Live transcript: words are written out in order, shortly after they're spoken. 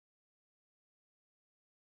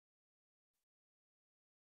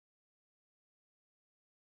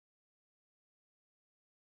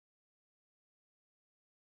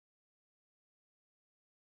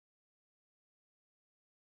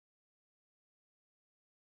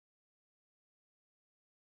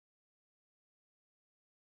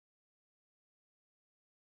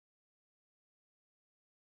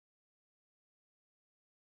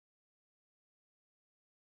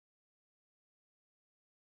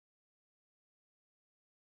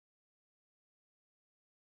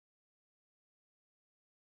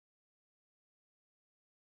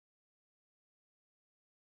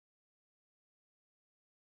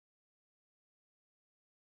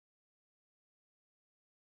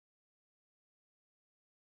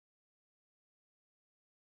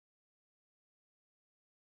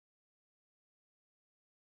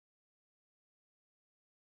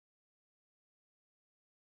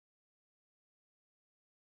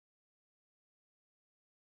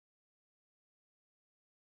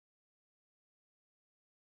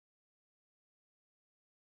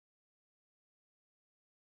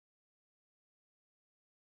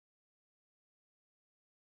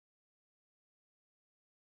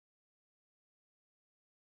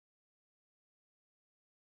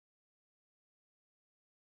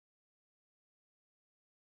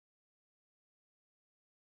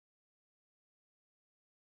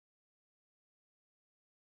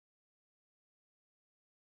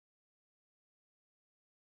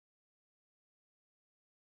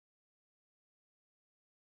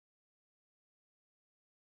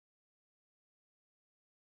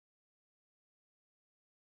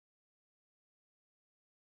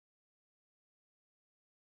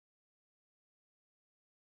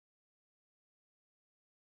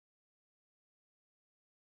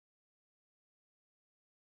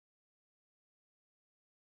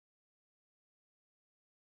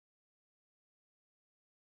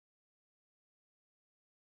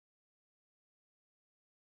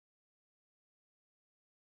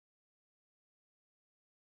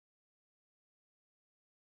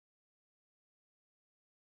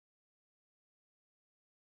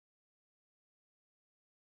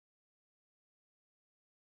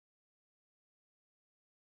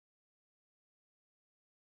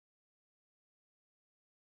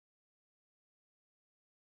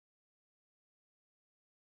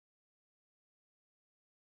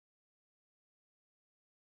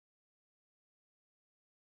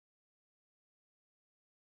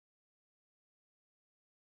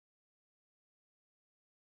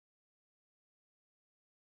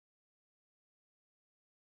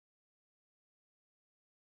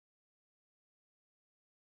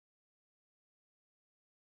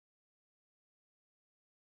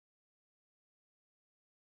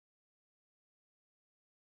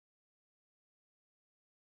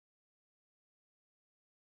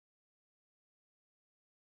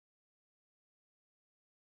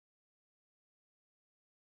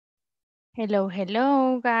Hello,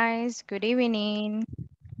 hello, guys. Good evening.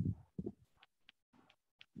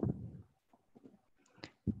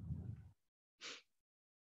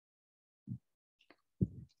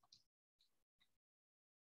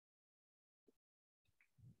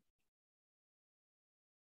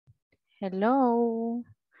 Hello.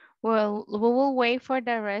 Well, we will wait for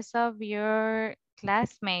the rest of your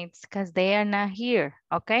classmates because they are not here,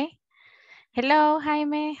 okay? Hello,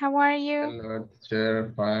 Jaime. How are you? Hello,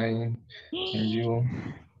 teacher. Fine. And you?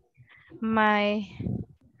 My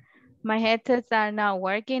my headsets are not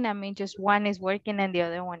working. I mean, just one is working and the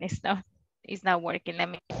other one is not working. Let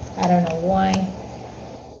me. I don't know why.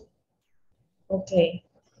 Okay.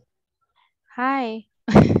 Hi.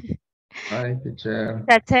 Hi, teacher.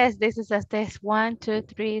 The test. This is a test. 1, 2,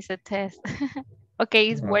 3 is a test. Okay,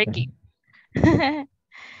 it's Okay. working.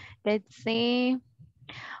 Let's see.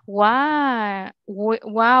 Wow.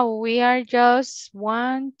 Wow, we are just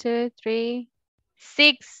 1, 2, 3,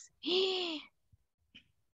 6.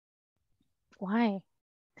 Why?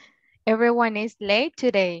 Everyone is late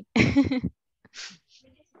today. I'm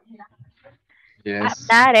Yes.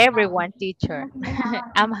 not everyone, teacher.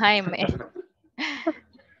 I'm Jaime.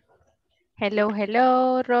 Hello,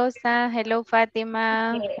 hello, Rosa. Hello,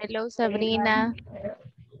 Fatima. Hello, Sabrina.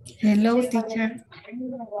 Hello, teacher.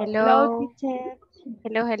 Hello, Hello. teacher.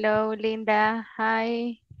 Hello, hello, Linda.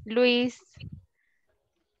 Hi, Luis.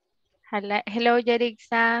 Hello,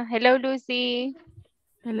 Jerixa. Hello, Lucy.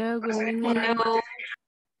 Hello, good evening. Hello.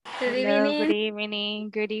 Good Hello, good evening. evening.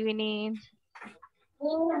 Good evening.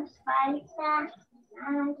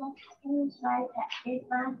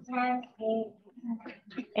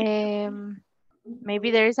 Um,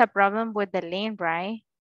 Maybe there is a problem with the link, right?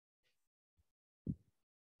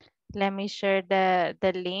 Let me share the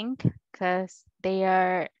link because they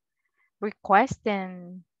are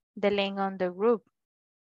requesting the link on the group.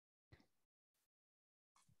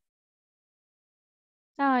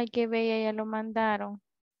 Ay, qué bella, ya lo mandaron.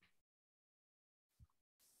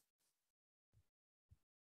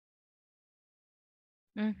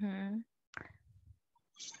 Ujú.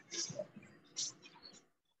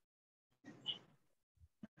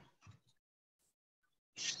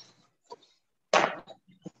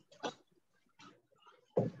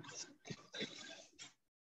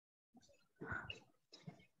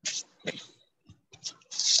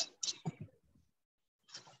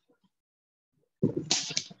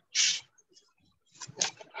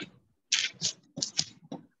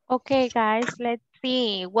 Okay, guys, let's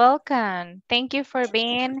see. Welcome. Thank you for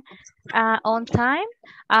being on time.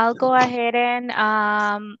 I'll go ahead and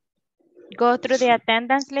go through the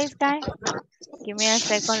attendance list, guys. Give me a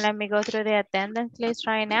second. Let me go through the attendance list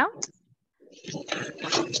right now.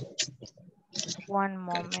 One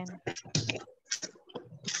moment.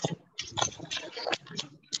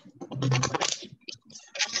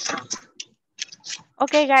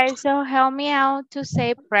 Okay, guys, so help me out to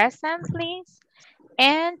say present, please.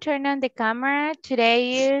 And turn on the camera.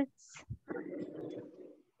 Today is...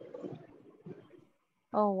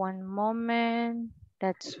 Oh, one moment.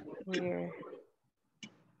 That's weird.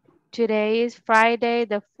 Today is Friday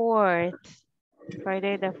the 4th.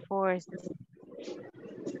 Friday the 4th.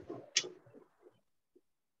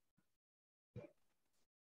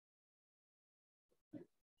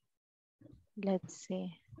 Let's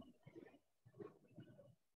see.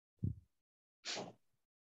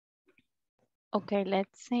 Okay,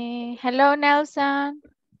 let's see. Hello, Nelson.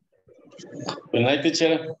 Good night,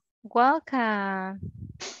 teacher. Welcome.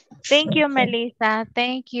 Thank you, Melissa.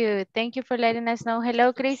 Thank you. Thank you for letting us know.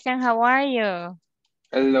 Hello, Christian. How are you?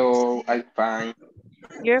 Hello, I'm fine.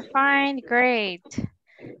 You're fine. Great.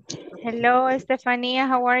 Hello, Estefania.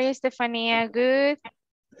 How are you, Estefania? Good.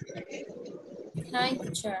 Hi,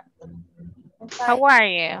 teacher. I'm fine. How are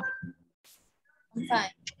you? I'm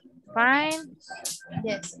fine. Fine.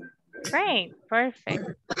 Yes. Great. Perfect.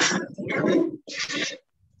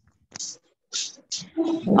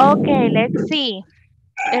 Okay, let's see.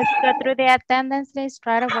 Let's go through the attendance list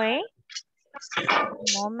right away.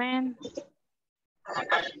 Moment.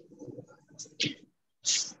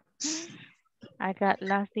 I got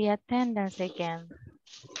lost the attendance again.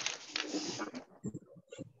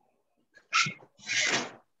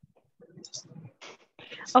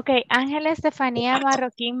 Okay, Ángela Estefanía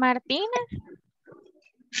Marroquín Martínez.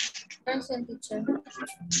 Present, teacher.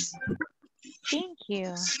 Thank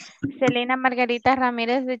you. Selena Margarita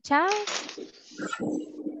Ramírez de Chávez.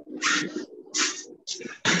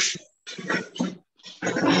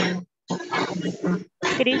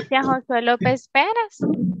 Cristian Josué López Pérez.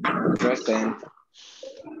 Present.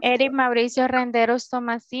 Eric Mauricio Renderos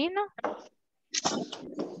Tomasino.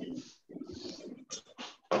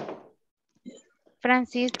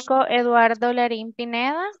 Francisco Eduardo Larín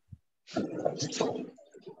Pineda.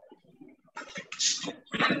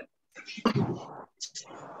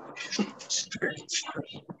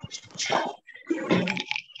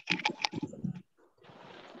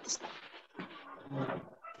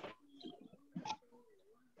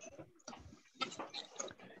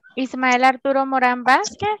 Ismael Arturo Morán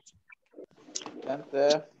Vázquez.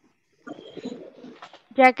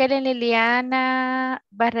 Jacqueline Liliana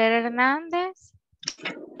Barrera Hernández.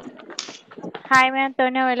 Jaime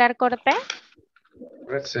Antonio Velar Cortés.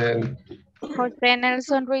 Present. José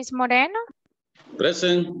Nelson Ruiz Moreno.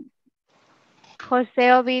 Present.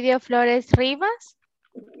 José Ovidio Flores Rivas.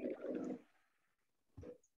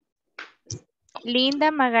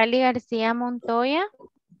 Linda Magali García Montoya.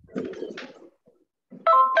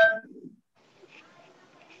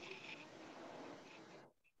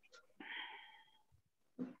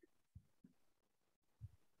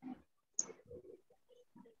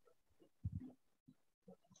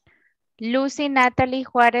 Lucy Natalie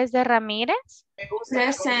Juárez de Ramírez.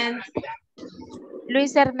 Present.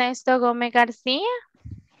 Luis Ernesto Gómez García.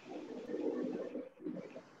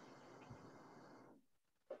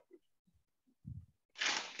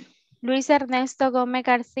 Luis Ernesto Gómez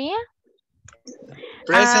García.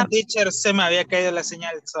 Present, teacher, se me había caído la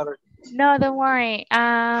señal, sorry. No, don't worry.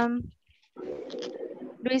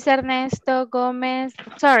 Luis Ernesto Gómez,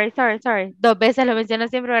 sorry. Dos veces lo menciono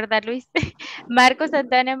siempre, ¿verdad, Luis? Marcos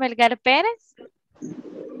Antonio Melgar Pérez.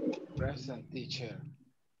 Present, teacher.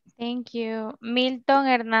 Thank you. Milton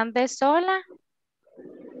Hernández Sola.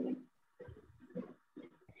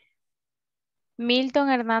 Milton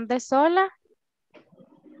Hernández Sola.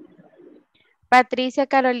 Patricia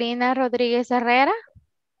Carolina Rodríguez Herrera.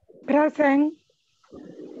 Present.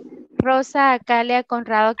 Rosa Acalia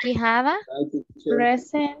Conrado Quijada.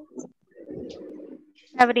 Present.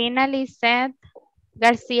 Sabrina Lisette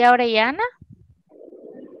García Orellana.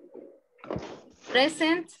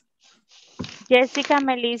 Present. Jessica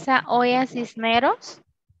Melissa Oya Cisneros.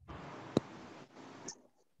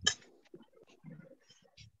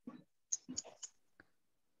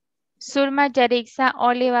 Zulma Yarixa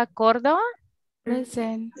Oliva Córdoba.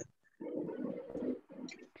 Present.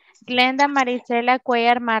 Glenda Marisela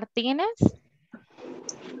Cuellar Martínez.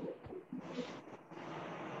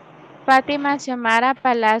 Fátima Xiomara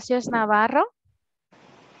Palacios Navarro.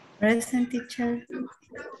 Present, teacher.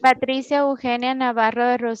 Patricia Eugenia Navarro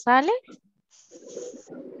de Rosales.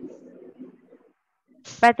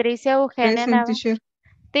 Patricia Eugenia Present, Navarro. teacher.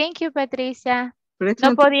 Thank you, Patricia. No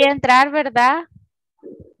Present. podía entrar, ¿verdad?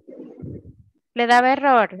 Le daba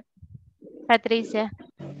error, Patricia.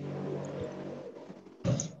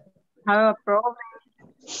 Ah, problem.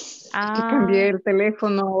 Que cambié el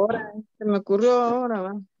teléfono ahora. Se me ocurrió ahora,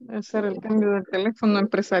 va a hacer el cambio del teléfono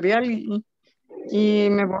empresarial y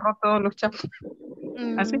me borró todos los chats.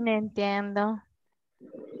 ¿Así? Me entiendo.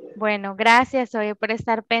 Bueno, gracias hoy por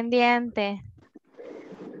estar pendiente.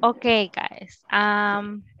 Ok, guys.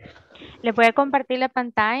 ¿Le voy a compartir la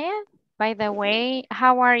pantalla? By the way,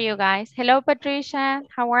 how are you guys? Hello, Patricia.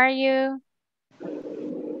 How are you?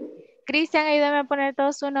 Cristian, ayúdame a poner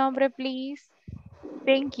todo su nombre, please.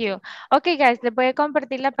 Thank you. Okay, guys, les voy a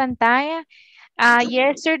compartir la pantalla.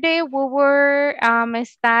 Yesterday, we were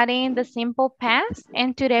studying the simple past,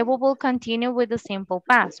 and today we will continue with the simple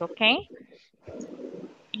past, okay?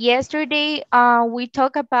 Yesterday, we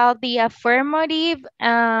talked about the affirmative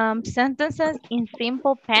sentences in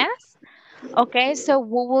simple past. Okay, so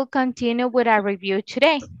we will continue with our review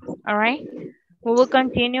today, all right? We will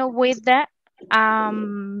continue with the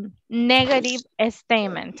negative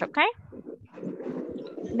statements, okay?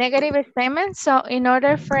 Negative statements. So in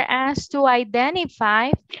order for us to identify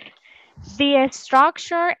the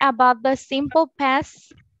structure about the simple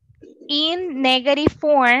past in negative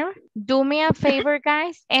form, do me a favor,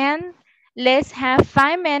 guys, and let's have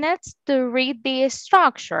 5 minutes to read the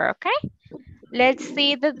structure, okay? Let's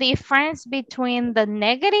see the difference between the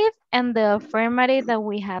negative and the affirmative that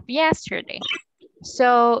we have yesterday.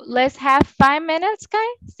 So let's have 5 minutes,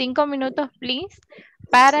 guys. 5 minutos, please,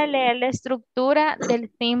 para leer la estructura del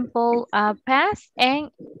simple past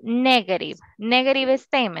en negative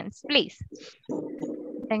statements, please.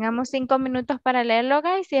 Tengamos 5 minutos para leerlo,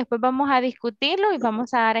 guys, y después vamos a discutirlo y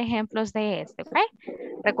vamos a dar ejemplos de este, ¿ok?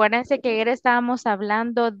 Recuérdense que ayer estábamos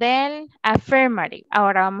hablando del affirmative.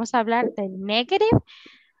 Ahora vamos a hablar del negative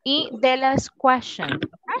y de las questions.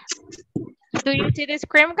 ¿Okay? Do you see the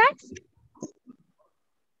screen, guys?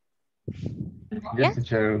 Yes,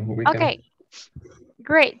 teacher. We Okay. can.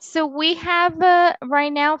 Great. So we have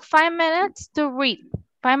right now 5 minutes to read.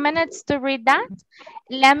 5 minutes to read that.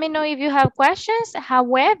 Let me know if you have questions.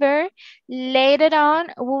 However, later on,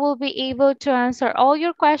 we will be able to answer all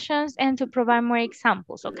your questions and to provide more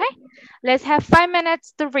examples, okay? Let's have 5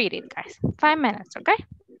 minutes to read it, guys. 5 minutes, okay?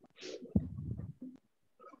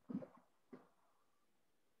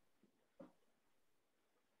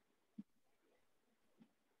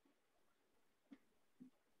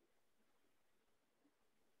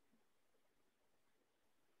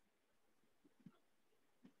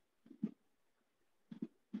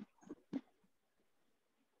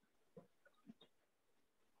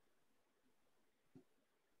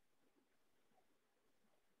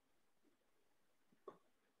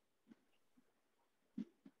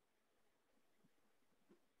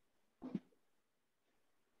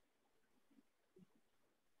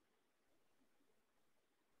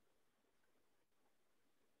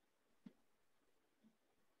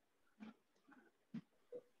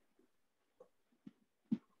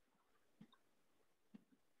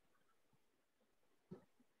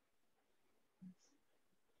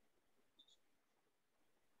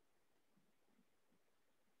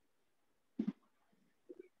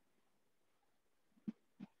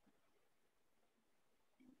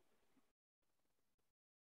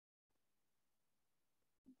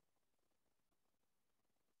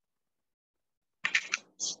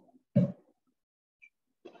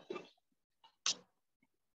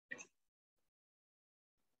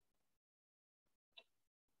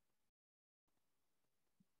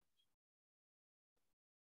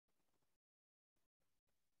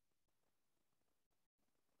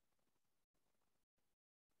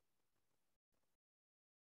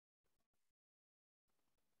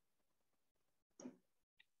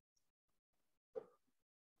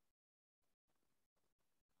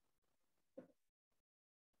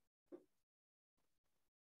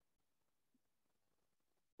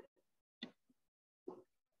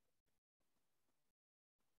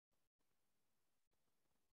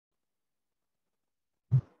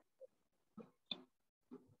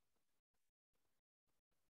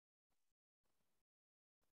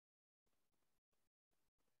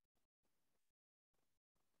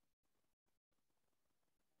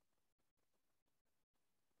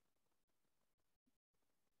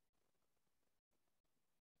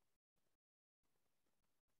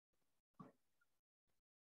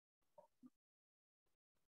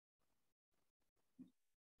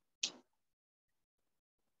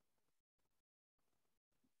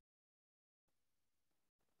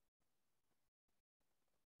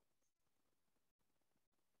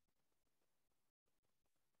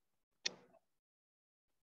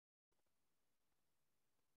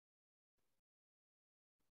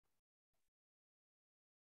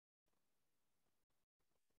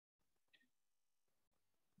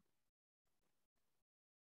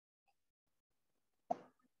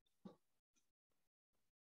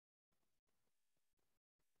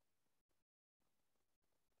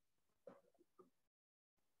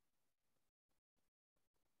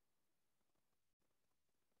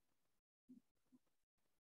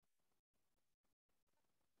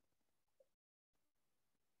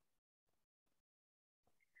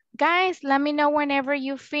 Guys, let me know whenever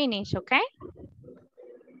you finish, okay?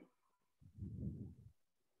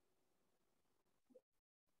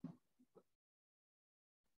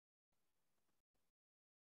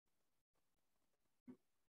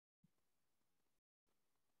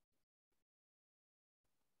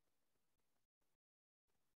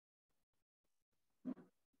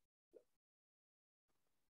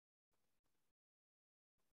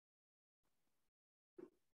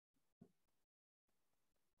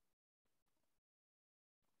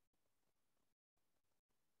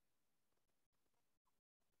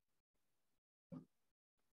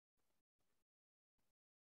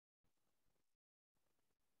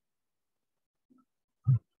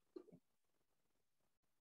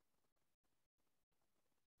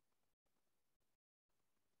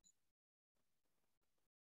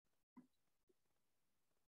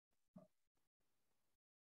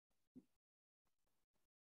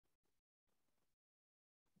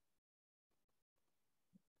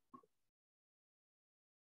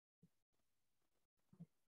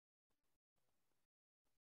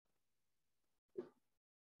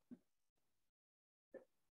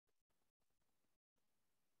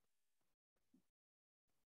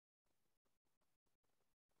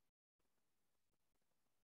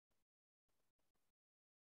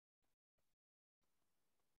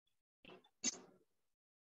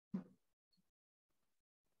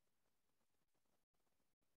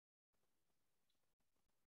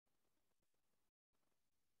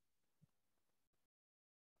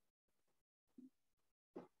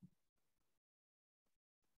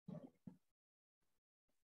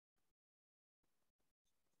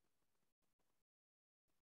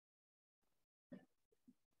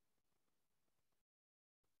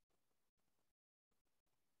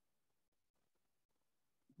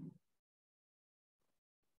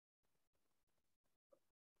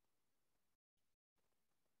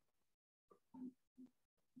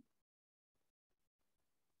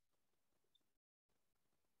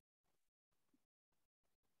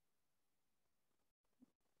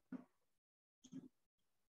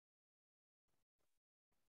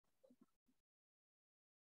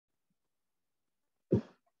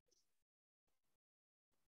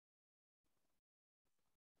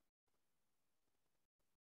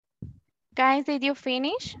 Guys, did you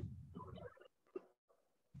finish?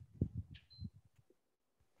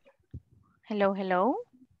 Hello, hello.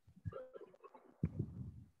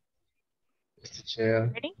 Yes, teacher.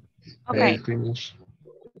 Ready? I Okay. finished.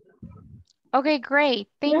 Okay, great.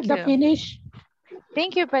 Thank you. Finish.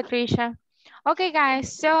 Thank you, Patricia. Okay,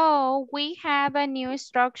 guys, so we have a new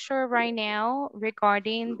structure right now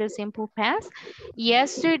regarding the simple past.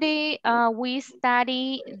 Yesterday, we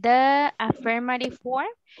studied the affirmative form,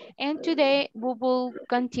 and today we will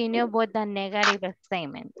continue with the negative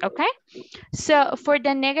statement, okay? So for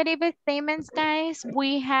the negative statements, guys,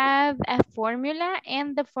 we have a formula,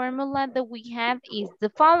 and the formula that we have is the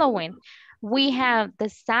following. We have the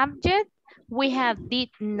subject, we have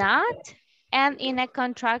did not, and in a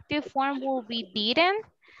contractive form will be didn't.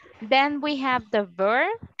 Then we have the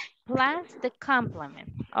verb plus the complement,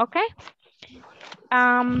 okay?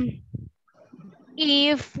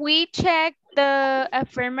 If we check the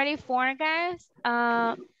affirmative form, guys,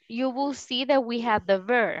 you will see that we have the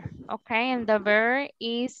verb, okay? And the verb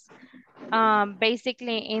is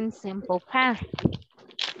basically in simple past.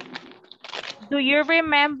 Do you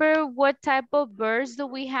remember what type of verbs do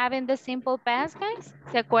we have in the simple past, guys?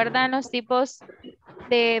 ¿Se acuerdan los tipos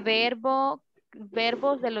de verbos,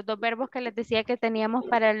 de los dos verbos que les decía que teníamos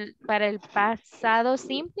para el pasado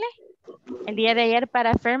simple? El día de ayer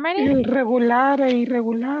para affirmative. El regular e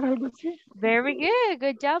irregular, algo así. Very good.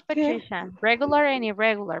 Good job, Patricia. Sí. Regular and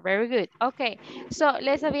irregular. Very good. Okay. So,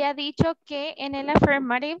 les había dicho que en el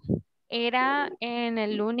affirmative era en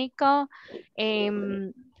el único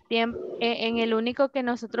en el único que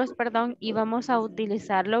nosotros, perdón, íbamos a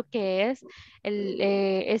utilizar lo que es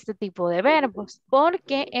este tipo de verbos,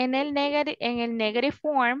 porque en el negative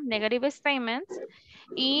form, negative statements,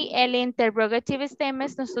 y el interrogative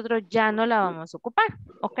statements nosotros ya no la vamos a ocupar,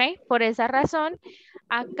 ¿ok? Por esa razón,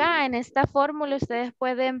 acá en esta fórmula ustedes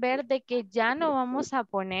pueden ver de que ya no vamos a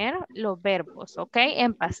poner los verbos, ¿ok?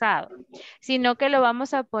 En pasado, sino que lo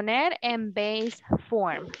vamos a poner en base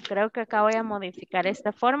form. Creo que acá voy a modificar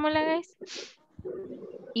esta fórmula, guys.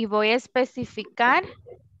 Y voy a especificar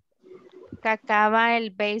que acá va el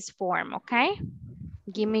base form, ¿ok?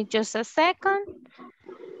 Give me just a second.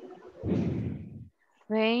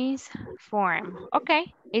 Base form.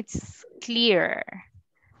 Okay, it's clear.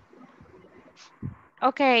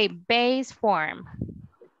 Okay, base form.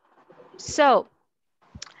 So,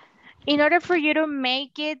 in order for you to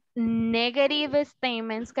make it negative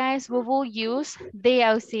statements, guys, we will use the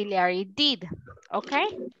auxiliary did, okay?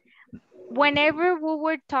 Whenever we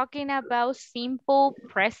were talking about simple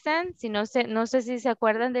present, si no sé si se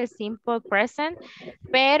acuerdan del simple present,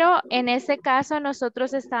 pero en ese caso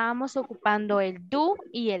nosotros estábamos ocupando el do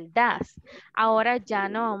y el das. Ahora ya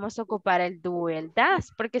no vamos a ocupar el do y el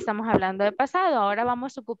das porque estamos hablando de pasado. Ahora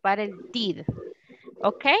vamos a ocupar el did,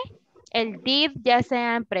 ¿ok? El did ya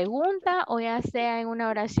sea en pregunta o ya sea en una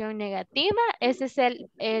oración negativa, ese es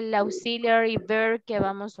el auxiliary verb que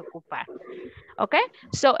vamos a ocupar. ¿Ok?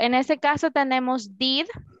 So, en ese caso tenemos did,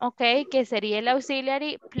 ¿ok? Que sería el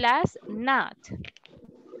auxiliary plus not.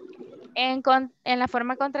 En la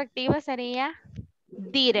forma contractiva sería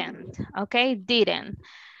didn't, ¿ok? Didn't.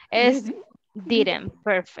 Es didn't,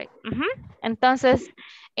 perfect. Entonces,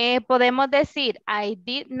 podemos decir I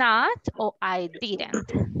did not o I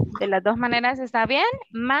didn't. De las dos maneras está bien,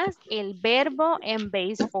 más el verbo en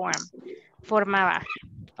base form, forma base.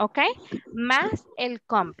 Okay, más el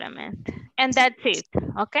complement. And that's it,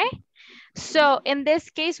 okay? So in this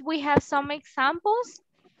case, we have some examples.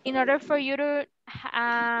 In order for you to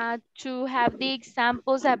have the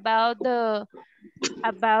examples about the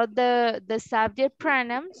subject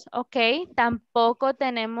pronouns, okay? Tampoco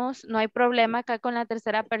tenemos, no hay problema acá con la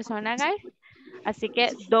tercera persona, guys. Así que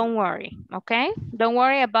don't worry, okay? Don't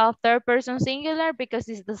worry about third person singular because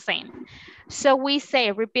it's the same. So we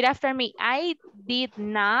say, repeat after me, I did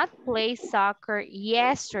not play soccer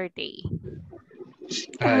yesterday.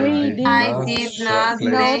 I did not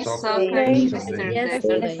play soccer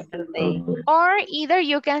yesterday. Or either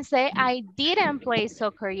you can say, I didn't play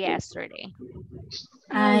soccer yesterday.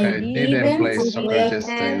 I didn't play soccer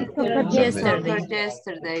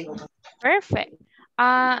yesterday. Perfect.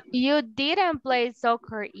 You didn't play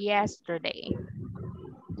soccer yesterday.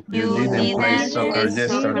 You didn't play soccer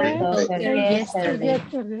yesterday.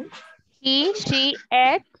 He, she,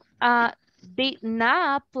 it did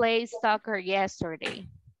not play soccer yesterday.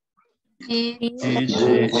 She did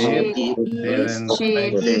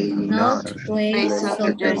not play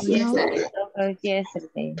soccer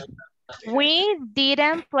yesterday. We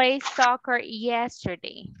didn't play soccer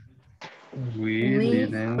yesterday. We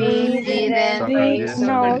didn't play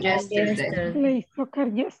soccer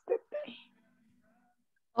yesterday.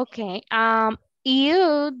 Okay.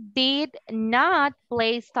 You did not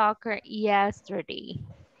play soccer yesterday.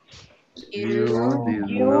 You did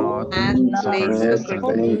You not did not soccer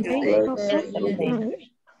yesterday. play Yesterday. yesterday.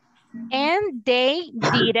 And they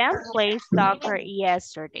didn't play soccer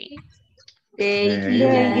yesterday. They They They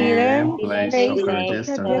didn't didn't play didn't play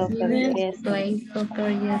soccer play soccer yesterday. soccer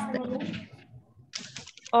yesterday. yesterday.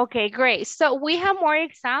 Okay, great. So we have more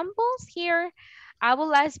examples here. I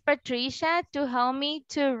will ask Patricia to help me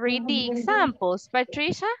to read the examples.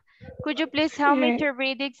 Patricia, could you please help me Eh, to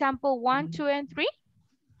read example 1, 2, and 3?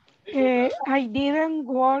 I didn't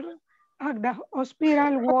work at the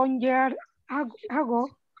hospital 1 year ago.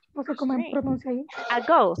 No sé cómo Great. pronuncia ahí.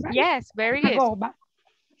 Ago. Right? Yes, very good. Ago, but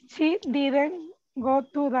she didn't go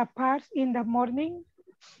to the park in the morning.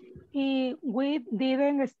 We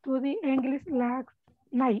didn't study English last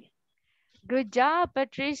night. Good job,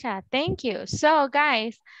 Patricia. Thank you. So,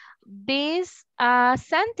 guys, these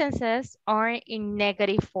sentences are in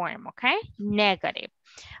negative form, okay? Negative.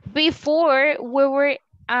 Before, we were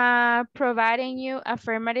providing you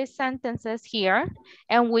affirmative sentences here,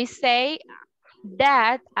 and we say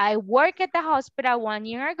that I work at the hospital 1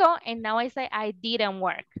 year ago, and now I say I didn't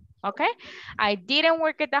work. Okay, I didn't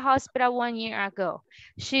work at the hospital 1 year ago.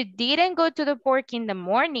 She didn't go to the park in the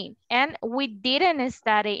morning, and we didn't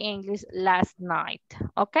study English last night.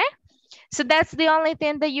 Okay, so that's the only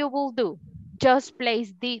thing that you will do. Just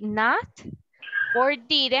place did not or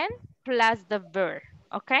didn't plus the verb.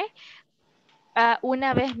 Okay,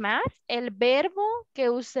 una vez más, el verbo que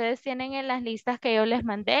ustedes tienen en las listas que yo les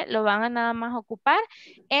mandé, lo van a nada más ocupar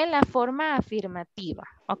en la forma afirmativa,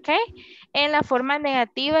 ¿ok? En la forma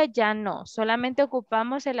negativa ya no, solamente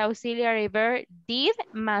ocupamos el auxiliary verb did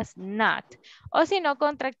más not, o si no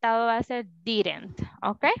contractado va a ser didn't,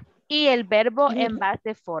 ¿ok? Y el verbo en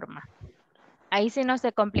base forma. Ahí sí no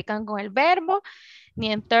se complican con el verbo,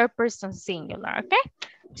 ni en third person singular, ¿ok?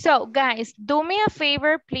 So, guys, do me a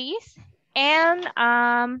favor, please, and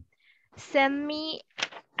send me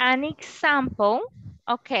an example,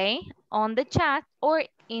 okay, on the chat or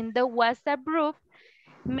in the WhatsApp group,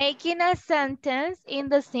 making a sentence in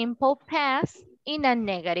the simple past in a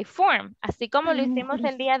negative form. Así como lo hicimos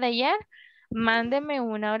el día de ayer, mándeme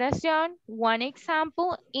una oración, one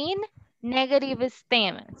example in negative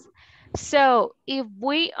statements. So, if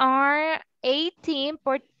we are 18,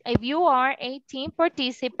 if you are 18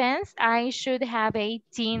 participants, I should have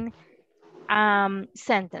 18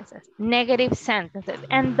 sentences, negative sentences.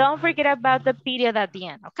 And don't forget about the period at the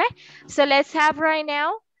end, okay? So let's have right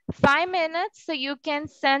now 5 minutes so you can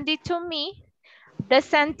send it to me, the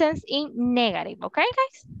sentence in negative, okay,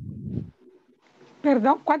 guys?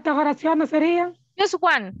 Perdón, ¿cuántas oraciones serían? Just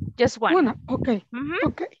one, just one. Una, okay,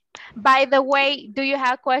 okay. By the way, do you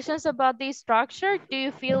have questions about this structure? Do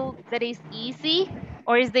you feel that it's easy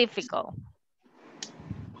or is difficult?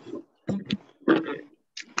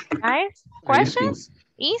 Guys, questions?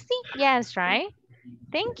 Easy? Yes, right?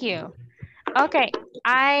 Thank you. Okay,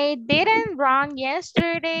 I didn't run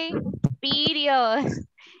yesterday. Period.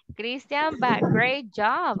 Christian, but great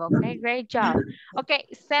job. Okay, great job. Okay,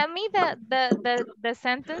 send me the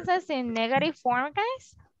sentences in negative form,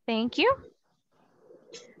 guys. Thank you.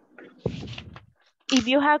 If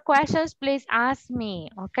you have questions, please ask me,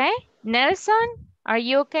 okay? Nelson, are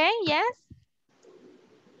you okay? Yes?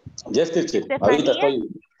 Yes, teacher. Ahorita Stephanie?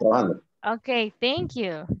 estoy trabajando. Okay, thank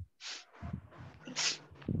you.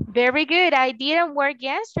 Very good. I didn't work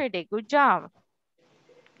yesterday. Good job.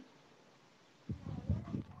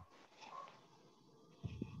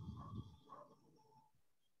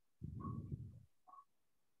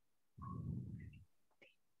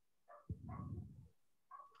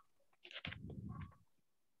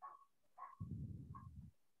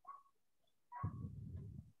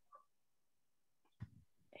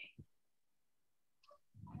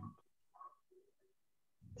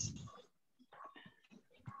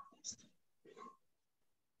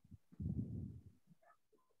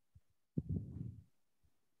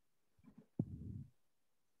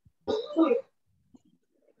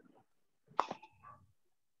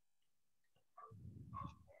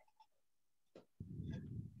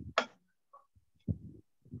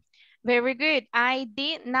 Very good. I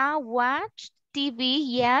did not watch TV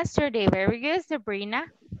yesterday. Very good, Sabrina.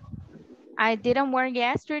 I didn't work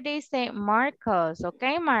yesterday, say Marcos.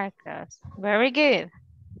 Okay, Marcos. Very good.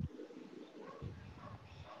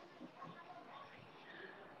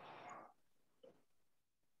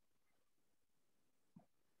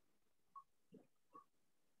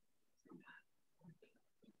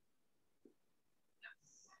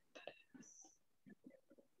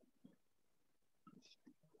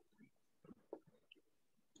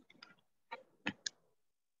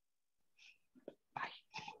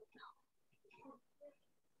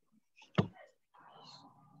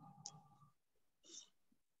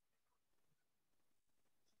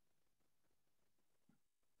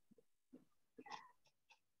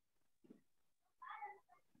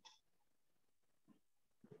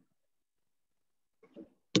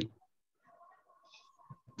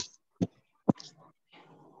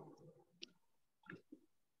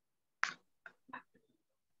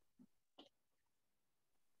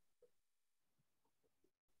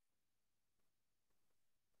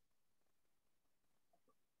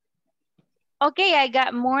 Okay, I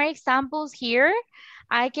got more examples here.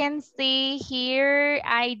 I can see here,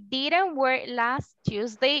 I didn't work last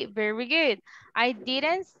Tuesday. Very good. I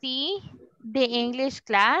didn't see the English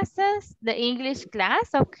classes, the English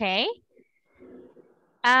class, okay.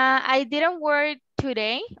 I didn't work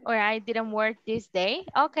today, or I didn't work this day.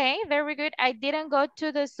 Okay, very good. I didn't go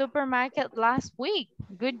to the supermarket last week.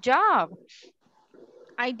 Good job.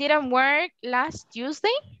 I didn't work last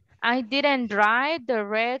Tuesday. I didn't drive the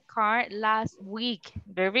red car last week.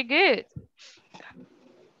 Very good.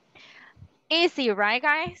 Easy, right,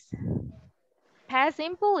 guys? Past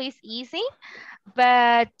simple is easy,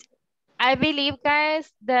 but I believe,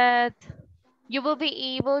 guys, that you will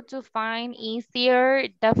be able to find easier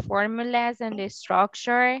the formulas and the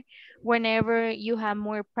structure whenever you have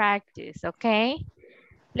more practice, okay?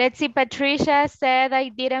 Let's see, Patricia said I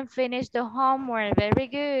didn't finish the homework. Very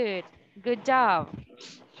good. Good job.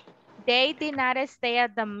 They did not stay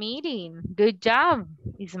at the meeting. Good job,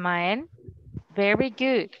 Ismael. Very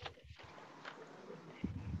good.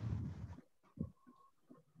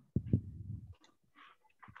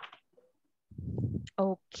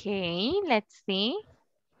 Okay, let's see.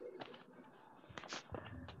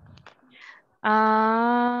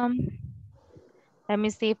 Um, Let me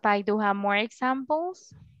see if I do have more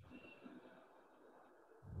examples.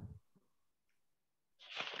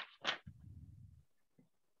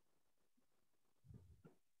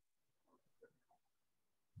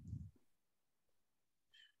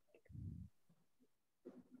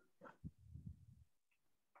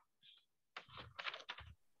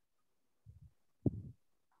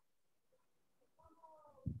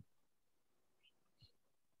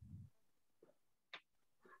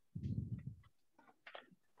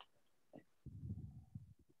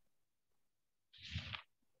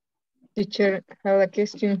 Teacher, have a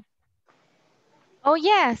question. Oh,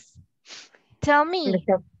 yes. Tell me.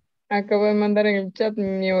 Acabo de mandar en el chat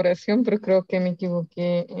mi oración, pero creo que me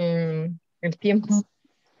equivoqué en el tiempo.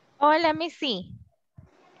 Oh, let me see.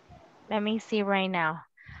 Let me see right now.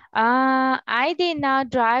 I did not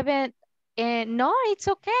drive it. No, it's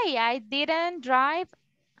okay. I didn't drive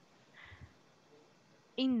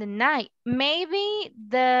in the night. Maybe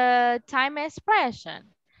the time expression.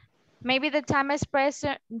 Maybe the time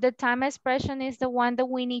expression is the one that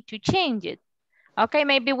we need to change it. Okay,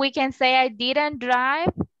 maybe we can say I didn't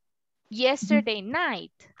drive yesterday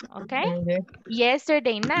night. Okay?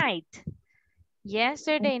 Yesterday night.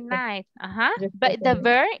 Yesterday night. But the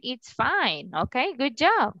verb, it's fine. Okay, good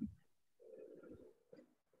job.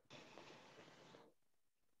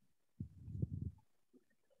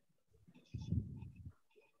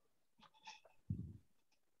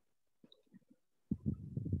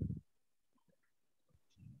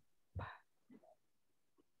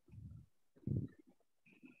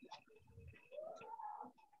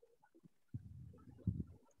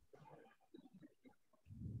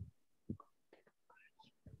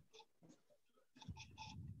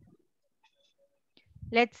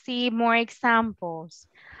 Let's see more examples.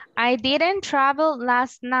 I didn't travel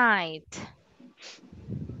last night.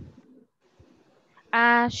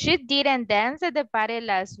 She didn't dance at the party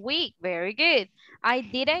last week. Very good. I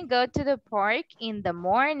didn't go to the park in the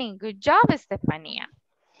morning. Good job, Estefania.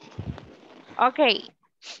 Okay.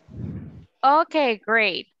 Okay,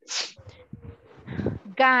 great.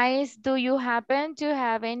 Guys, do you happen to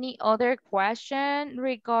have any other question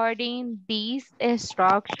regarding this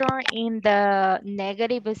structure in the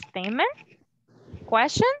negative statement?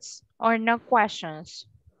 Questions or no questions?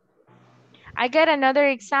 I got another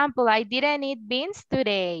example. I didn't eat beans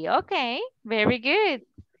today. Okay, very good.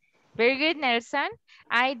 Very good, Nelson.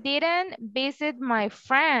 I didn't visit my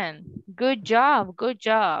friend. Good job, good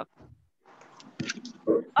job.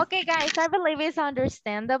 Okay, guys, I believe it's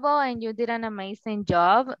understandable and you did an amazing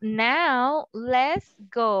job. Now, let's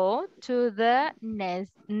go to the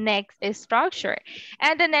next structure.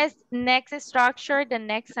 And the next structure, the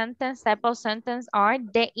next sentence, type of sentence are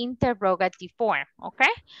the interrogative form,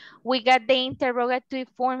 okay? We got the interrogative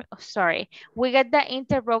form, we got the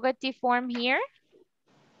interrogative form here.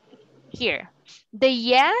 The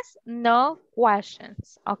yes, no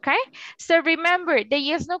questions, okay? So remember, the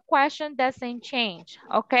yes, no question doesn't change,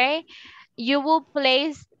 okay? You will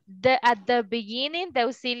place at the beginning the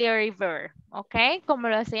auxiliary verb, okay? Como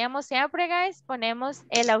lo hacíamos siempre, guys, ponemos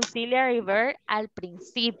el auxiliary verb al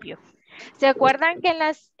principio. ¿Se acuerdan que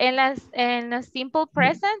en las simple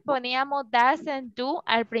present poníamos does and do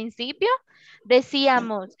al principio?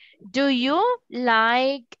 Decíamos, do you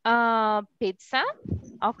like pizza?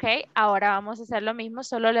 Ok, ahora vamos a hacer lo mismo,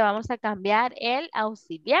 solo le vamos a cambiar el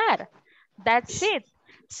auxiliar. That's it.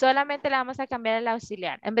 solamente le vamos a cambiar el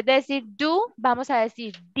auxiliar. En vez de decir do, vamos a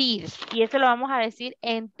decir did. Y eso lo vamos a decir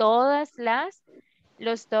en todos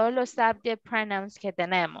los subject pronouns que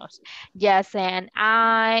tenemos. Ya sean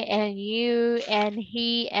I, and you, and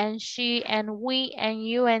he, and she, and we, and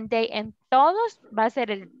you, and they. En todos va a ser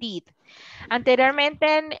el did.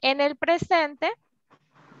 Anteriormente en el presente,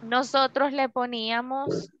 nosotros le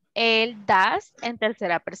poníamos el das en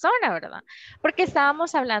tercera persona, ¿verdad? Porque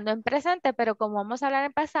estábamos hablando en presente, pero como vamos a hablar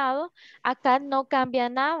en pasado, acá no cambia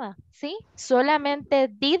nada, ¿sí? Solamente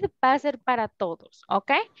did va a ser para todos,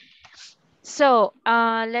 ¿ok? So,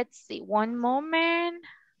 let's see, one moment.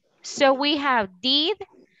 So we have did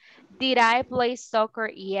I play soccer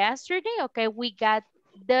yesterday? Okay, we got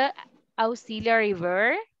the auxiliary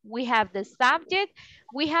verb. We have the subject.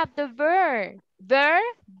 We have the verb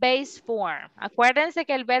base form. Acuérdense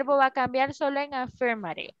que el verbo va a cambiar solo en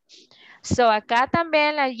affirmative. So, acá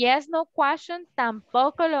también la yes, no question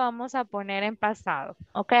tampoco lo vamos a poner en pasado.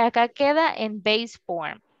 Ok, acá queda en base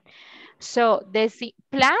form. So,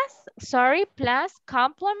 plus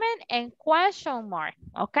complement and question mark.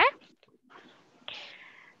 Ok.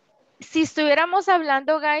 Si estuviéramos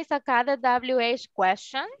hablando, guys, acá de WH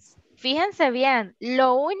questions, fíjense bien,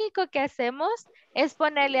 lo único que hacemos es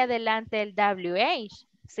ponerle adelante el WH,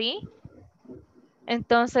 ¿sí?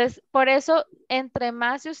 Entonces, por eso, entre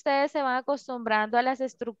más ustedes se van acostumbrando a las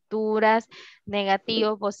estructuras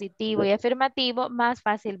negativo, positivo y afirmativo, más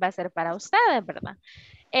fácil va a ser para ustedes, ¿verdad?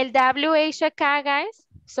 El WH acá, guys,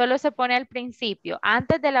 solo se pone al principio,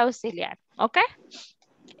 antes del auxiliar, ¿ok?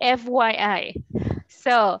 FYI.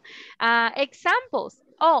 So, examples.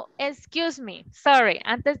 Oh, excuse me. Sorry.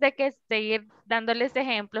 Antes de que seguir dándoles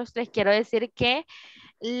ejemplos, les quiero decir que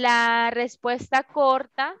la respuesta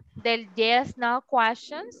corta del yes, no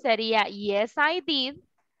question sería yes, I did.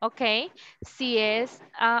 Ok. Si es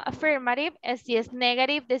affirmative, si es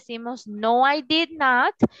negative, decimos no, I did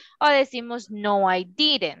not. O decimos no, I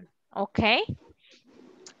didn't. Ok.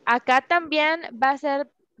 Acá también va a ser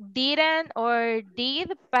didn't or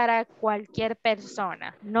did para cualquier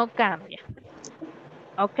persona, no cambia.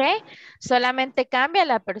 ¿Ok? Solamente cambia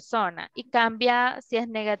la persona y cambia si es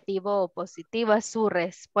negativo o positivo a su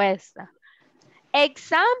respuesta.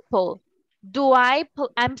 Example, did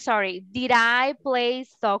I play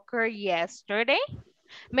soccer yesterday?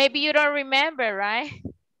 Maybe you don't remember, right?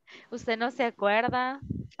 Usted no se acuerda,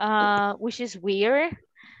 which is weird.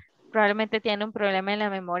 Probablemente tiene un problema en la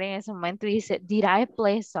memoria en ese momento y dice, did I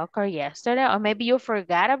play soccer yesterday? Or maybe you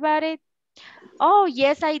forgot about it. Oh,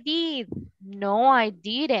 yes, I did. No, I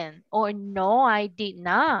didn't. Or no, I did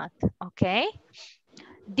not. Okay.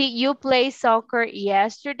 Did you play soccer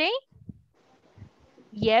yesterday?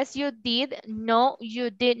 Yes, you did. No, you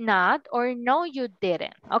did not. Or no, you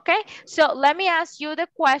didn't. Okay. So let me ask you the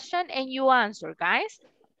question and you answer, guys.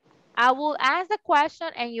 I will ask the question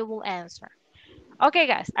and you will answer. Okay,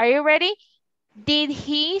 guys, are you ready? Did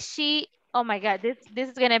he, she, oh my God, this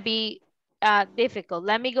is gonna be difficult.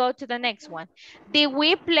 Let me go to the next one. Did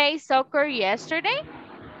we play soccer yesterday?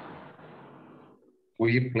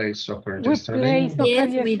 We played soccer We yesterday. played soccer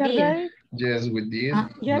Yes, we yesterday. Yes, we did.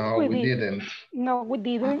 Yes, No, we we did. didn't. No, we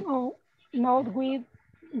didn't. Oh, no, we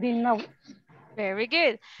did not. Very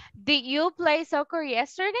good. Did you play soccer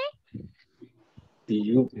yesterday? Did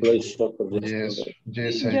you play soccer Yes, yesterday?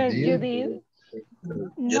 yes, I Yes, did. you did.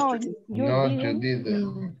 No, you No, you didn't.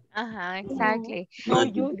 didn't. Ajá, exactly. No,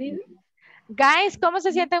 you did. Guys, ¿cómo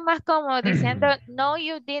se sienten más cómodos diciendo no,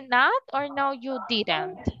 you did not or no, you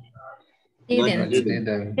didn't? No, Didn't. you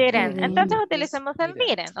didn't. Didn't. Entonces utilicemos el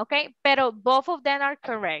didn't, ¿ok? Pero both of them are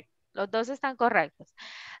correct. Los dos están correctos.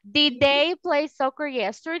 Did they play soccer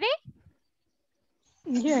yesterday?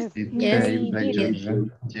 Yes, Did Yes, they they play did.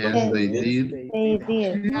 soccer? Yes, they did. They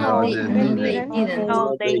did. No, No, they, they no, didn't. they didn't.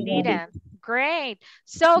 No, they didn't. Great.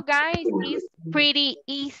 So guys, it's pretty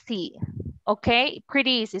easy. Okay,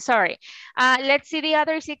 pretty easy, sorry. Let's see the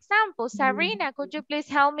other examples. Sabrina, could you please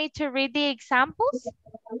help me to read the examples?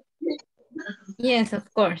 Yes,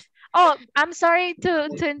 of course. Oh, I'm sorry to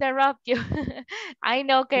interrupt you. I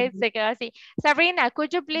know que se quedó así. Sabrina,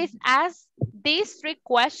 could you please ask these 3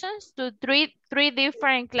 questions to three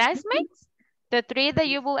different classmates? The 3 that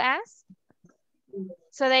you will ask?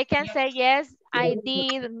 So they can say, yes, I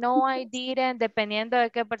did, no, I didn't, dependiendo de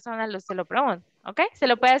qué persona se lo pregunte. ¿Ok? ¿Se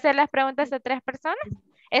lo puede hacer las preguntas a 3 personas?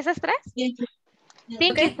 ¿Esas 3?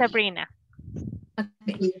 Thank you, Sabrina.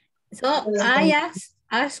 Okay. So I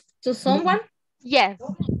ask to someone. Yes,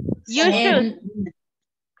 you should.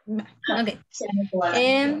 Okay.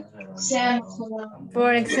 And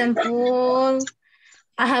for example,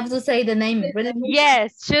 I have to say the name, really?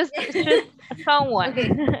 Yes, choose someone. Okay.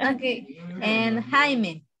 Okay. And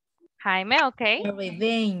Jaime. Jaime, okay.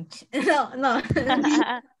 Revenge. No.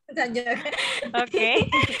 Okay.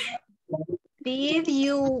 Did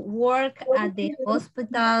you work at the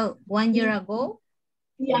hospital 1 year ago?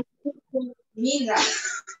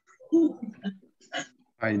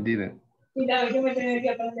 I didn't.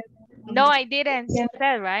 No, I didn't, you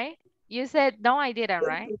said, right? You said, no, I didn't,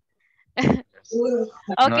 right?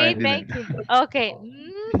 Okay, didn't. thank you. Okay.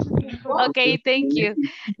 Okay, thank you.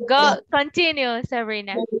 Go, continue,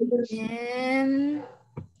 Sabrina.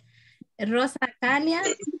 Rosa Calia,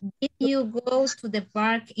 did you go to the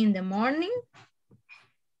park in the morning?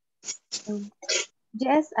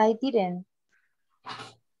 Yes, I didn't.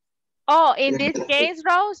 Oh, in this case,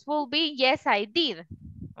 Rose, will be yes, I did.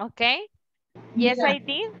 Okay. Yes, I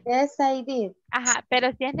did. Yes, I did. Ajá,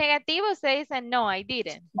 pero si es negativo, se dice no, I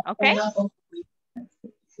didn't. Okay.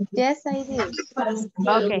 Yes, I did.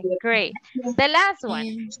 Okay, great. The last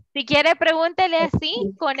one. Si quiere, pregúntele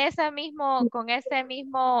así con ese mismo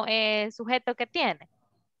sujeto que tiene.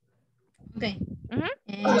 Okay.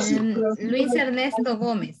 Luis Ernesto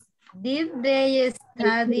Gómez. Did they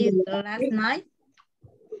study last night?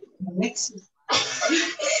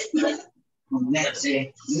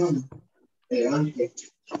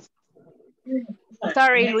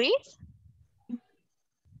 Sorry, Luis.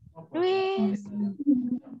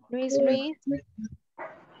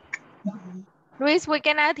 Luis, we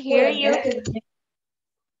cannot hear you.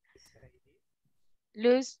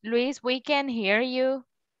 Luis, we can hear you.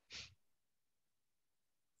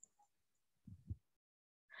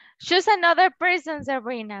 Choose another person,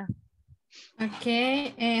 Sabrina.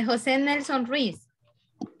 Okay, Jose Nelson Ruiz.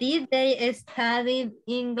 Did they study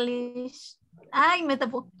English? Ay, me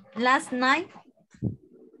tapó. Last night?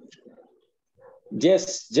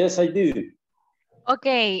 Yes, I do.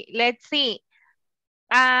 Okay, let's see.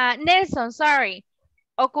 Nelson, sorry.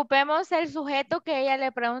 Ocupemos el sujeto que ella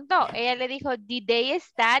le preguntó. Ella le dijo, did they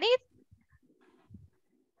study?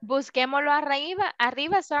 Busquémoslo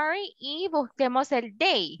arriba, sorry, y busquemos el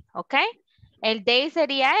day, ¿ok? El day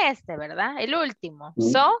sería este, ¿verdad? El último.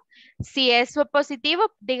 So, si es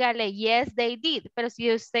positivo, dígale, yes, they did. Pero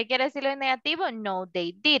si usted quiere decirlo en negativo, no,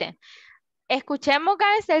 they didn't. Escuchemos,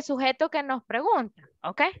 guys, el sujeto que nos pregunta,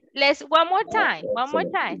 ¿ok? Let's, one more time.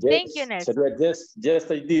 Yes, Thank you, Nelson. Sería yes,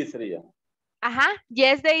 they did, sería. Ajá,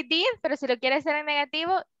 yes, they did, pero si lo quiere hacer en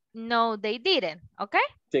negativo, no, they didn't, ¿ok?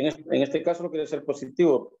 Sí, en este caso no quiere ser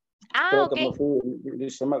positivo. Creo Ok. que me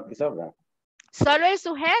fui mal, quizás, ¿verdad? Solo el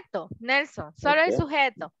sujeto, Nelson, solo el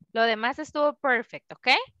sujeto. Lo demás estuvo perfecto, ¿ok?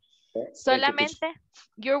 Solamente,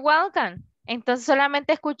 you're welcome. Entonces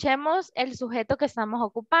solamente escuchemos el sujeto que estamos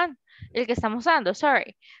ocupando, el que estamos usando,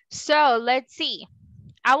 sorry. So, let's see.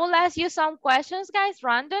 I will ask you some questions, guys,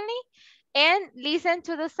 randomly, and listen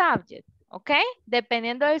to the subject, ¿ok?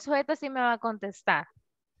 Dependiendo del sujeto, si me va a contestar.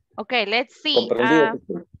 Ok, let's see.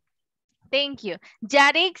 Thank you.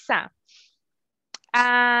 Yarixa.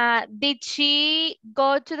 Did she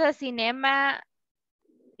go to the cinema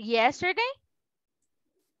yesterday?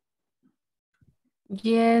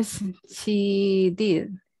 Yes, she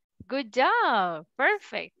did. Good job.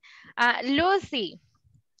 Perfect. Lucy,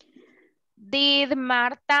 did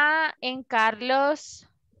Marta and Carlos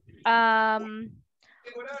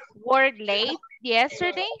work late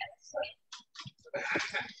yesterday?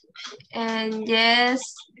 And yes,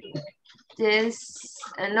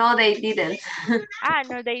 no, they didn't.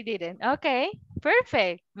 No, they didn't. Okay,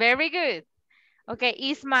 perfect. Very good. Okay,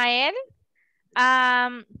 Ismael,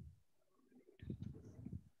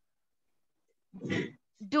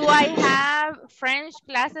 do I have French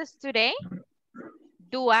classes today?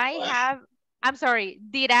 I'm sorry,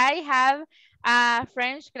 did I have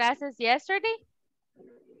French classes yesterday?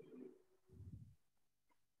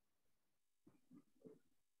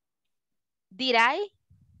 Did I?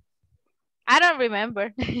 I don't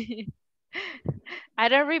remember. I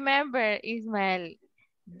don't remember, Ismael.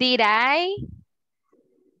 Did I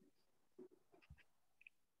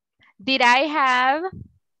have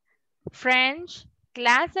French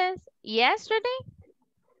classes yesterday?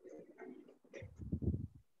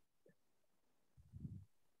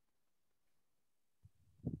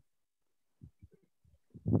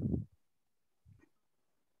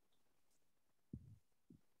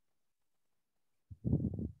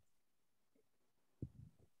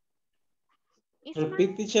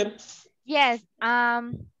 Repeat, teacher. Yes.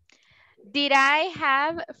 Did I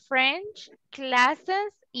have French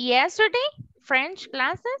classes yesterday? French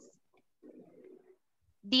classes?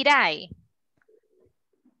 Did I?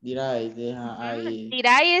 Did I? Did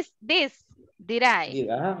I is this? Did I? Did,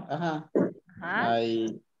 I,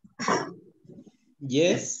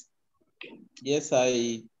 yes,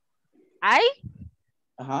 I I?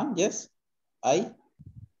 Yes. I.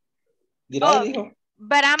 Did I, Oh, dijo?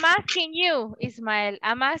 but I'm asking you, Ismael.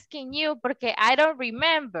 I'm asking you porque I don't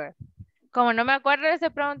remember. Como no me acuerdo, le estoy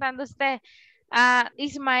preguntando a usted.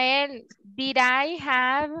 Ismael, did I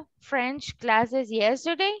have French classes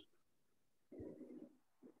yesterday?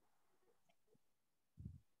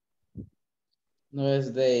 No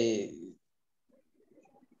es de...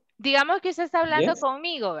 Digamos que usted está hablando Yes.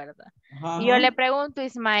 conmigo, ¿verdad? Ajá, Y yo le ajá. pregunto,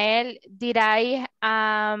 Ismael, did I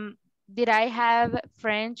have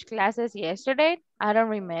French classes yesterday? I don't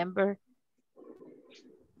remember.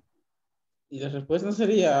 Y la respuesta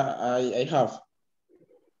sería I have.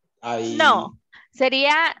 No,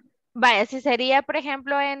 sería, vaya, si sería, por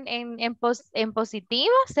ejemplo, en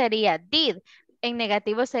positivo, sería did. En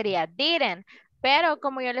negativo sería didn't. Pero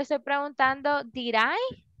como yo le estoy preguntando, did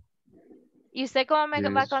I? ¿Y usted cómo me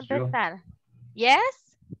va a Yes, you. contestar?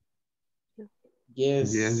 Yes?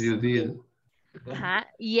 Yes. Yes, you did. Ajá.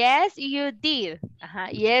 Yes, you did. Ajá.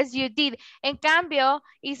 Yes, you did. En cambio,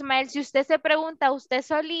 Ismael, si usted se pregunta usted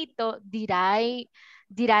solito, did I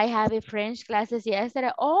have a French classes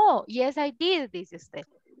yesterday? Oh, yes, I did, dice usted.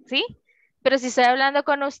 ¿Sí? Pero si estoy hablando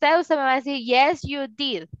con usted, usted me va a decir, yes, you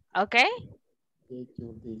did. ¿Ok? Yes,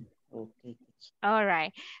 you did. Okay. All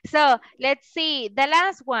right. So, let's see. The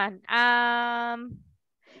last one.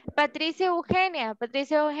 Patricia Eugenia.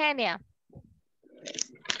 Patricia Eugenia.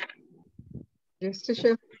 Yes,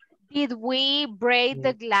 teacher. Did we break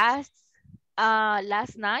the glass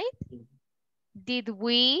last night? Did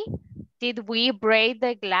we break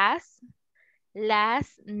the glass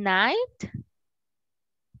last night?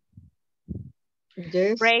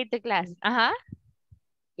 Yes. Break the glass. Uh-huh.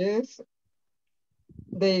 Yes.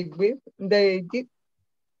 They did.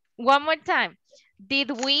 One more time.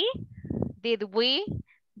 Did we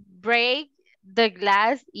break the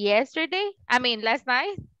glass yesterday? I mean, last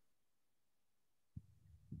night?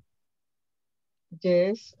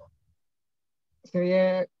 Yes.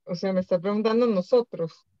 Sería, o sea, me está preguntando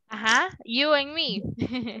nosotros. Uh-huh. You and me.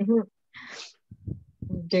 Ujú.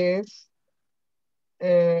 Yes.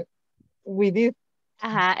 We did.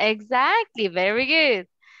 Uh-huh. Exactly. Very good.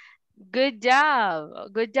 Good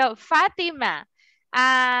job. Good job. Fatima.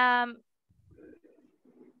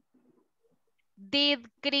 Did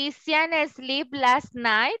Christian sleep last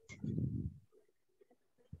night?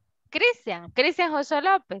 Christian José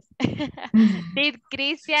López. Did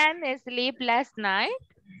Christian sleep last night?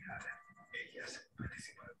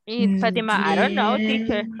 Fatima, I don't know,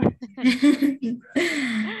 teacher.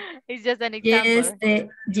 It's just an example.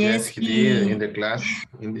 Yes, he did in the class,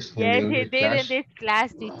 in the Yes, he English did in class. this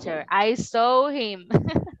class, teacher. I saw him.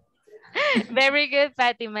 Very good,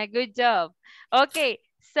 Fatima. Good job. Okay,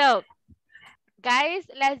 so guys,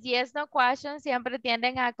 las yes no questions siempre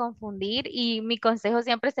tienden a confundir y mi consejo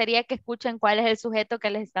siempre sería que escuchen cuál es el sujeto que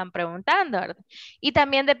les están preguntando, ¿verdad? Y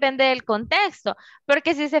también depende del contexto,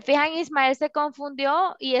 porque si se fijan, Ismael se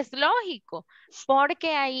confundió y es lógico,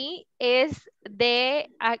 porque ahí es de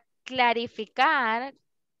clarificar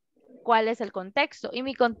cuál es el contexto. Y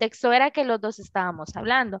mi contexto era que los dos estábamos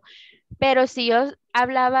hablando. Pero si yo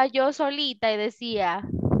hablaba yo solita y decía,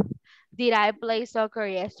 did I play soccer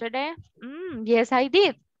yesterday? Yes, I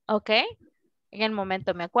did. Ok. En el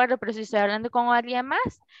momento me acuerdo, pero si estoy hablando con alguien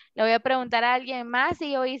más, le voy a preguntar a alguien más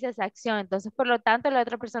si yo hice esa acción. Entonces, por lo tanto, la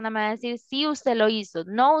otra persona me va a decir, sí, usted lo hizo.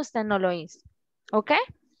 No, usted no lo hizo. Ok.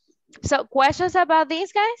 So, questions about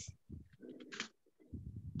this, guys?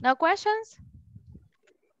 No questions?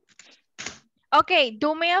 Okay,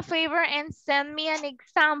 do me a favor and send me an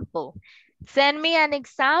example. Send me an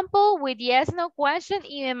example with yes, no question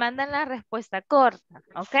y me mandan la respuesta corta,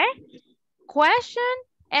 okay? Question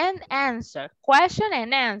and answer. Question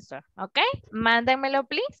and answer, okay? Mándenmelo,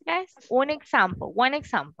 please, guys. Un example, one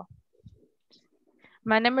example.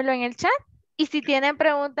 Mándenmelo en el chat. Y si tienen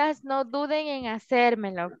preguntas, no duden en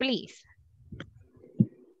hacérmelo, please.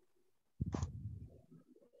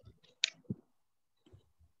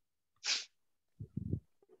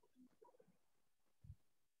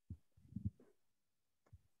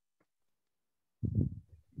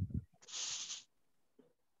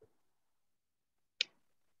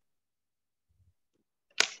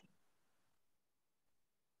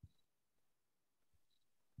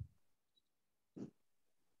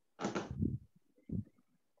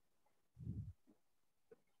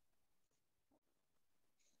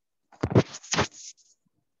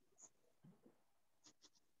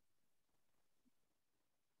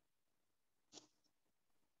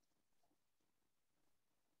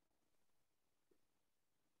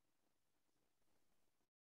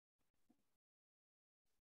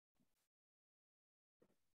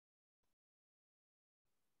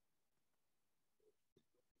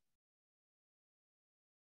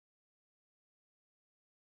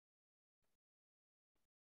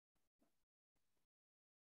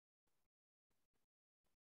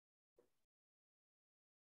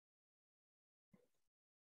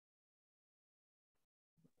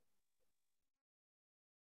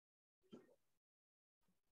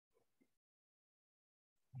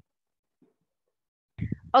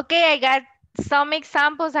 Okay, I got some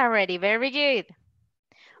examples already. Very good.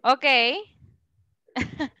 Okay.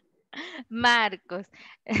 Marcos.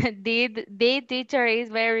 The teacher is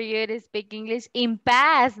very good at speak English in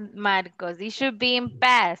past, Marcos. It should be in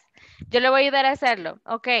past. Yo le voy a ayudar a hacerlo.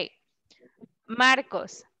 Ok.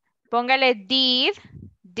 Marcos, póngale did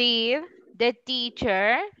the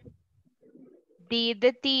teacher,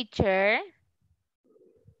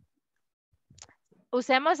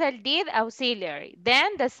 usemos el did auxiliary,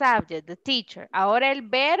 then the subject, the teacher. Ahora el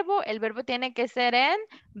verbo tiene que ser en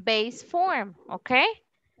base form, ¿ok?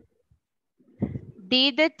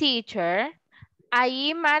 Did the teacher.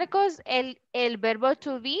 Ahí, Marcos, el verbo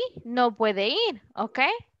to be no puede ir, ¿ok?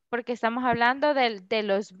 Porque estamos hablando de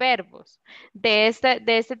los verbos, de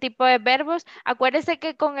este tipo de verbos. Acuérdese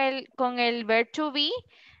que con el verbo to be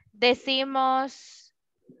decimos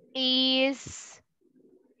is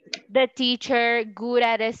the teacher good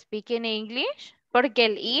at speaking English? Porque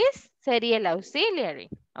el is sería el auxiliary,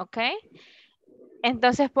 ¿ok?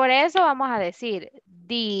 Entonces, por eso vamos a decir,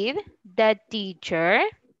 did the teacher...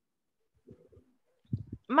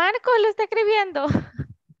 Marcos lo está escribiendo.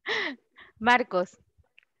 Marcos,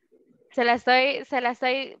 se la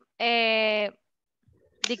estoy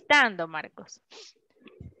dictando, Marcos.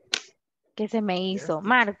 ¿Qué se me hizo?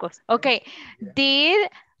 Marcos. Ok. Did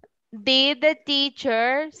the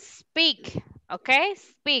teacher speak? Ok,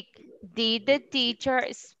 speak. Did the teacher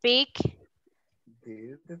speak?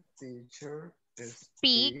 Did the teacher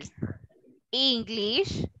Speak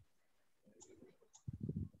English?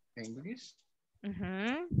 English?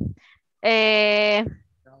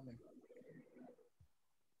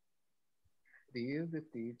 Did the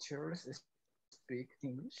teachers speak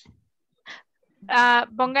English?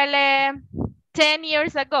 Póngale 10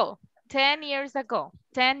 years ago. 10 years ago.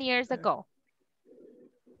 10 years ago.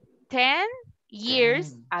 10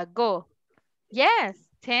 years ago. Yes,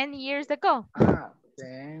 10 years ago.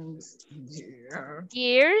 10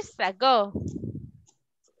 years ago.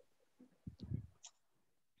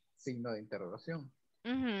 Signo de interrogación.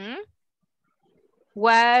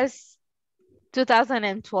 Was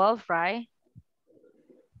 2012, right?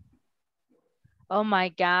 Oh my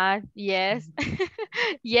God, yes.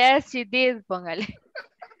 Yes, she did, póngale.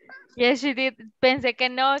 Yes, she did. Pensé que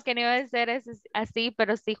no iba a ser así,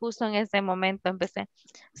 pero sí, justo en ese momento empecé.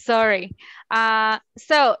 Sorry.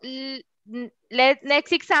 So,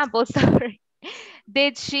 next example, sorry.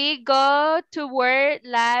 Did she go to work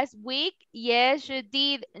last week? Yes, she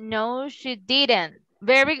did. No, she didn't.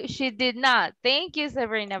 She did not. Thank you,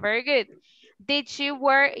 Sabrina. Very good. Did she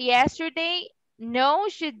work yesterday? No,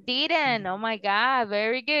 she didn't. Oh my God,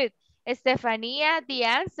 very good. Estefania, the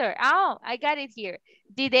answer. Oh, I got it here.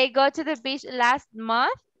 Did they go to the beach last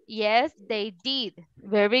month? Yes, they did.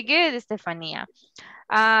 Very good, Estefania.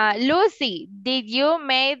 Lucy, did you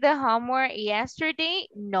make the homework yesterday?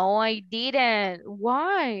 No, I didn't.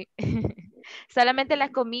 Why? Solamente las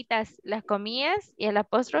comillas y el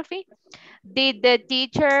apóstrofe. Did the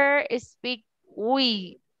teacher speak?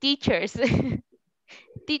 Uy, teachers.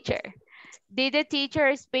 Teacher. Did the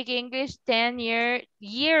teacher speak English 10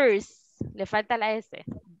 years? Le falta la S.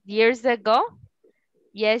 Years ago?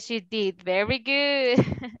 Yes, she did. Very good.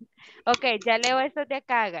 Okay, ya leo esto de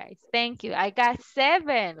acá, guys. Thank you. I got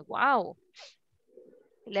 7. Wow.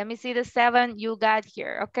 Let me see the 7 you got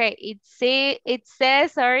here. Okay, it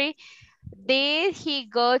says, sorry, did he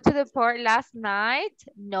go to the port last night?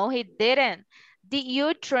 No, he didn't. Did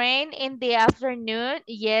you train in the afternoon?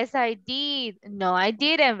 Yes, I did. No, I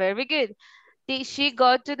didn't. Very good. Did she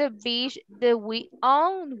go to the beach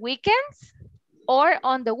on weekends or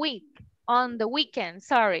on the week? On the weekend,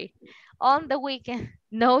 sorry. On the weekend.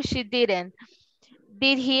 No, she didn't.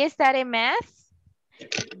 Did he study math?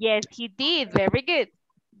 Yes, he did. Very good.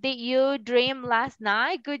 Did you dream last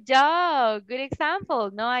night? Good job. Good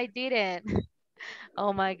example. No, I didn't.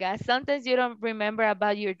 Oh my God. Sometimes you don't remember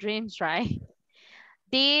about your dreams, right?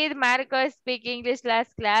 Did Marco speak English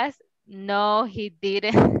last class? No, he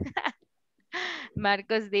didn't.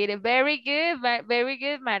 Marcos did it. Very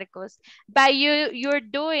good, Marcos. But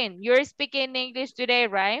you're speaking English today,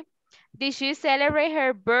 right? Did she celebrate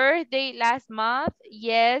her birthday last month?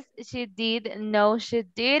 Yes, she did. No, she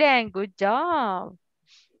didn't. Good job.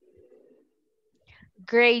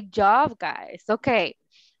 Great job, guys. Okay.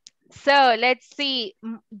 So let's see.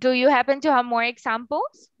 Do you happen to have more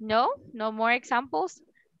examples? No? No more examples?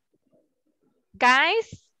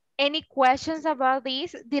 Guys, any questions about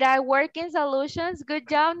this? Did I work in solutions? Good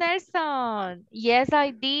job, Nelson. Yes,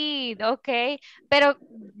 I did. Okay. Pero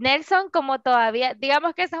Nelson, como todavía,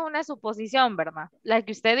 digamos que esa es una suposición, ¿verdad? La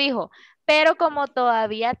que usted dijo. Pero como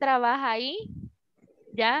todavía trabaja ahí,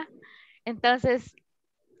 ¿ya? Entonces,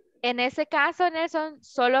 En ese caso, Nelson,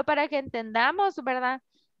 solo para que entendamos, ¿verdad?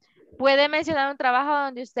 Puede mencionar un trabajo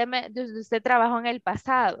donde usted trabajó en el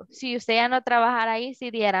pasado. Si usted ya no trabajara ahí,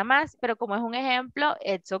 sí diera más, pero como es un ejemplo,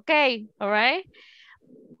 it's okay, all right?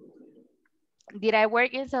 Did I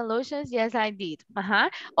work in solutions? Yes, I did. Ajá.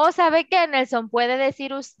 O sabe que Nelson puede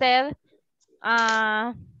decir usted,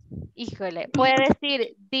 híjole, puede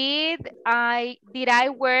decir, did I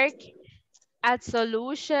work at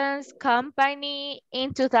Solutions Company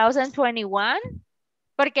in 2021?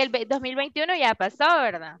 Porque el 2021 ya pasó,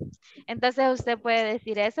 ¿verdad? Entonces usted puede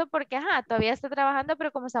decir eso porque, ajá, todavía está trabajando,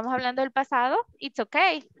 pero como estamos hablando del pasado, it's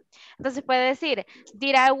okay. Entonces puede decir,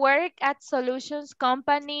 did I work at Solutions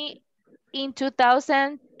Company in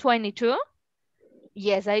 2022?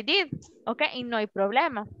 Yes, I did. Ok, y no hay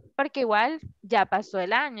problema, porque igual ya pasó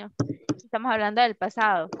el año. Estamos hablando del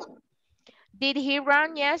pasado. Did he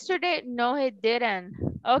run yesterday? No, he didn't.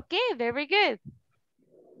 Okay, very good.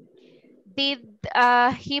 Did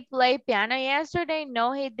he play piano yesterday?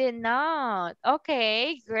 No, he did not.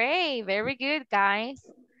 Okay, great. Very good, guys.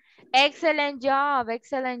 Excellent job.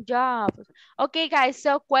 Excellent job. Okay, guys,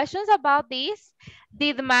 so questions about this.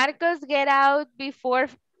 Did Marcos get out before?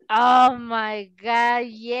 Oh my God,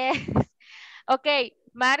 yes. Okay,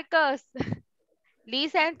 Marcos,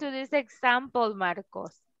 listen to this example,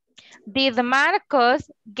 Marcos. Did Marcos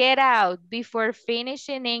get out before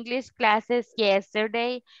finishing English classes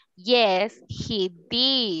yesterday? Yes, he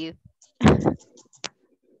did.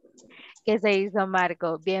 ¿Qué se hizo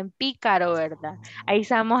Marco? Bien pícaro, ¿verdad? Ahí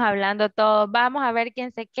estamos hablando todos. Vamos a ver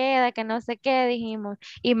quién se queda, que no se quede, dijimos.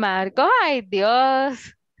 Y Marco, ay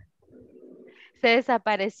Dios, se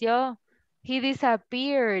desapareció. He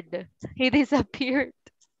disappeared. He disappeared.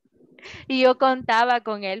 Y yo contaba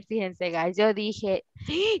con él, fíjense, guys. Yo dije,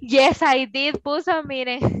 yes, I did, puso,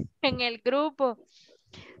 miren, en el grupo.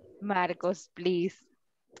 Marcos, please.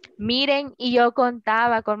 Miren, y yo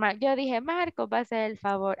contaba con Marcos. Yo dije, Marcos, va a hacer el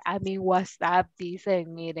favor. A mi WhatsApp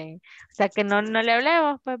dicen, miren. O sea, que no le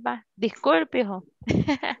hablemos, pues va. Disculpe, hijo.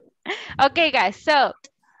 Okay, guys, so,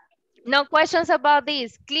 no questions about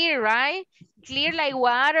this. Clear, right? Clear like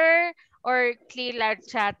water or clear like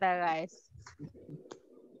chata, guys?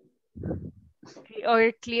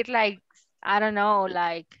 Or clear like, I don't know,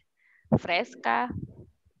 like fresca.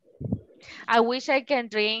 I wish I can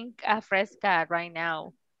drink a fresca right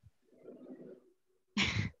now.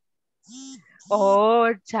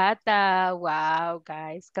 Oh, chata. Wow,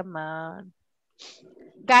 guys, come on.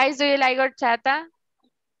 Guys, do you like horchata?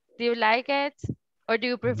 Do you like it? Or do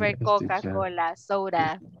you prefer Yes, teacher. Coca-Cola,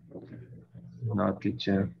 soda? No,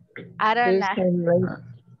 teacher. I don't Yes, like I like.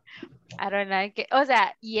 I don't like it. O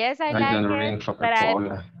sea, yes, I I like don't it, drink but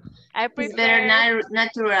Coca-Cola. I It's better prefer,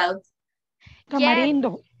 natural. yes,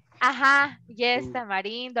 Tamarindo. ajá, yes,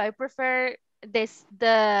 tamarindo. I prefer the,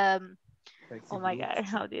 oh my God,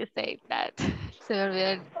 how do you say that? Se me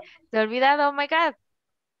olvidó, se me olvidado, oh my God.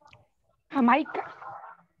 Jamaica.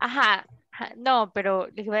 Ajá, no, pero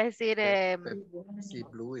les voy a decir, Pepsi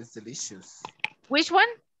Blue is delicious. which one?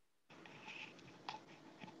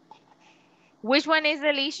 Which one is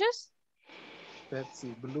delicious?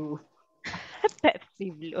 Pepsi Blue.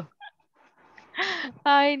 Pepsi Blue.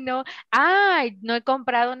 Ay, no. Ay, no he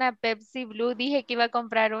comprado una Pepsi Blue. Dije que iba a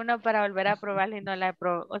comprar uno para volver a probarla y no la he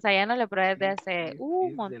probado. O sea, ya no la probé desde hace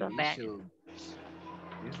un montón de años.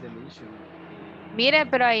 It's delicious. Miren,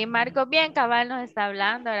 pero ahí Marcos bien cabal nos está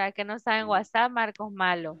hablando, ¿verdad? Que no está en WhatsApp, Marcos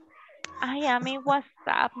malo. Ay, a mi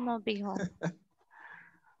WhatsApp nos dijo.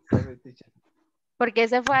 Sorry, teacher. ¿Por qué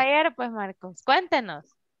se fue ayer? Pues Marcos, cuéntenos.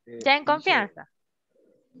 Ya en confianza.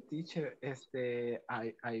 Teacher,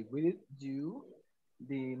 I will you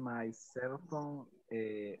my cell phone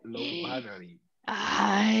low battery.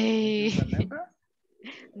 Ay. Do you remember?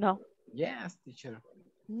 No. Yes, teacher.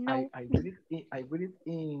 No. I read it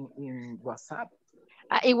in WhatsApp.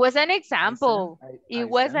 It was an example. It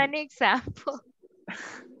was send an example.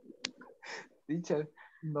 Teacher,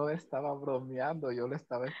 no estaba bromeando, yo le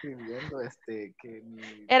estaba escribiendo que mi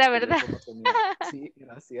Era verdad. tenía, sí,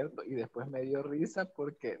 era cierto, y después me dio risa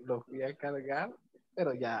porque lo fui a cargar,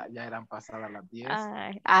 pero ya eran pasadas las 10.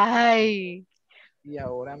 Ay. Y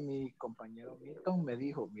ahora mi compañero Milton me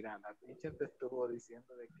dijo, mira, la teacher te estuvo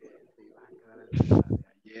diciendo de que te ibas a quedar el día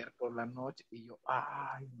de ayer por la noche, y yo,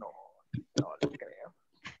 ay, no le creo.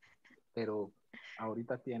 Pero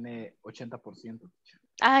ahorita tiene 80%. Teacher.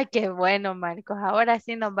 Ay, qué bueno, Marcos. Ahora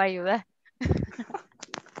sí nos va a ayudar.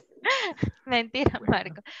 Mentira,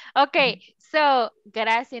 Marcos. Ok, so,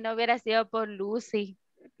 gracias, no hubiera sido por Lucy,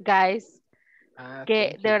 guys.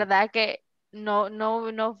 Que de verdad que no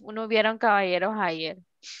hubieron caballeros ayer.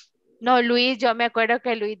 No, Luis, yo me acuerdo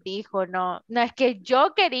que Luis dijo, no, no es que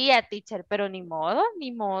yo quería, teacher, pero ni modo,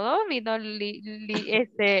 vino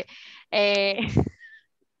eh,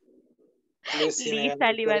 Lucy me ganó Lisa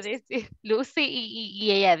el le iba a puesto. decir, Lucy,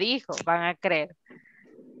 y ella dijo, van a creer.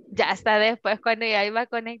 Ya hasta después cuando ya iba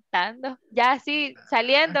conectando, ya así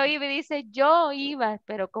saliendo iba y dice, yo iba,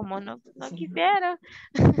 pero como no quisieron.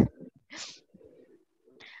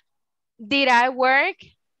 Did I work?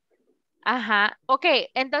 Ajá, ok,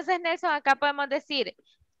 entonces Nelson, acá podemos decir,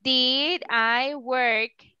 did I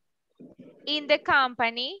work in the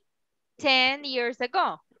company 10 years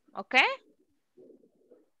ago? Ok,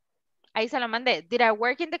 ahí se lo mandé. Did I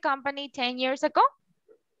work in the company 10 years ago?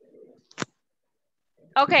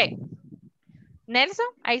 Ok, Nelson,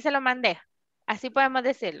 ahí se lo mandé. Así podemos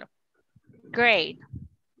decirlo. Great.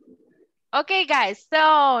 Okay, guys,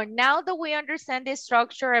 so now that we understand the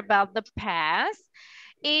structure about the past,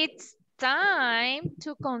 it's time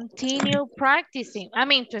to continue practicing. I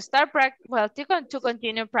mean, to start to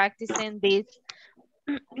continue practicing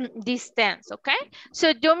this tense, okay?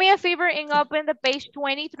 So do me a favor and open the page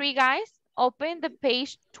 23, guys. Open the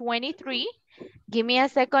page 23. Give me a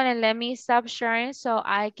second and let me stop sharing so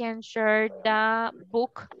I can share the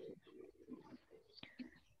book.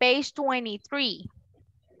 Page 23.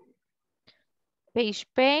 Page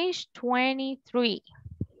 23.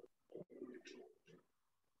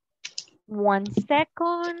 1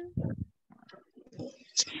 second.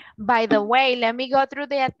 By the way, let me go through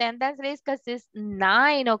the attendance list because it's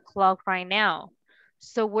 9 o'clock right now.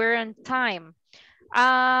 So we're on time.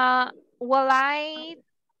 Will I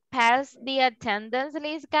pass the attendance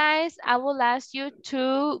list, guys? I will ask you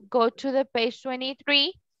to go to the page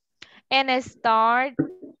 23 and start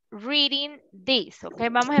reading this. Okay,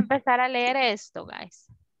 vamos a empezar a leer esto, guys.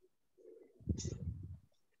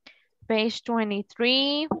 Page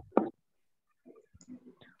 23.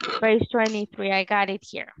 Page 23, I got it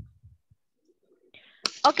here.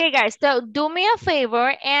 Okay, guys, so do me a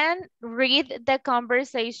favor and read the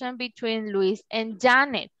conversation between Luis and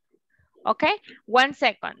Janet. Okay, 1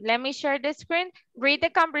 second. Let me share the screen. Read the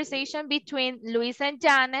conversation between Luis and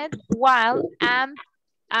Janet while I'm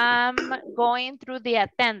going through the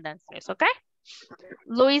attendance list, okay?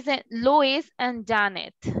 Luis and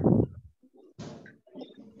Janet.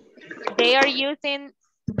 They are using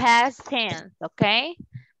past tense, okay?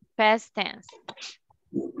 Past tense.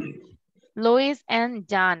 Luis and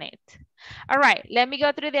Janet. All right, let me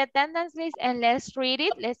go through the attendance list and let's read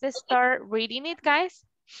it. Let's start reading it, guys.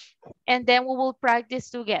 And then we will practice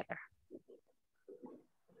together.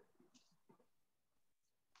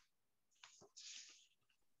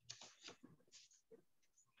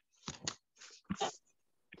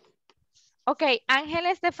 Okay,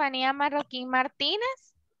 Ángela Estefanía Marroquín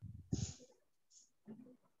Martínez.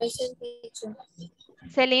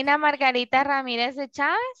 Celina Margarita Ramírez de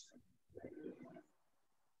Chávez.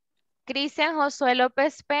 Cristian Josué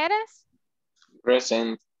López Pérez.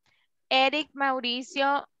 Present. Eric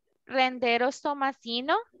Mauricio Renderos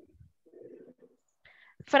Tomasino.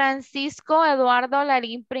 Francisco Eduardo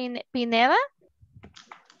Larín Pineda.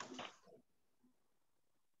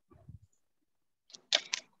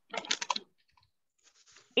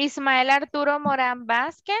 Ismael Arturo Morán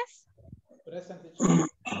Vázquez. Present.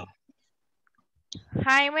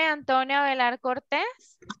 Jaime Antonio Velar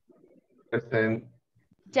Cortés. Present.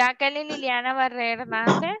 Jacqueline Liliana Barré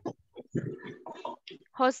Hernández.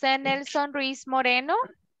 José Nelson Ruiz Moreno.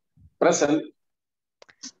 Present.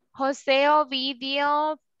 José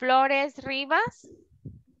Ovidio Flores Rivas.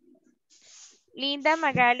 Linda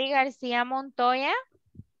Magali García Montoya.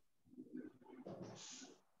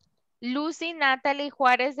 Lucy Natalie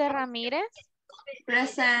Juárez de Ramírez.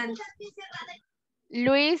 Present.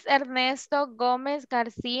 Luis Ernesto Gómez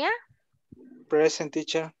García. Present,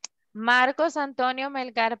 teacher. Marcos Antonio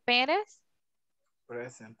Melgar Pérez.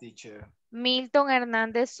 Present, teacher. Milton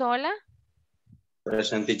Hernández Sola.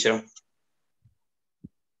 Present, teacher.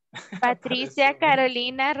 Patricia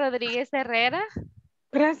Carolina Rodríguez Herrera.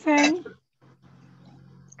 Present.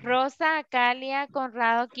 Rosa Acalia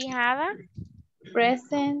Conrado Quijada.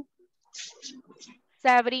 Present.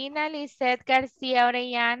 Sabrina Lisette García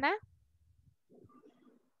Orellana.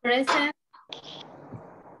 Present.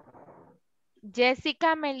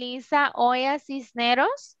 Jessica Melissa Oya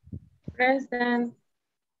Cisneros. Present.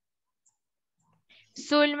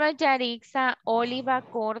 Zulma Yarixa Oliva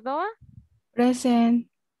Córdoba. Present.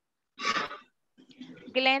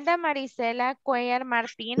 Glenda Marisela Cuellar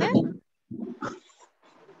Martínez.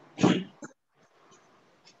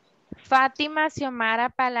 Fátima Xiomara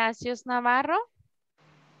Palacios Navarro.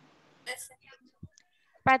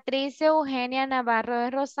 Patricia Eugenia Navarro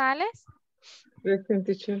de Rosales. Present,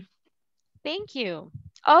 teacher. Thank you.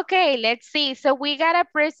 Okay, let's see. So we got a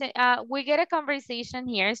conversation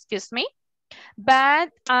here, excuse me.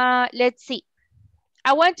 But let's see.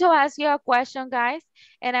 I want to ask you a question, guys,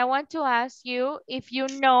 and I want to ask you if you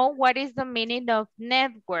know what is the meaning of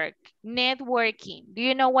networking. Do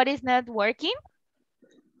you know what is networking?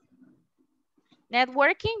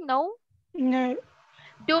 Networking? No? No.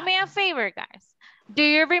 Do me a favor, guys. Do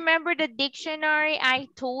you remember the dictionary I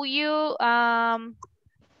told you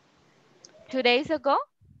 2 days ago?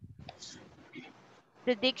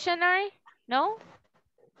 The dictionary? No?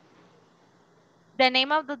 The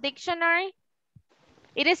name of the dictionary?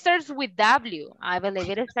 It starts with W. I believe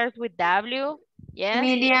it starts with W. Yes.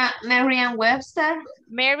 Merriam-Webster.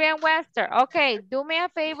 Merriam-Webster. Okay, do me a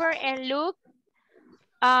favor and look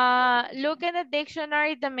in the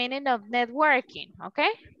dictionary the meaning of networking,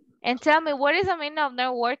 okay? And tell me what is the meaning of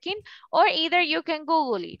networking, or either you can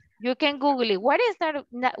Google it. You can Google it. What is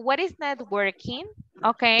networking?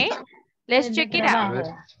 Okay, let's check it out.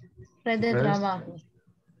 Red de trabajo.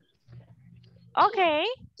 Okay,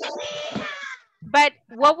 but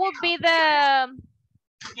what would be the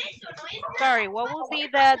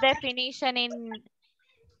definition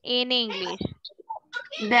in English?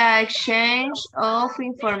 The exchange of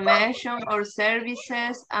information or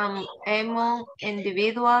services among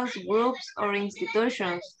individuals, groups, or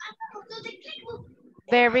institutions.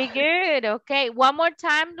 Very good. Okay, one more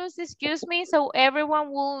time, Luz, excuse me, so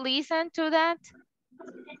everyone will listen to that.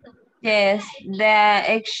 Yes, the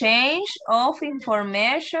exchange of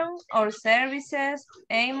information or services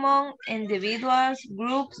among individuals,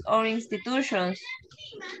 groups, or institutions.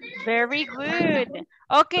 Very good.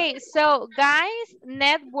 Okay, so guys,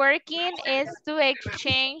 networking is to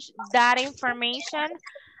exchange that information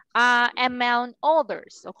among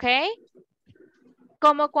others, okay?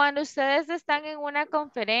 Como cuando ustedes están en una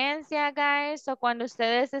conferencia, guys, o cuando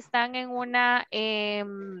ustedes están en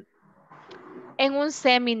un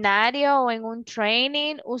seminario o en un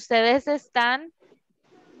training, ustedes están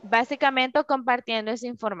básicamente compartiendo esa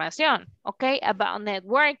información, ¿ok? About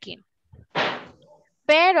networking.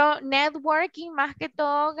 Pero networking más que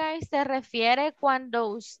todo, guys, se refiere cuando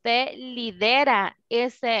usted lidera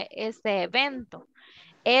ese evento.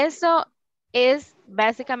 Eso es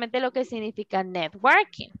básicamente lo que significa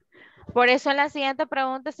networking. Por eso la siguiente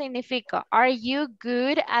pregunta significa, are you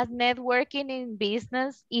good at networking in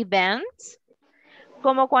business events?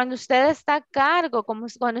 Como cuando usted está a cargo, como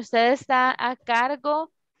cuando usted está a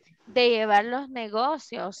cargo de llevar los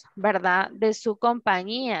negocios, ¿verdad? De su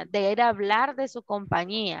compañía, de ir a hablar de su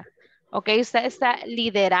compañía. ¿Ok? Usted está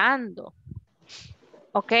liderando.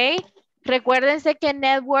 ¿Ok? Recuérdense que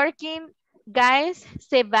networking, guys,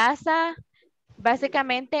 se basa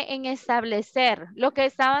básicamente en establecer lo que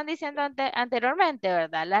estaban diciendo anteriormente,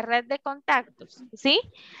 ¿verdad? La red de contactos, ¿sí?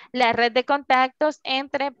 La red de contactos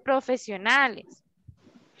entre profesionales.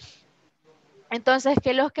 Entonces,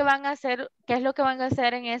 ¿qué es lo que van a hacer? ¿Qué es lo que van a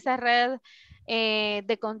hacer en esa red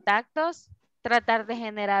de contactos? Tratar de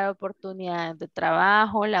generar oportunidades de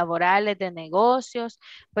trabajo, laborales, de negocios.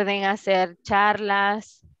 Pueden hacer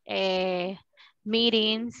charlas,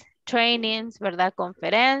 meetings, trainings, ¿verdad?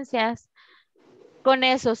 Conferencias, con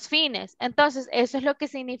esos fines. Entonces, eso es lo que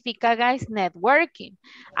significa, guys, networking.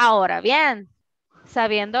 Ahora bien,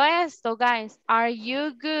 sabiendo esto, guys, are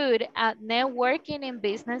you good at networking in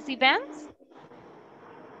business events?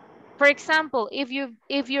 For example, if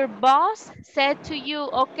your boss said to you,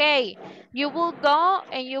 okay, you will go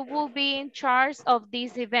and you will be in charge of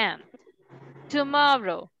this event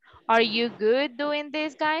tomorrow. Are you good doing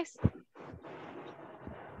this, guys?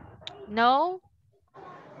 No?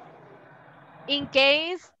 In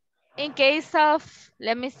case of,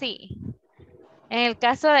 let me see. En el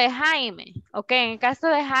caso de Jaime, ok, en el caso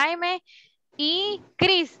de Jaime y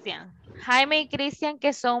Cristian. Jaime y Cristian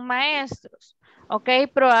que son maestros. Ok,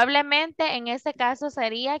 probablemente en ese caso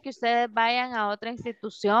sería que ustedes vayan a otra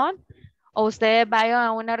institución o ustedes vayan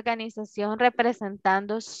a una organización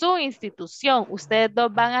representando su institución. Ustedes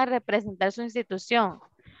dos van a representar su institución.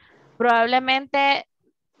 Probablemente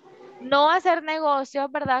no hacer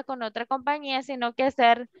negocios, ¿verdad? Con otra compañía, sino que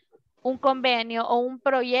hacer un convenio o un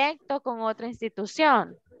proyecto con otra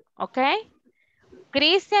institución. ¿Ok?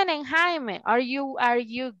 Cristian and Jaime, are you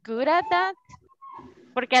good at that?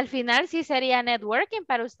 Porque al final sí sería networking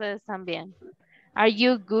para ustedes también. Are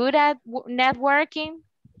you good at networking?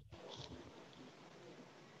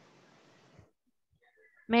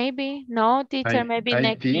 Maybe, no, teacher, maybe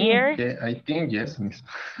next year. Yeah, I think yes, miss.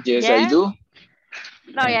 Yes, I do.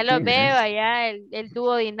 No, ya lo think veo yes. allá, el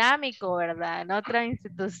dúo dinámico, ¿verdad? En otra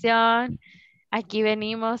institución. Aquí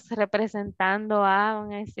venimos representando a,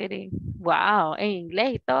 van a decir, wow, en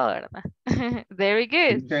inglés y todo, ¿verdad? Very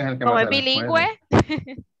good. Teacher es el que Como más es se las bilingüe.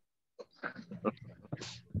 puede.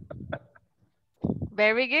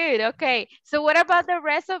 Very good. Okay. So what about the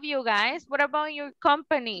rest of you guys? What about your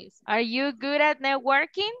companies? Are you good at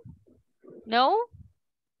networking? No?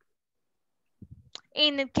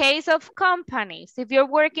 In the case of companies, if you're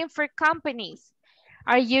working for companies,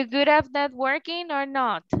 are you good at networking or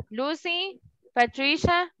not? Lucy,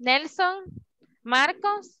 Patricia, Nelson,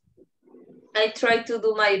 Marcos? I try to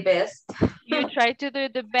do my best. You try to do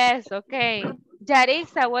the best, okay.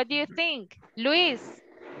 Yarixa, what do you think? Luis?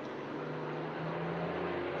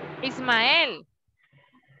 Ismael?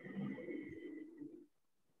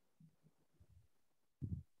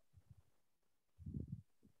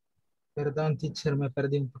 Perdón, teacher, me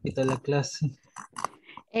perdí un poquito la clase.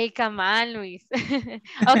 Hey, come on, Luis.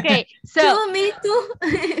 Okay, so. Me too.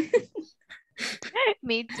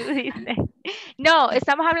 Me too, dice. No,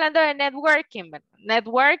 estamos hablando de networking, ¿verdad?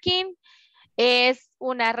 Networking es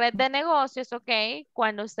una red de negocios, ¿ok?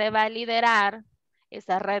 Cuando usted va a liderar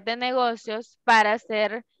esa red de negocios para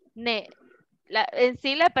hacer, en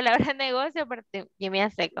sí la palabra negocio, pero give me a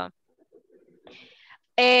second.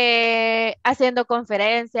 Haciendo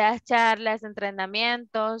conferencias, charlas,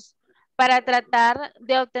 entrenamientos, para tratar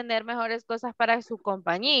de obtener mejores cosas para sus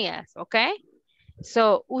compañías, ¿ok?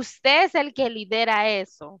 So, usted es el que lidera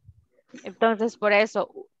eso. Entonces, por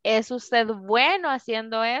eso, ¿es usted bueno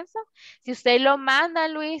haciendo eso? Si usted lo manda,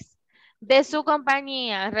 Luis, de su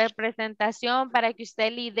compañía, representación para que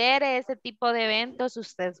usted lidere ese tipo de eventos,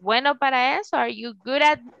 ¿usted es bueno para eso? Are you good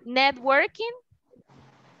at networking?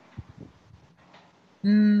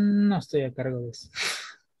 No estoy a cargo de eso.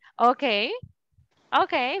 Okay.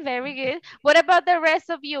 Okay, very good. What about the rest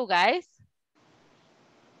of you guys?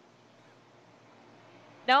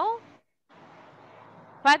 No?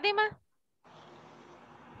 Fátima?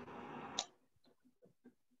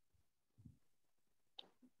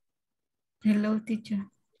 Hello, teacher.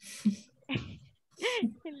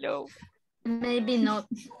 Hello. Maybe not.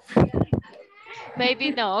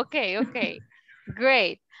 Maybe no. Okay, okay.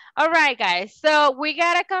 Great. All right, guys. So we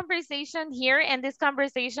got a conversation here, and this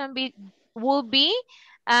conversation will be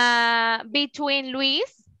between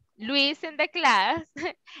Luis in the class,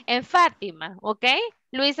 and Fatima, okay?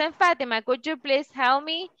 Luis and Fatima, could you please help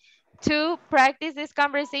me to practice this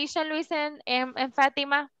conversation, Luis and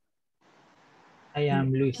Fatima? I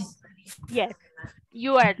am Luis. Yes,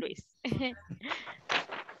 you are Luis.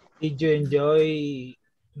 Did you enjoy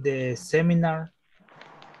the seminar?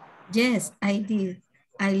 Yes, I did.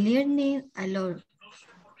 I learned a lot.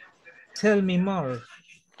 Tell me more.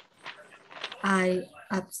 I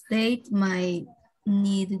update my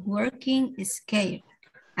networking skill.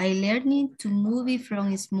 I learned to move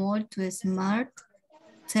from small to smart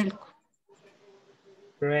telco.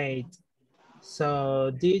 Great.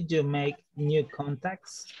 So did you make new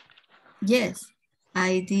contacts? Yes,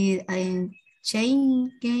 I did. I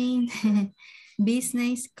changed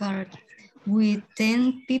business card with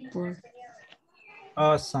 10 people.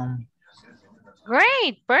 Awesome.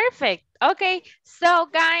 Great, perfect. Okay, so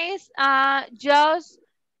guys, just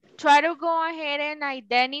try to go ahead and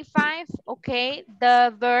identify, okay,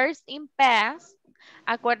 the verbs in past.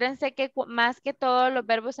 Acuérdense que más que todos los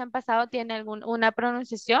verbos en pasado tienen una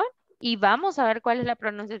pronunciación y vamos a ver cuál es la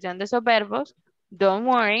pronunciación de esos verbos. Don't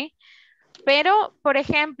worry. Pero, por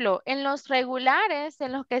ejemplo, en los regulares,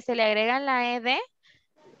 en los que se le agregan la ed,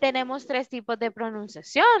 tenemos tres tipos de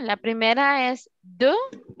pronunciación. La primera es do,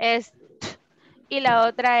 es t, y la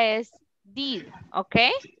otra es did, ¿ok?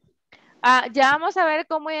 Ya vamos a ver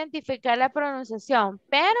cómo identificar la pronunciación,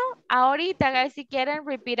 pero ahorita, guys, si quieren,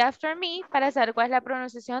 repeat after me para saber cuál es la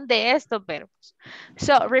pronunciación de estos verbos.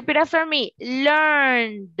 So, repeat after me.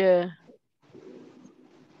 Learned.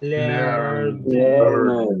 Learn.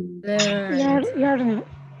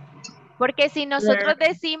 Porque si nosotros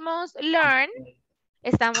decimos learn,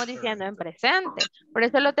 estamos diciendo en presente. Por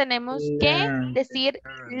eso lo tenemos que decir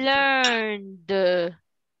learned.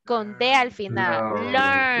 Con D al final.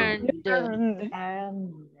 Learned.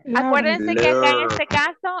 Acuérdense que acá en este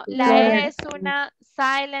caso la E es una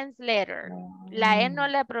silence letter. La E no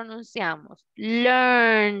la pronunciamos.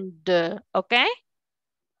 Learned. ¿Ok?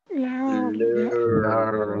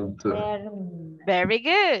 Very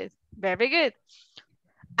good. Very good.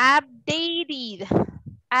 Updated.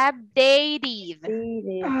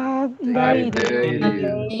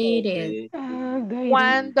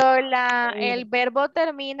 Cuando el verbo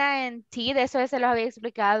termina en did, eso se lo había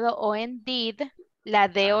explicado, o en did, la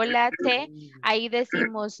D o la T, ahí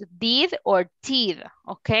decimos did or did,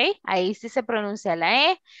 ¿ok? Ahí sí se pronuncia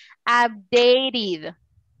la E. Updated.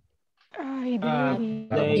 I did.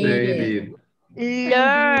 Updated.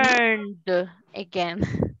 Learned. Again.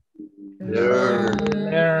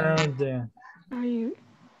 Learned. I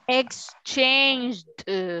Exchanged.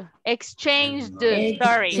 Exchanged.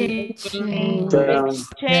 Sorry. Exchange.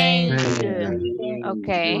 Exchanged.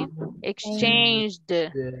 Okay. Exchanged.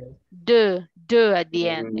 Do at the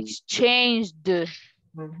end. Exchanged.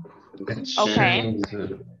 Okay.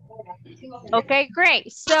 Okay,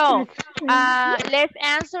 great. So let's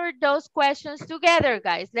answer those questions together,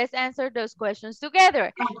 guys. Let's answer those questions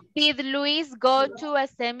together. Did Luis go to a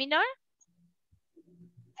seminar?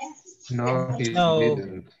 No, he No.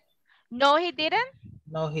 didn't. No, he didn't?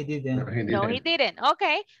 No, he didn't. No, he didn't.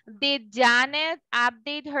 Okay. Did Janet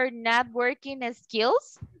update her networking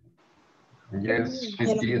skills? Yes, she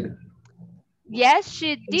did. Yes,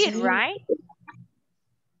 she did, right?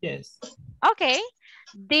 Yes. Okay.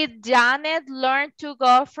 Did Janet learn to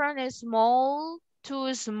go from a small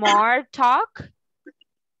to smart talk?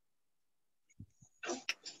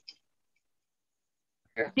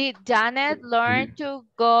 Did Janet learn to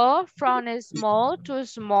go from a small to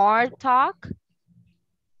smart talk?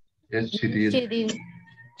 Yes, she did. She did.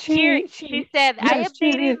 Here, she said, I yes,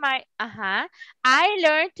 she updated did. my, I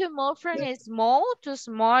learned to move from a small to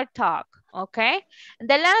smart talk, okay?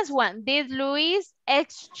 The last one, did Luis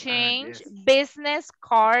exchange business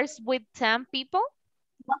cards with 10 people?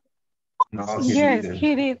 No, he Yes, didn't.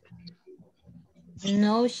 he did.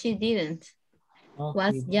 No, she didn't. No,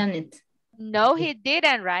 Was Janet. No, he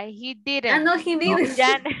didn't, right? He didn't. No, he didn't.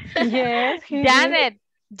 Yes, he Janet,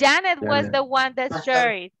 Janet was Janet. the one that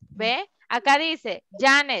shared it. ¿Ve? Acá dice,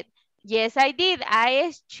 Janet, yes, I did. I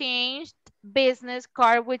exchanged business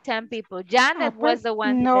card with 10 people. Janet was the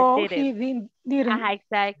one No, that did he it. didn't.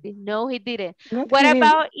 Exactly. No, he didn't. Not What he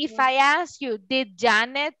about if I ask you, did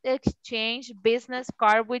Janet exchange business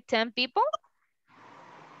card with 10 people?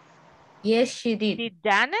 Yes, she did. Did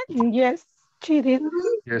Janet? Yes, she did.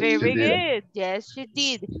 Yes, Very she did. good. Yes, she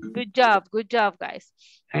did. Good job. Good job, guys.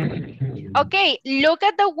 Okay, look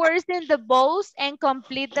at the words in the box and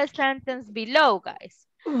complete the sentence below, guys.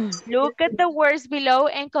 Look at the words below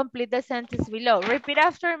and complete the sentence below. Repeat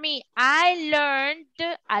after me. I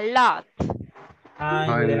learned a lot. I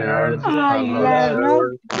learned I a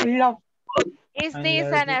learned lot. a lot. Is I this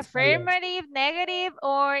learned an a lot. affirmative, negative,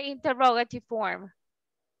 or interrogative form?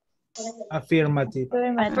 Affirmative.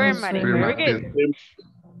 Affirmative. Very good. Affirmative.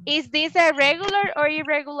 Is this a regular or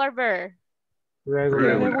irregular verb?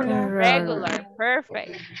 Regular. Regular.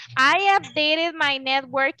 Perfect. I updated my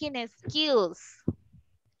networking skills.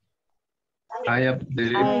 I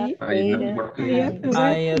updated my networking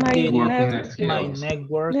I updated my skills.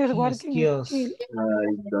 networking skills.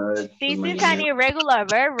 This is an irregular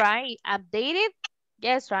verb, right? Updated?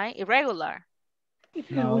 Yes, right? Irregular.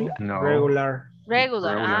 No, No. regular.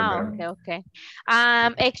 Regular. Regular verb. Okay.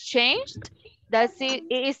 Exchanged? That's it.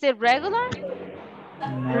 Is it regular?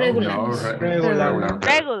 No, Regular. No, regular. verb.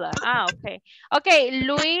 Regular. Okay. Okay,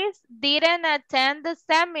 Luis didn't attend the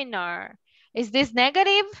seminar. Is this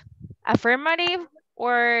negative, affirmative,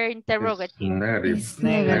 or interrogative? Negative.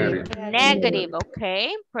 Negative. Negative.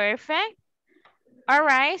 Okay, perfect. All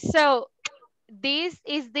right, so is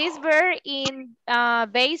this verb in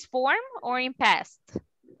base form or in past?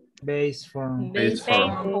 Base form. Base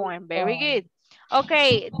form. Form. Very good.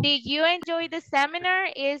 Okay, did you enjoy the seminar?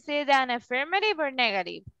 Is it an affirmative or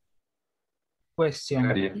negative?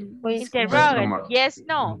 Question. Interrogative. Yes,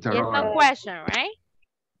 no. Yes, no question, right?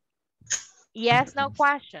 Yes, no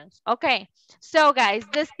questions. Okay. So guys,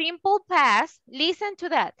 the simple past, listen to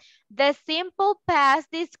that. The simple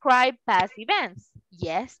past describe past events.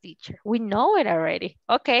 Yes, teacher. We know it already.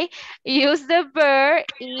 Okay. Use the verb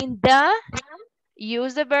in the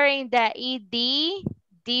ed,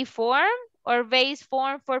 D form or base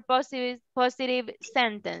form for positive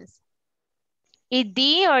sentence.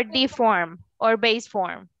 ED or D form or base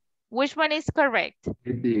form? Which one is correct?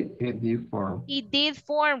 ED form. ED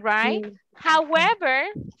form, right? However,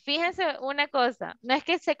 fíjense una cosa, no es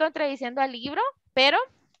que esté contradiciendo al libro, pero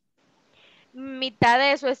mitad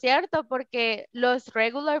de eso es cierto porque los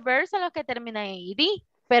regular verbs son los que terminan en ED,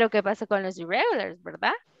 pero ¿qué pasa con los irregulars,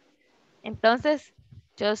 verdad? Entonces,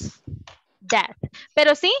 just that.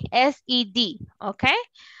 Pero sí, es ED, ¿ok?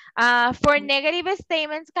 For negative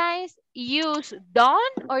statements, guys, use done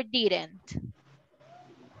or didn't.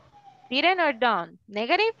 Didn't or done?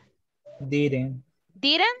 Negative? Didn't.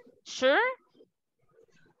 Didn't? Sure?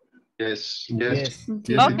 Yes. Okay.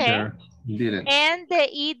 Teacher. Didn't. And the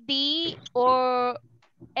ED or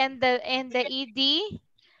and the ed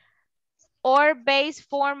or base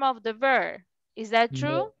form of the verb. Is that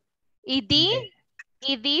true? Ed,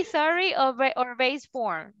 sorry, or base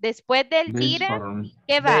form. Después del Base didn't, form.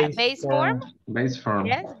 ¿qué va? Base form? Base form.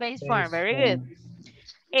 Yes, base form. Very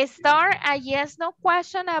good. Start a yes, no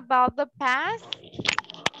question about the past.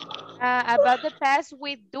 About the past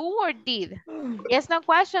with do or did. Yes, no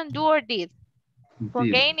question, do or did. ¿Con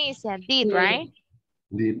qué inicia? Did, right?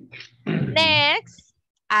 Did. Next,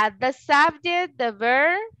 add the subject, the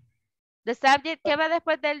verb. The subject, ¿qué va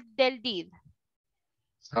después del did?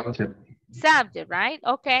 Subject. Subject, right?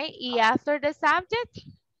 Okay. Y after the subject?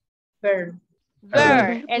 Verb.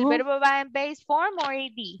 Verb. ¿El verbo va en base form or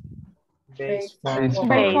ed? Base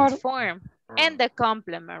Base form. And the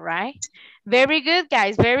complement, right? Very good,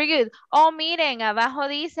 guys. Very good. Oh, miren, abajo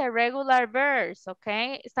dice regular verbs,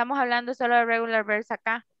 ¿ok? Estamos hablando solo de regular verbs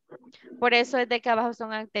acá. Por eso es de que abajo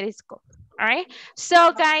son asterisco. All right?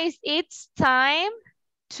 So, guys, it's time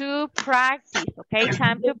to practice, okay?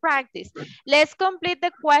 Time to practice. Let's complete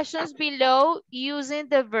the questions below using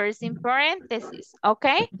the verbs in parentheses,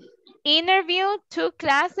 okay? Interview 2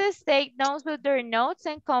 classes, take notes with their notes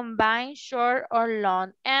and combine short or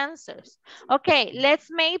long answers. Okay, let's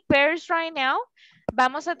make pairs right now.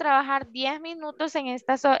 Vamos a trabajar 10 minutos en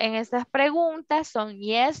estas preguntas. Son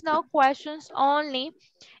yes, no questions only.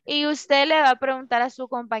 Y usted le va a preguntar a su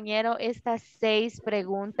compañero estas 6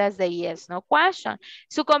 preguntas de yes, no question.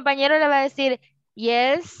 Su compañero le va a decir,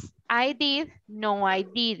 yes, I did, no, I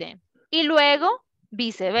didn't. Y luego,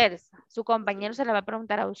 viceversa. Su compañero se la va a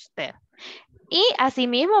preguntar a usted. Y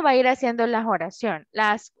asimismo va a ir haciendo las oraciones,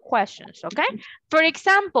 las questions, ¿ok? For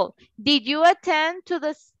example, did you attend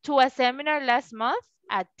to a seminar last month?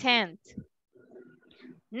 Attend.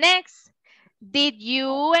 Next, did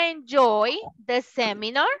you enjoy the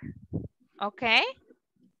seminar? ¿Ok?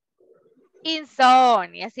 Y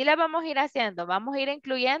así la vamos a ir haciendo. Vamos a ir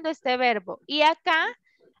incluyendo este verbo. Y acá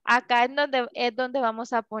es donde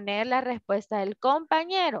vamos a poner la respuesta del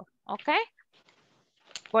compañero. ¿Ok?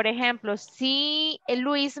 Por ejemplo, si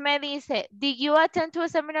Luis me dice, did you attend to a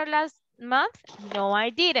seminar last month? No, I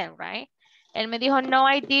didn't, right? Él me dijo, no,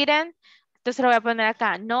 I didn't. Entonces lo voy a poner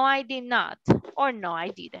acá. No, I did not. Or no,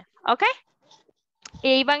 I didn't. ¿Ok?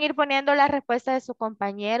 Y van a ir poniendo la respuesta de su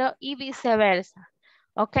compañero y viceversa.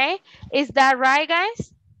 ¿Ok? Is that right,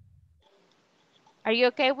 guys? Are you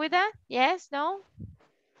okay with that? Yes, no?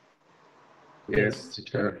 Yes,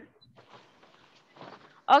 teacher.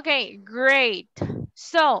 Okay, great.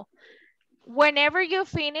 So, whenever you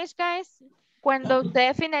finish, guys, cuando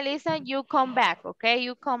ustedes finalizan, you come back, okay?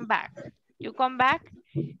 You come back. You come back.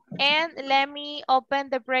 And let me open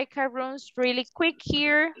the breakout rooms really quick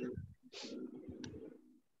here.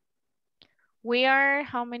 We are,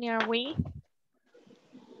 how many are we?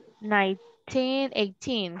 19,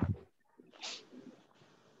 18.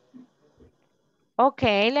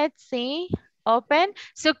 Okay, let's see. Open.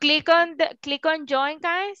 So click on join,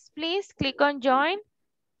 guys. Please click on join.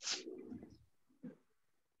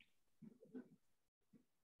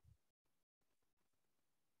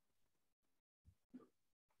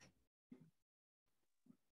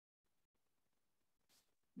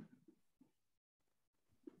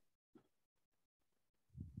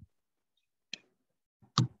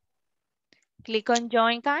 Click on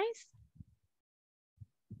join, guys.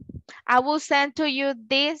 I will send to you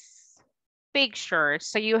this picture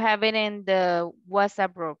so you have it in the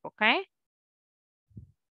WhatsApp group, okay?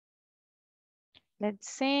 Let's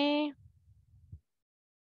see.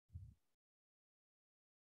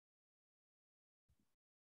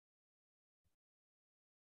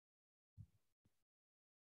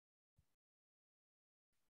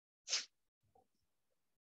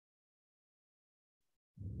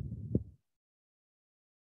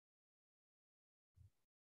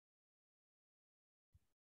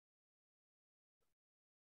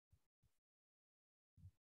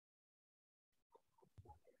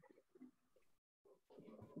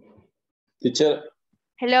 Teacher.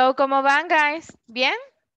 Hello, ¿cómo van, guys? ¿Bien?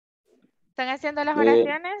 ¿Están haciendo las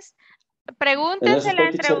oraciones? Pregúntesela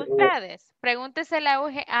entre ustedes. Pregúntesela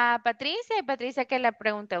a Patricia y Patricia que la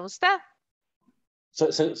pregunte a usted.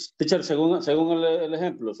 Teacher, según el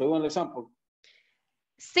ejemplo, según el example.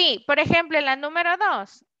 Sí, por ejemplo, en la número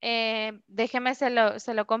 2, déjeme se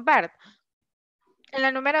lo comparto. En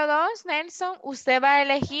la número 2, Nelson, usted va a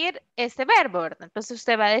elegir este verbo, ¿verdad? Entonces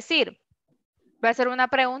usted va a decir, va a hacer una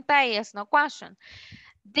pregunta y es no question.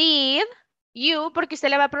 Did you, porque usted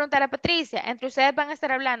le va a preguntar a Patricia, entre ustedes van a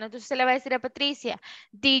estar hablando, entonces usted le va a decir a Patricia,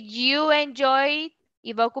 did you enjoy,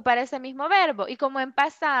 y va a ocupar ese mismo verbo. Y como en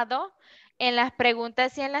pasado, en las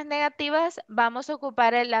preguntas y en las negativas vamos a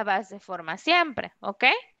ocupar la base de forma siempre, ¿ok?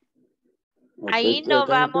 Ahí no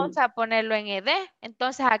vamos a ponerlo en ED.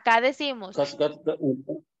 Entonces acá decimos.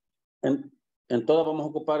 En todas vamos a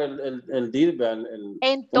ocupar el did.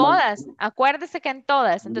 En todas. Acuérdese que en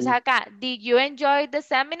todas. Entonces acá, did you enjoy the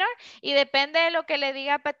seminar? Y depende de lo que le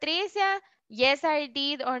diga Patricia. Yes, I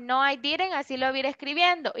did or no, I didn't. Así lo voy a ir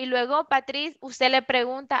escribiendo. Y luego, usted le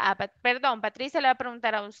pregunta a... Patricia le va a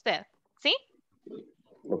preguntar a usted. ¿Sí?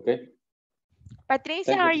 Ok.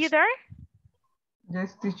 Patricia, are you there?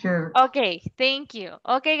 Yes, teacher. Okay, thank you.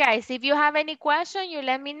 Okay, guys, if you have any question, you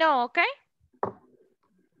let me know, okay?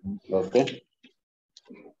 Okay.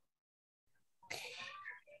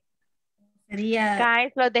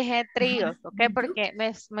 Guys, los dejé tríos, okay? Porque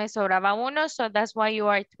me sobraba uno, so that's why you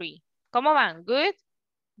are 3. ¿Cómo van? Good?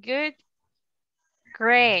 Good?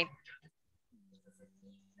 Great.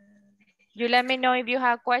 You let me know if you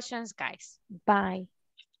have questions, guys. Bye.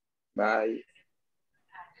 Bye.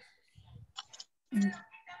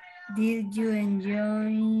 Did you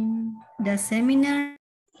enjoy the seminar?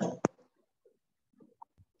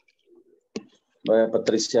 Vaya,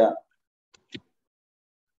 Patricia.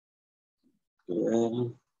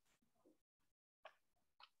 Hello.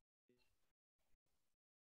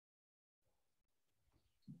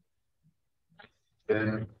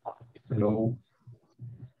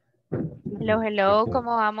 Hello, hello.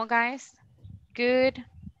 ¿Cómo vamos, guys? Good.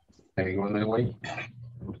 I go my way.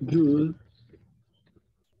 Good.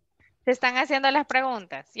 ¿Se están haciendo las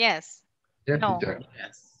preguntas? Yes. Yes, No. teacher.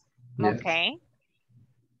 Yes. Okay.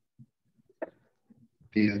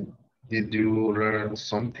 Did you learn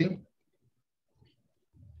something?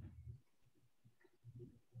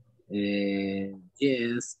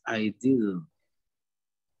 Yes, I do.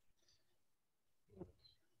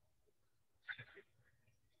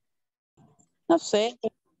 No sé.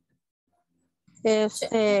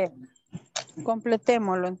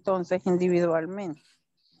 Completémoslo entonces individualmente.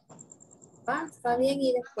 Está bien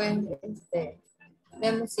y después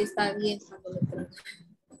vemos si está bien cuando le pregunto.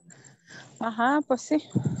 Ajá, pues sí.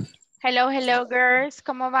 Hello, hello, girls.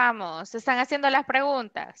 ¿Cómo vamos? ¿Se están haciendo las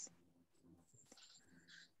preguntas?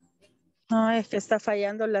 No, es que está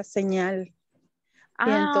fallando la señal. Y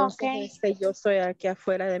entonces yo estoy aquí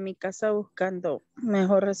afuera de mi casa buscando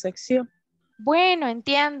mejor recepción. Bueno,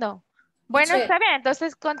 entiendo. Bueno, está bien.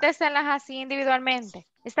 Entonces contéstenlas así individualmente.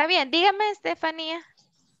 Está bien. Dígame, Estefanía.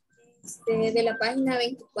 De la página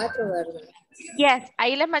 24, ¿verdad? Yes,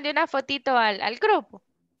 ahí les mandé una fotito al grupo.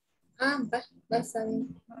 Va, está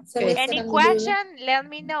bien. Okay. Any question, let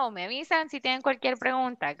me know. Me avisan si tienen cualquier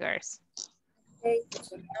pregunta, girls. Okay.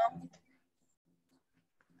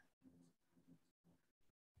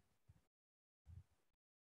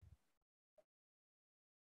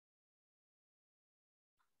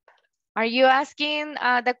 Are you asking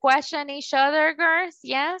the question each other, girls?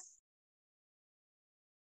 Yes?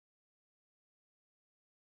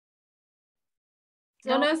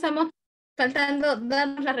 Solo estamos faltando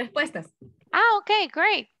darnos las respuestas. Okay,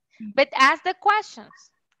 great. But ask the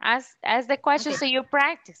questions. Ask the questions so you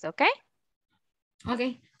practice, okay?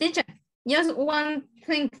 Okay. Teacher, just one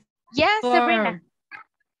thing. Yes, Sabrina.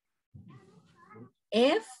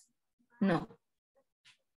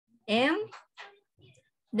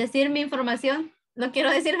 Decir mi información. No quiero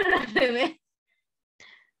decirlo al revés.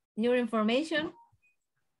 Your information.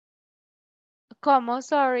 ¿Cómo?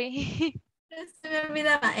 Sorry. Se me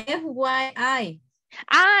olvidaba. FYI.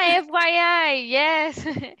 FYI. Yes.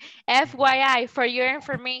 FYI, for your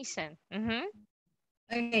information.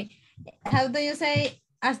 Okay. How do you say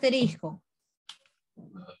asterisco?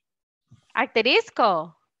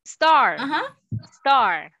 Asterisco. Star.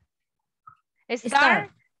 Star.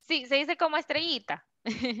 Star. Sí, se dice como estrellita.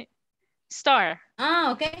 Star.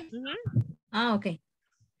 Ok. Ok.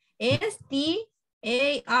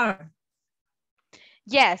 S-T-A-R.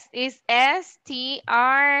 Yes, it's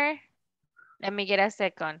S-T-R. Let me get a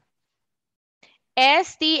second.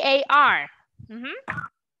 S-T-A-R.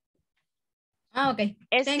 Okay.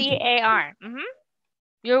 S-T-A-R.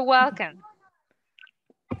 You're welcome.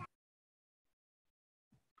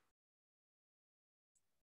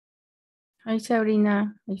 Hi,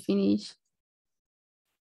 Sabrina. I finished.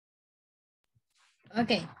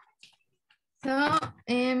 Okay. So,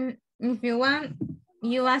 if you want,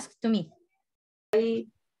 you ask to me. I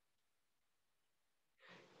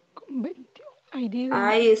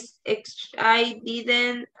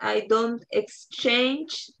don't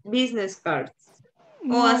exchange business cards.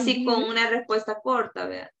 O así con una respuesta corta,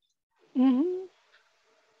 vean.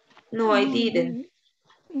 No, I didn't.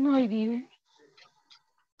 No, I didn't.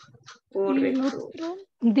 Correcto.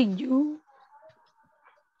 Did you?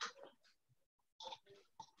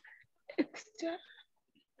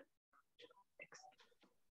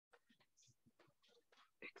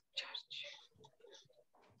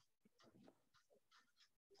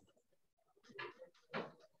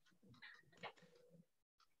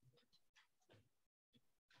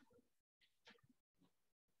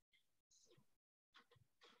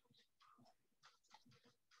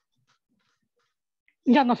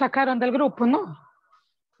 Ya nos sacaron del grupo, ¿no?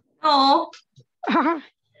 No. Ajá.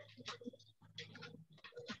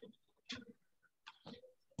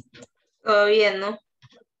 Todavía no.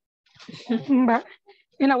 Va.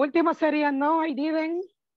 En la última sería no, I didn't.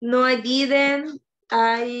 No, I didn't.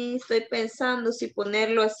 Ahí estoy pensando si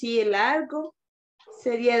ponerlo así largo.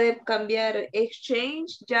 Sería de cambiar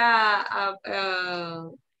exchange ya a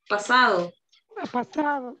pasado. Ha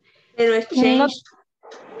pasado. Pero exchange No,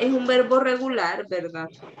 es un verbo regular, ¿verdad?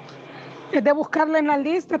 es de buscarlo en la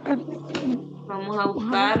lista. Vamos a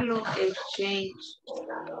buscarlo. Exchange.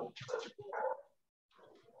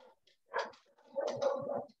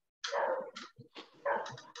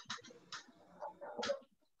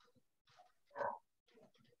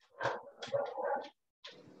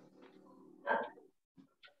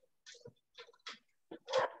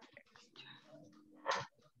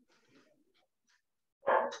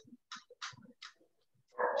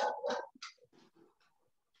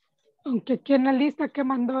 Aunque aquí en la lista que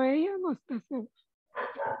mandó ella no está seguro.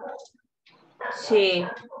 Sí.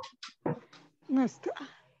 No está.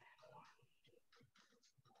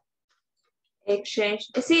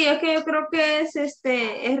 Exchange. Sí, es que yo creo que es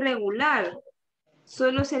regular.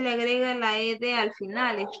 Solo se le agrega la ed al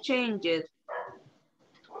final, exchange.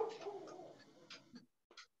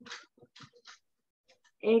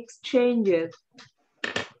 Exchange.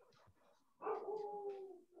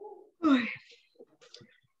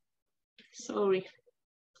 Sorry.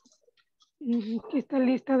 Aquí está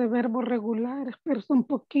lista de verbos regulares, pero son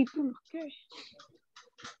poquitos los que hay.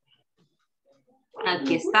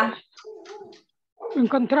 Aquí está. ¿Lo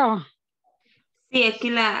encontraba? Sí, aquí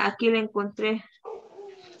la encontré.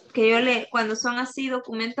 Que yo cuando son así,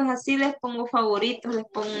 documentos así, les pongo favoritos, les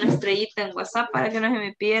pongo una estrellita en WhatsApp para que no se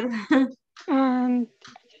me pierda.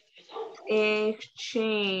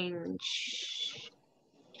 Exchange.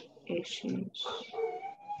 Exchange.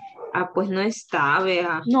 Ah, pues no está,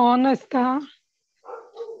 vea. No, no está.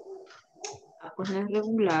 Ah, pues no es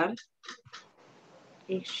regular.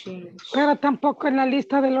 Exchange. Pero tampoco en la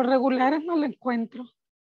lista de los regulares no lo encuentro.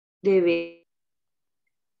 Debe.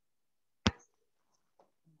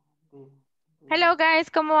 Hello guys,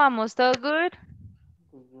 ¿cómo vamos? ¿Todo good?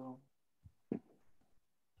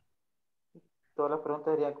 Todas las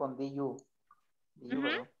preguntas serían con DU.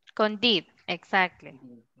 Con did, exactly.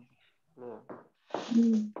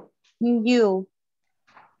 You.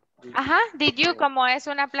 Ajá, did you, como es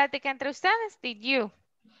una plática entre ustedes, did you.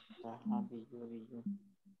 Ajá, DU.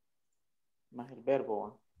 Más el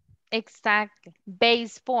verbo. Exactly,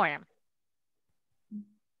 base form.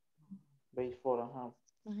 Base for, ajá.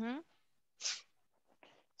 Ujú.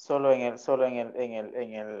 Solo en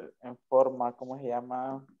forma, ¿cómo se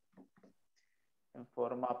llama? En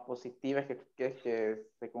forma positiva es que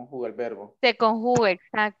se conjuga el verbo. Se conjuga,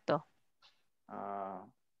 exacto. Ah,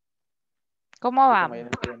 ¿Cómo como vamos? ya no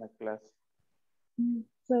estoy en la clase.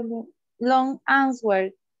 Solo long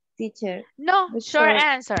answer, teacher. No, The short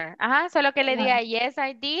answer. Ajá, solo que le diga yes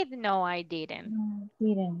I did, no I didn't. No,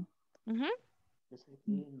 didn't. Ujú. Yes, I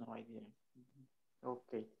did, no, I didn't.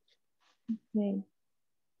 Ok. Okay.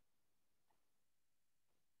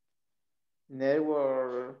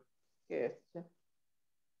 Network, ¿qué es?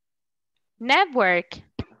 Network.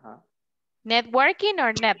 Ajá. Networking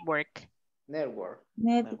or network. Network.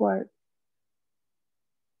 Network.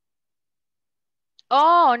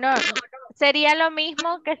 Oh, no. Sería lo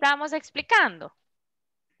mismo que estábamos explicando.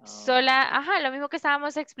 Ajá, lo mismo que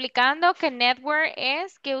estábamos explicando, que network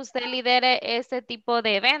es que usted lidere este tipo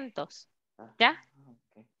de eventos. ¿Ya?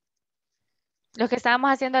 Okay. Lo que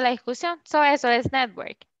estábamos haciendo la discusión. Eso es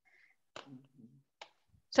network.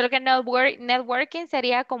 Solo que networking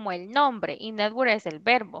sería como el nombre y network es el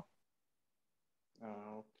verbo.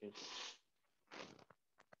 Ah, ok.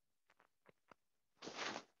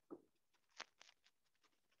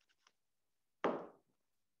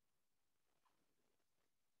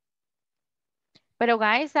 Pero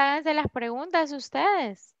guys, háganse las preguntas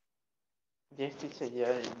ustedes. Yes, teacher,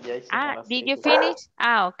 ya hicimos las Did you 6. finish?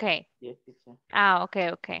 Okay. Yes, teacher.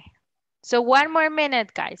 Okay. So one more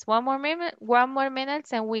minute, guys. One more minute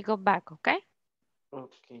and we go back, okay?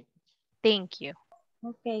 Okay. Thank you.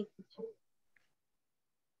 Okay.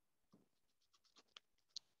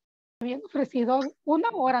 Habían ofrecido 1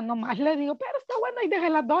 hora nomás, le digo, pero está bueno y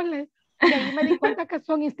deje las 2. De ahí me di cuenta que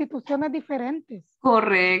son instituciones diferentes.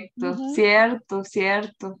 Correcto, cierto,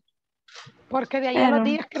 cierto. Porque de ahí a los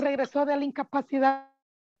días que regresó de la incapacidad.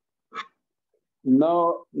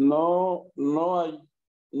 No hay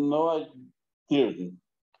tier.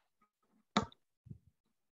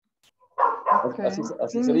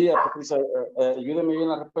 Así sería, Patricia. Ayúdame bien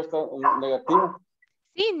la respuesta negativa.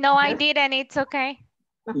 Sí, no, I didn't. It's okay.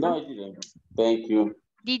 No, I didn't. Thank you.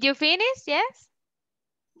 Did you finish? Yes?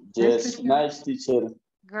 Yes, nice teacher.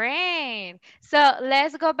 Great. So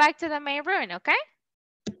let's go back to the main room, okay?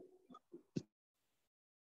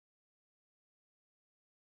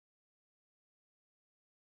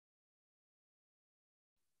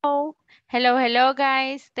 Hello,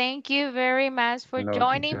 guys. Thank you very much for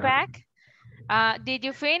joining back. Did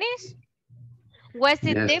you finish? Was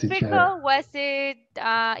it difficult? Teacher. Was it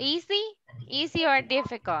easy? Easy or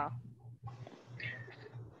difficult?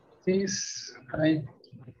 Easy.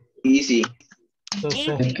 Easy. I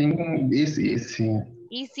think it's easy.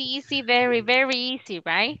 Easy, very, very easy,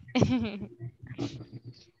 right?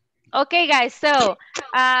 Okay, guys, so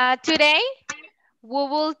today we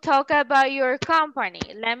will talk about your company.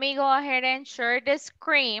 Let me go ahead and share the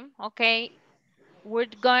screen, okay? We're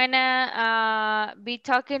gonna be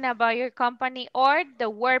talking about your company or the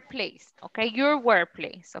workplace, okay? Your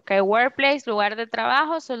workplace, okay? Workplace, lugar de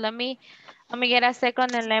trabajo. So let me get a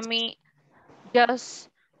second and let me just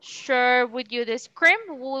share with you the screen.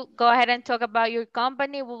 We'll go ahead and talk about your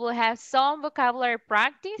company. We will have some vocabulary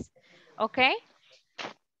practice, okay?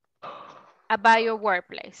 About your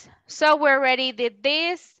workplace. So we already did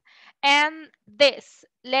this and this.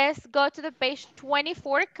 Let's go to the page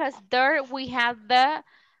 24 because there we have the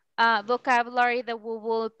vocabulary that we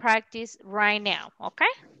will practice right now, okay?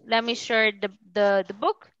 Let me share the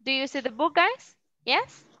book. Do you see the book, guys?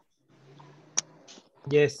 Yes?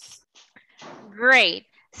 Yes. Great.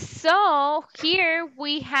 So here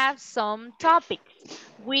we have some topics.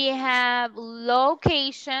 We have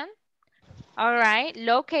location, all right,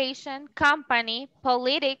 location, company,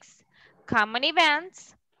 politics, common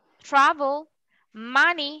events, travel,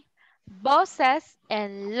 money, bosses,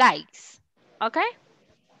 and likes, okay?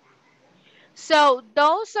 So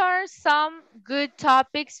those are some good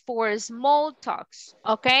topics for small talks,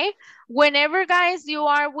 okay? Whenever, guys, you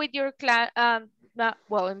are with your class,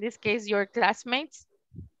 well, in this case, your classmates,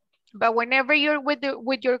 but whenever you're with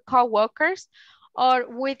your coworkers or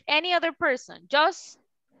with any other person, just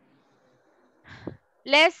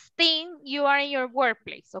let's think you are in your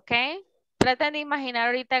workplace, okay? Traten de imaginar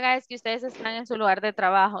ahorita, guys, que ustedes están en su lugar de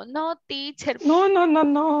trabajo. No, teacher.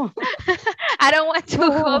 No. I don't want to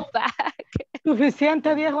go back.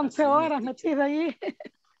 Suficiente 10, 11 horas metida ahí.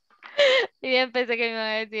 Y bien pensé que me iba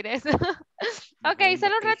a decir eso. Ok,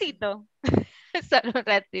 solo un ratito. Solo un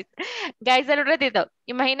ratito. Guys, solo un ratito.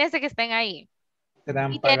 Imagínense que estén ahí.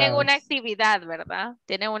 Serán Y tienen una pagados. actividad, ¿verdad?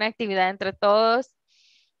 Tienen una actividad entre todos.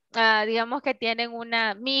 Digamos que tienen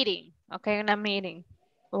una meeting. Ok, una meeting.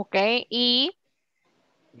 Ok, y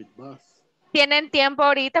tienen tiempo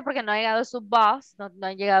ahorita porque no ha llegado su boss, no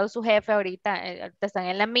ha llegado su jefe ahorita, ahorita están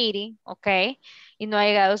en la meeting, ¿ok? Y no ha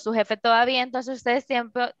llegado su jefe todavía, entonces ustedes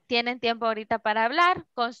tienen tiempo ahorita para hablar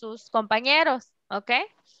con sus compañeros, ¿ok?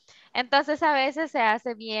 Entonces a veces se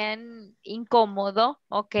hace bien incómodo,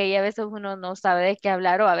 ¿ok? Y a veces uno no sabe de qué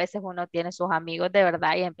hablar o a veces uno tiene sus amigos de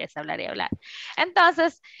verdad y empieza a hablar y hablar.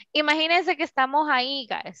 Entonces, imagínense que estamos ahí,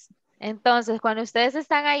 guys. Entonces, cuando ustedes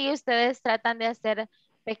están ahí, ustedes tratan de hacer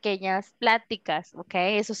pequeñas pláticas, ¿ok?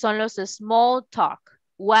 Esos son los small talk.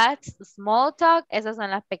 What's small talk? Esas son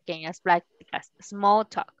las pequeñas pláticas, small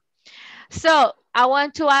talk. So, I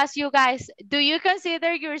want to ask you guys, do you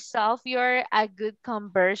consider yourself you're a good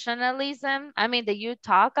conversationalism? I mean, that you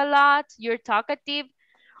talk a lot, you're talkative,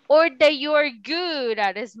 or that you're good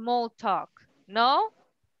at a small talk? No?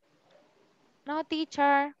 No,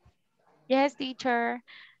 teacher. Yes, teacher.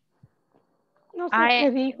 No sé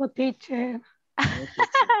qué dijo, teacher.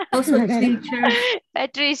 Also, teacher.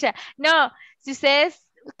 Patricia, no, si ustedes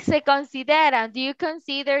se consideran, do you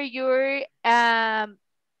consider you're a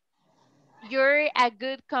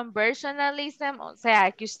good conversationalism? O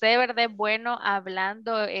sea, que usted, ¿verdad? Es bueno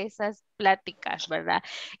hablando esas pláticas, ¿verdad?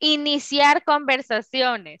 Iniciar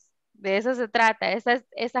conversaciones, de eso se trata,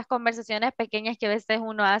 esas conversaciones pequeñas que a veces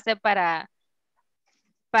uno hace para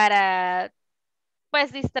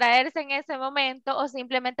pues distraerse en ese momento o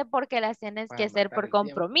simplemente porque las tienes que hacer por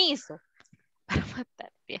compromiso. Para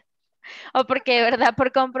matar tiempo. O porque, ¿verdad?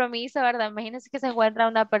 Por compromiso, ¿verdad? Imagínense que se encuentra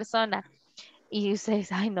una persona y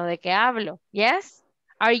ustedes, ay, no, ¿de qué hablo? Yes?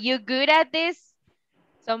 Are you good at this?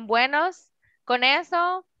 ¿Son buenos con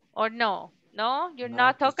eso o no? No, you're No,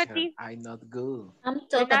 not teacher, talkative. I'm not good. I'm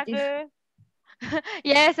You're not talkative. good.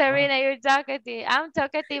 Yes, Arena, you're talkative. I'm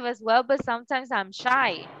talkative as well, but sometimes I'm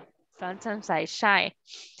shy. Sometimes I'm shy.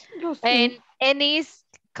 Yo And, sí. and it's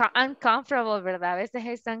uncomfortable, ¿verdad? A veces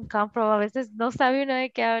es uncomfortable, a veces no sabe uno de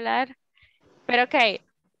qué hablar. Pero okay.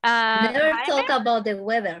 Never Jaime? talk about the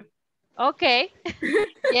weather. Okay.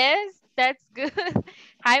 Yes, that's good.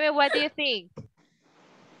 Jaime, what do you think?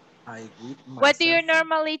 I with What do you myself.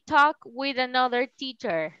 normally talk with another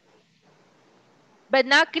teacher? But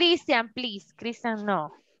not Christian, please. Christian,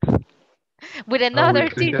 no. With No, another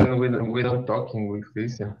with teacher. Christian, we don't talking with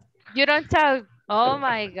Christian. You don't talk. Oh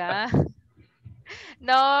my God.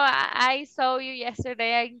 No, I saw you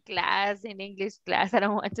yesterday in class, in English class. I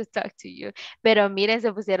don't want to talk to you. Pero miren,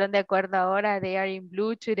 se pusieron de acuerdo ahora. They are in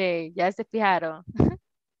blue today. ¿Ya se fijaron?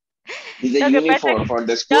 Is the Lo que pasa uniform que, for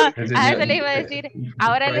the no, school? a eso le iba a decir.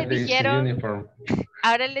 Ahora les Friday is the dijeron, uniform.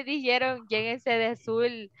 lléguense de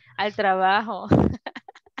azul al trabajo.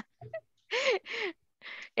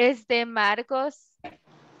 Marcos.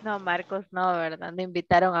 No, Marcos no, ¿verdad? No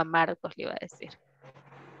invitaron a Marcos, le iba a decir.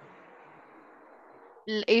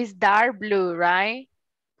 It's dark blue, right?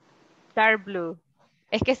 Dark blue.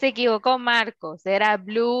 Es que se equivocó Marcos. Era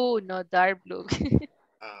blue, no dark blue.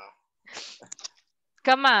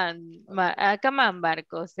 Come on, come on,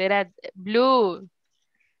 Marcos. Era blue.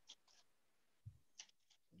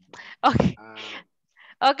 Okay.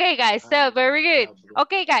 Okay, guys. So, very good.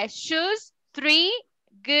 Okay, guys. Choose 3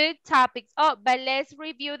 good topics. Oh, but let's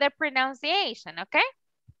review the pronunciation, okay?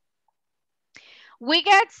 We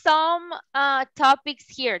got some topics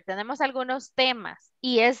here. Tenemos algunos temas.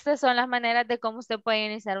 Y estas son las maneras de cómo usted puede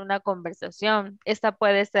iniciar una conversación. Esta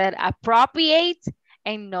puede ser appropriate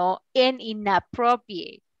and no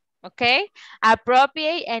inappropriate. Okay?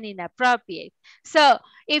 Appropriate and inappropriate. So,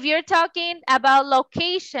 if you're talking about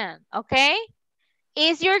location, okay?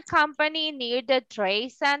 Is your company near the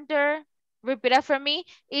trade center? Repeat after me.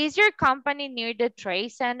 Is your company near the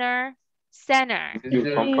trade center? Center.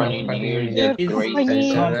 Your company near Your the trade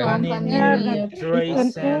company center. Company near near the trade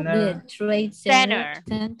center. center. Trade Center.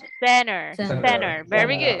 Center.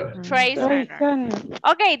 Very good. Trade Trade center. center.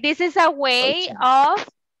 Okay, this is a way of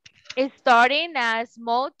starting a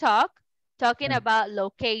small talk, talking about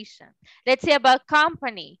location. Let's say about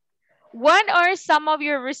company. What are some of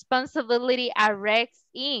your responsibility at Rex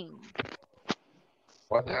Inc?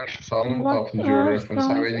 What are some of your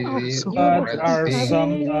responsibilities What are at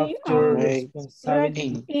some of your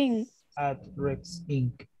responsibilities Inc. at Rex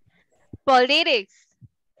Inc? Politics.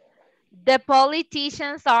 The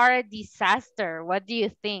politicians are a disaster. What do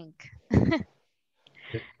you think?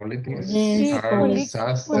 Politics Yes, are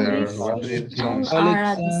disaster. What do you think? are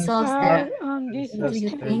a disaster.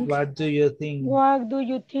 What do you think? What do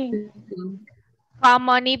you think?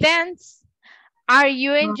 Common events. Are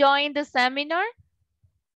you enjoying the seminar?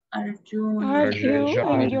 Are you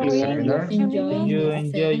enjoying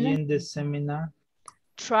enjoying the seminar?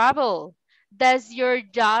 Travel. Does your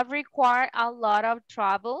job require a lot of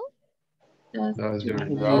travel? Does your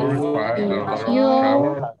job require a lot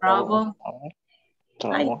of travel?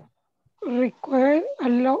 Require a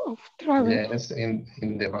lot of travel. Yes, in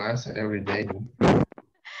the bus every day.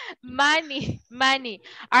 Money.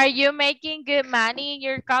 Are you making good money in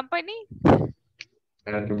your company?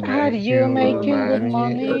 Are you making good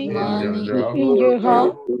money in your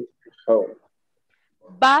job?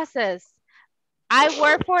 Bosses. I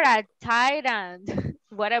work for a tyrant.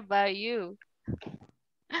 What about you?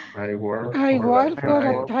 I work for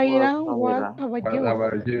a tyrant. What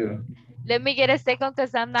about you? Let me get a second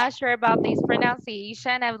because I'm not sure about this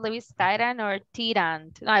pronunciation. I believe it's tyrant or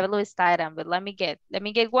tyrant. No, I believe it's tyrant, but let me get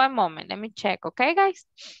one moment. Let me check, okay, guys?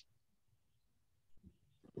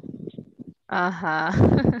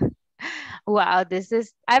 Wow,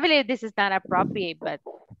 I believe this is not appropriate, but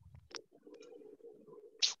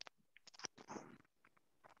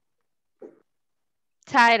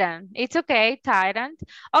tyrant. It's okay, tyrant.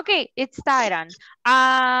 Okay, it's tyrant.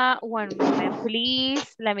 One moment,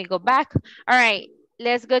 please. Let me go back. All right,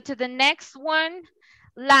 let's go to the next one.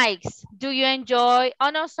 Likes. Do you enjoy? Oh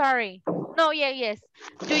no, sorry. No, yes.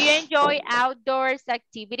 Do you enjoy outdoors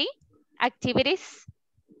activities?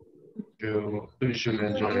 You should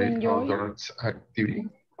enjoy outdoors activity.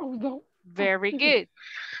 Very good.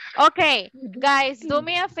 Okay, guys, do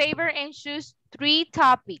me a favor and choose 3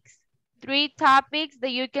 topics. 3 topics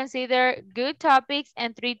that you consider good topics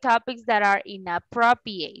and 3 topics that are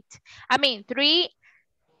inappropriate. I mean, 3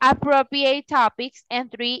 appropriate topics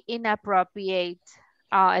and 3 inappropriate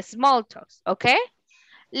small talks, okay?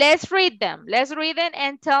 Let's read them. Let's read them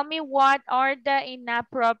and tell me what are the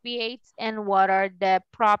inappropriates and what are the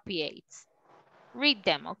appropriates. Read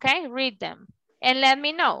them, okay? Read them. And let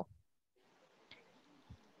me know.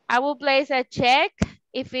 I will place a check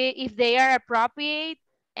if they are appropriate,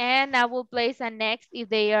 and I will place a next if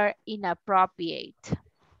they are inappropriate.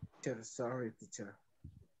 Teacher, sorry, teacher.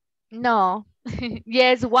 No.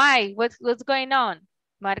 Yes, why? What's going on?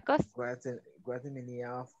 Marcos? What's the meaning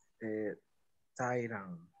of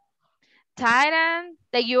tyrant? Tyrant,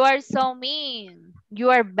 that you are so mean. You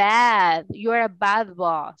are bad. You are a bad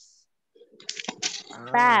boss.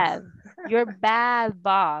 Bad. You're bad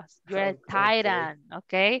boss. You're a tyrant,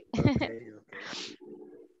 okay?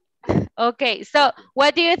 Okay, so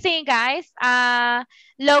what do you think, guys?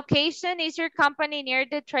 Location, is your company near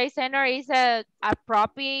the trade center? Is a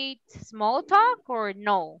appropriate small talk or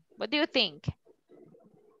no? What do you think?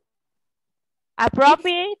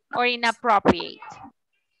 Appropriate or inappropriate?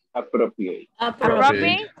 Appropriate.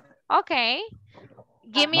 Appropriate? Okay.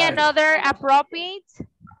 Give me another appropriate.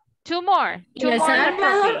 Two more. In El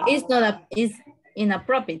Salvador is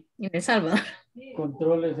inappropriate in El Salvador.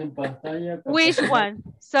 Controles en pantalla. Which one?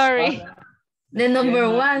 Sorry. The number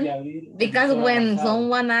one, because when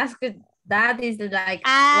someone asks that is like,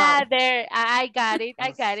 wow. There, I got it.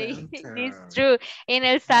 It's true. In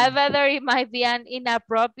El Salvador, it might be an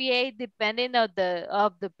inappropriate depending on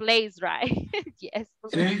the place, right? Yes.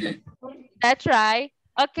 That's right.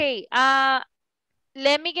 Okay.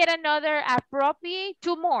 Let me get another appropriate.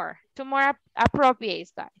 Two more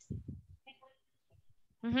appropriates, guys.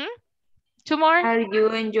 Two more. Are you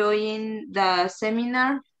enjoying the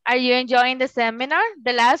seminar? Are you enjoying the seminar?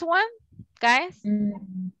 The last one, guys?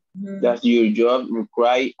 Does your job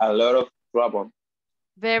require a lot of trouble?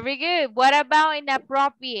 Very good. What about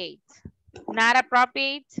inappropriate? Not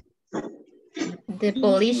appropriate? The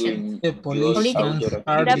politicians. The politicians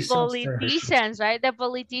are the disaster. politicians, right? The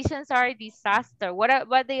politicians are a disaster. What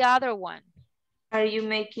about the other one? Are you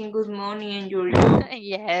making good money in your job?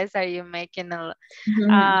 Yes, are you making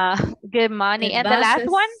good money? And bosses. the last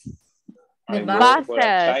one? The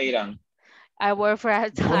bosses. I work for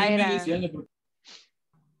a tyrant.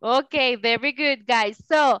 Okay, very good, guys.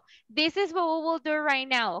 So this is what we will do right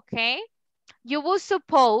now, okay? You will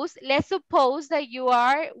suppose, let's suppose that you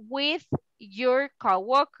are with your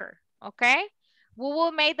coworker, okay? We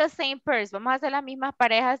will make the same person. Vamos a hacer las mismas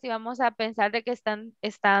parejas y vamos a pensar de que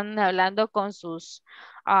están hablando con sus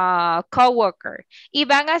coworker. Y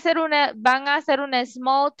van a hacer una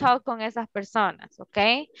small talk con esas personas,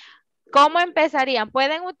 ¿ok? ¿Cómo empezarían?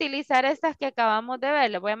 Pueden utilizar estas que acabamos de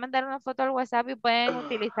ver. Les voy a mandar una foto al WhatsApp y pueden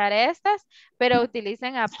utilizar estas, pero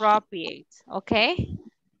utilicen appropriate, ¿ok?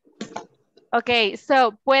 Ok,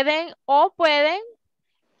 so pueden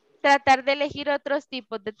tratar de elegir otros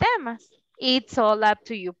tipos de temas. It's all up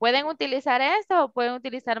to you. Pueden utilizar esto o pueden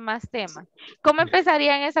utilizar más temas. ¿Cómo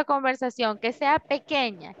empezarían esa conversación? Que sea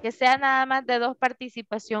pequeña, que sea nada más de 2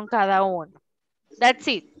 participación cada uno. That's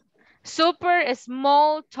it. Super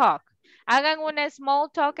small talk. Hagan una small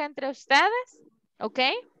talk entre ustedes, ¿ok?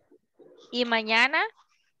 Y mañana,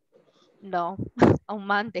 no, on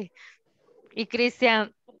Monday. Y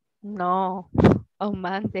Cristian, no, on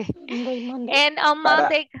Monday. And on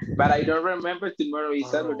Monday. But I don't remember tomorrow is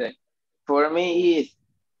Saturday. For me, it's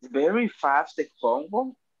very fast the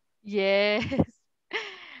combo. Yes.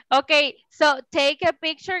 Okay, so take a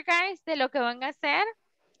picture, guys, de lo que van a hacer.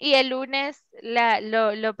 Y el lunes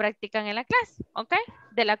lo practican en la clase, ¿ok?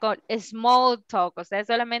 De la small talk, o sea,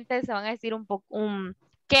 solamente se van a decir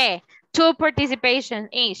 ¿qué? 2 participation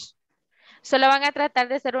each. Solo van a tratar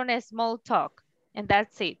de hacer una small talk, and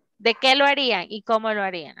that's it. ¿De qué lo harían y cómo lo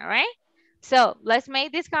harían, all right? So, let's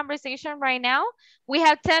make this conversation right now. We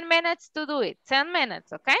have 10 minutes to do it, 10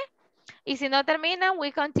 minutes, ¿ok? Y si no terminan,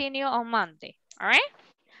 we continue on Monday, all right?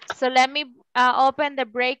 So, let me open the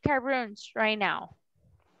breakout rooms right now.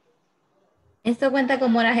 Esto cuenta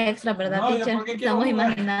como horas extra, ¿verdad, teacher? Estamos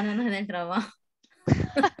imaginándonos en el trabajo.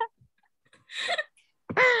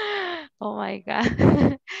 Oh my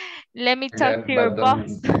God. Let me talk to your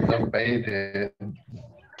boss. Don't pay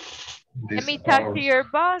Let me talk to your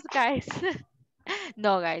boss, guys.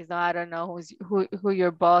 No, guys, no, I don't know who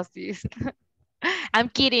your boss is. I'm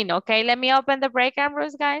kidding, okay? Let me open the breakout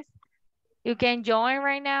rooms, guys. You can join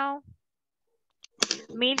right now.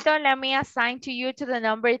 Milton, let me assign to you to the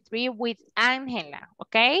number 3 with Angela,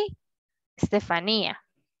 okay? Stefania.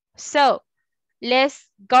 So, let's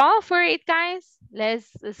go for it, guys. Let's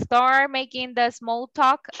start making the small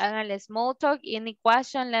talk. Háganle small talk. Any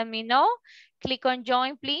question, let me know. Click on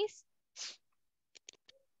join, please.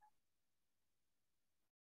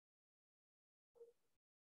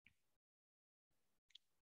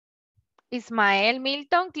 Ismael,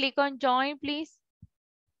 Milton, click on join, please.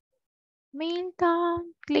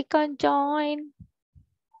 Milton, click on join.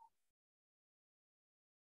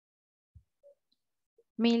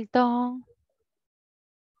 Milton.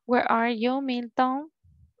 Where are you, Milton?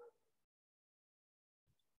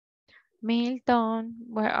 Milton,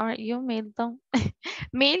 where are you, Milton?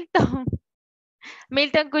 Milton.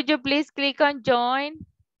 Milton, could you please click on join?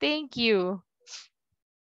 Thank you.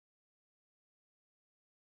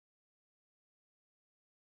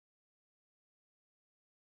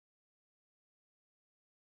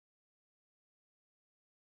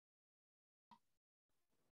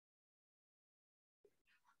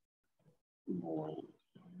 Bueno,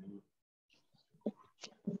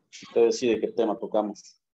 usted decide qué tema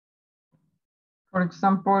tocamos. For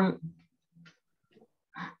example,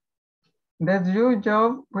 does your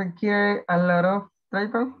job require a lot of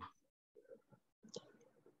travel?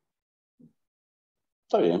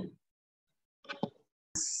 Está bien.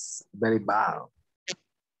 Very bad.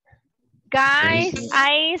 Guys,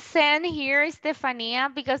 I sent here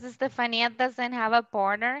Stefania because Stefania doesn't have a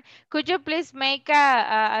partner. Could you please make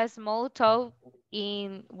a small talk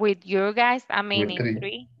with you guys? I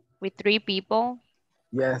mean, with three people.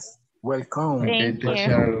 Yes, welcome. Okay, Thank you.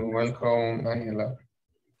 teacher, welcome, Angela.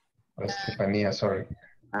 Stefania, sorry.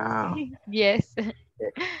 Ah, Yes.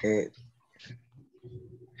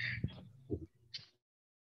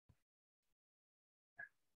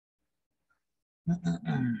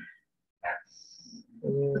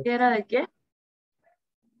 ¿Qué era de qué?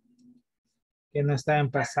 Que no está en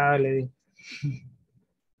pasado, le di.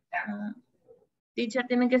 Teacher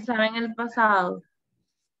tiene que estar en el pasado.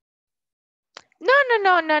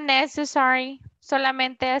 No necessary.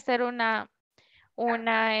 Solamente hacer una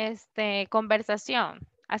conversación.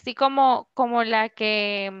 Así como la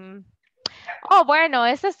que... Oh, bueno,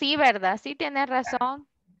 eso sí, ¿verdad? Sí, tienes razón.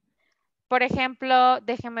 Por ejemplo,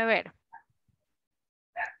 déjeme ver.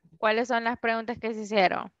 ¿Cuáles son las preguntas que se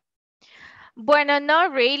hicieron? Bueno, no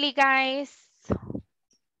really, guys.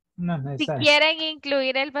 No es Si necesario. quieren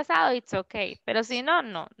incluir el pasado, it's okay. Pero si no,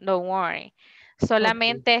 don't worry.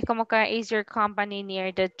 Solamente es como que is your company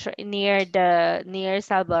near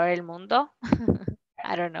Salvador el Mundo?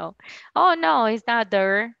 I don't know. Oh, no, it's not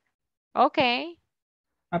there. Okay.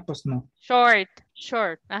 Ah, pues no. Short.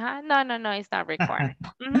 No, it's not required.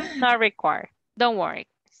 Not required. Don't worry.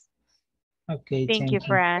 Okay, Thank you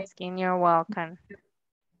for asking. You're welcome.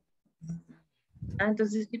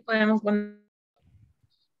 Entonces sí podemos poner.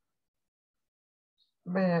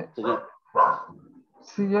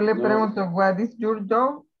 Si yo le pregunto, what is your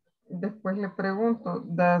job? Después le pregunto,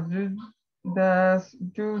 does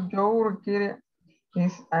your job require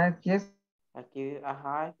aquí es. Aquí,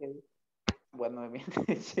 ajá, bueno, bien.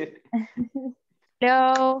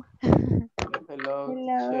 Hello. Hello,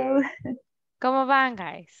 teacher. ¿Cómo van,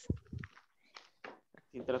 guys?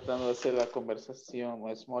 Aquí tratando de hacer la conversación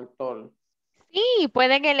o small talk. Sí,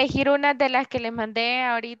 pueden elegir una de las que les mandé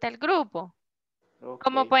ahorita al grupo.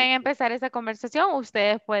 ¿Cómo pueden empezar esa conversación?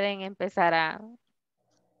 Ustedes pueden empezar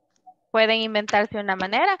pueden inventarse una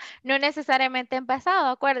manera, no necesariamente en pasado,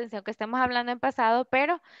 acuérdense, aunque estemos hablando en pasado,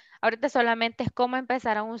 pero ahorita solamente es cómo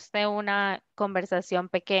empezaron usted una conversación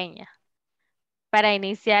pequeña para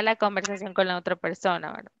iniciar la conversación con la otra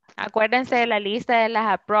persona, ¿verdad? Acuérdense de la lista de las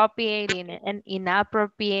appropriate y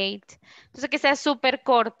inappropriate. Entonces que sea súper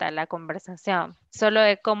corta la conversación, solo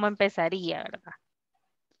de cómo empezaría, ¿verdad?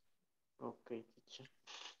 Ok, teacher.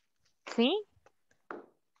 ¿Sí?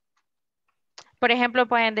 Por ejemplo,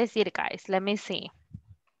 pueden decir, guys, let me see.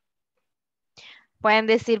 Pueden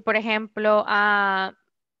decir, por ejemplo,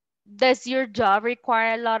 does your job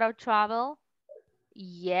require a lot of travel?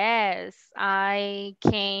 Yes, I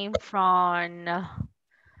came from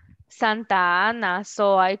Santa Ana,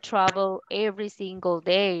 so I travel every single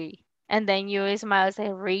day. And then you smile and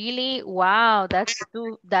say, really? Wow, that's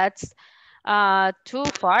too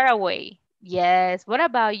far away. Yes. What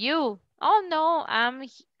about you? Oh no,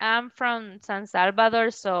 I'm from San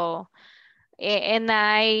Salvador, so and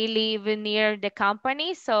I live near the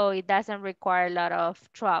company, so it doesn't require a lot of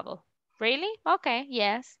travel. Really? Okay,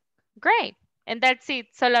 yes. Great. And that's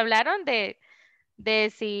it. Solo hablaron de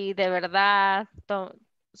si de verdad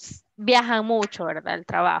viajan mucho, ¿verdad? El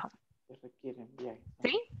trabajo. Requieren viaje.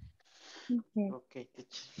 ¿Sí? Ok,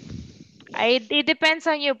 teacher. It depends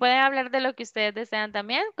on you. Pueden hablar de lo que ustedes desean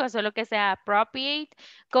también, con solo que sea appropriate.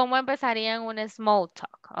 ¿Cómo empezarían un small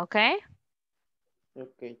talk? ¿Ok?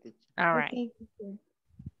 Ok, teacher. All right. Okay.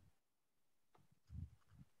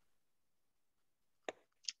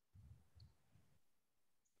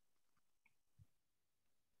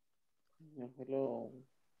 Hello.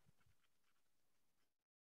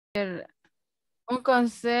 Un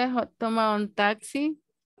consejo, toma un taxi.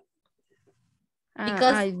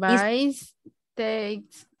 Because Advice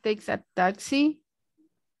takes a taxi.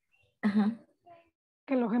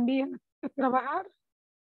 que los envíen a trabajar.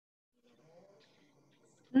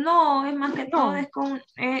 No, es más que todo No.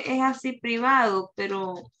 es así privado,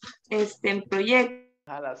 pero en proyecto.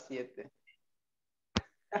 A las 7.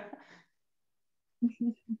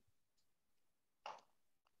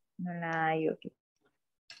 Ay, ok.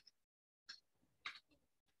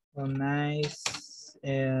 Oh, nice.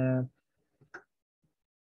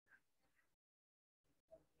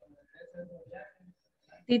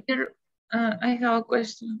 Teacher, I have a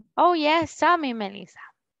question. Oh, yes, tell me, Melissa.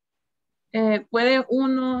 ¿Puede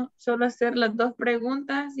uno solo hacer las dos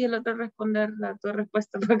preguntas y el otro responder las dos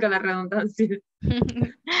respuestas para la redundancia?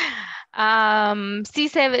 Si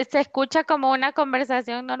se escucha como una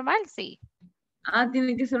conversación normal, sí.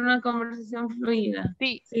 Tiene que ser una conversación fluida.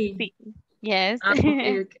 Sí, sí. sí. Yes.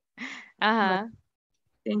 Okay. Ajá.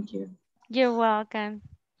 Thank you. You're welcome.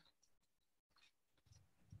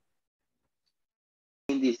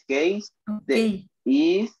 In this case, Okay.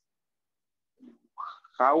 is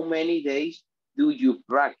how many days do you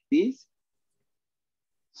practice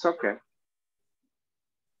soccer?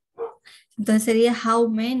 Entonces sería how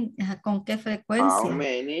many, ¿con qué frecuencia? How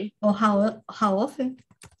many? O how often.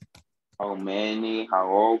 How many? How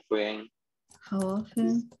often? How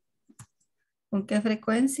often. ¿Con qué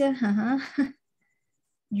frecuencia? Ajá.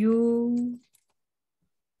 You.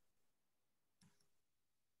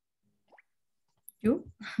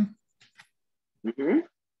 Mm-hmm.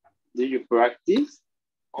 Do you practice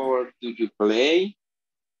or do you play?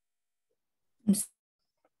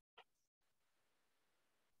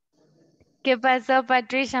 ¿Qué pasó,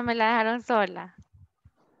 Patricia? ¿Me la dejaron sola?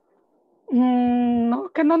 No,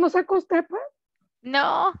 que no nos saca usted, pues.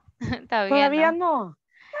 No, todavía Todavía no. no.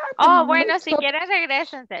 Oh, bueno, si quieren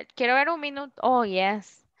regresense. Quiero ver un minuto. Oh,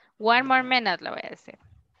 yes. One more minute, le voy a decir.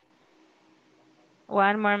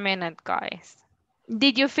 One more minute, guys.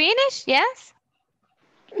 Did you finish? Yes?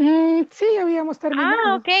 Sí, habíamos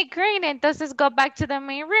terminado. Okay, great. Entonces, go back to the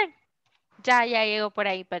main room. Ya llegó por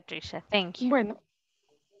ahí, Patricia. Thank you. Bueno.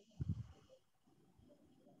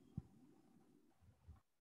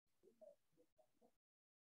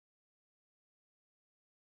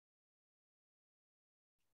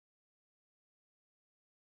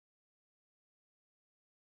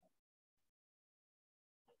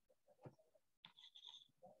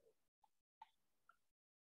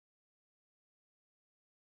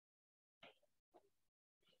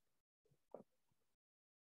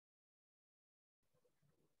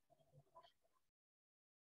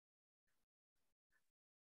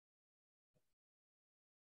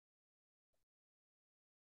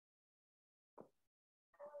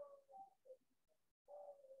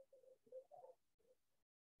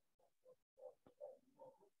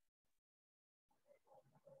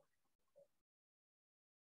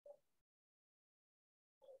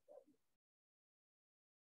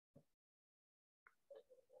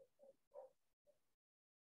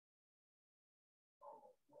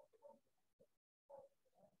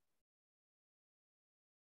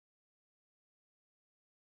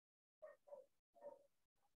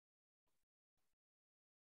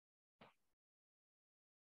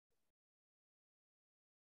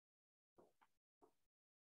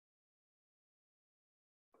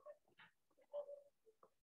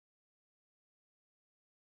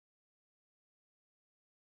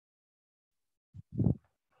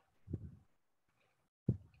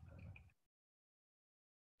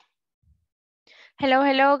 Hello,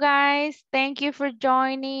 hello, guys. Thank you for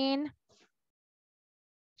joining.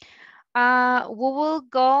 We will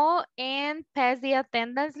go and pass the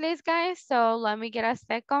attendance list, guys. So let me get a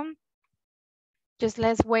second. Just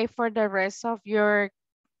let's wait for the rest of your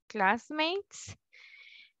classmates.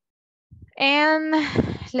 And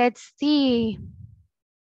let's see.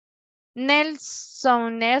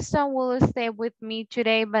 Nelson will stay with me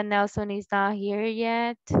today, but Nelson is not here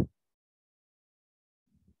yet.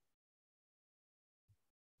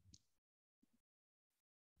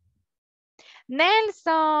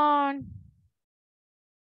 Nelson.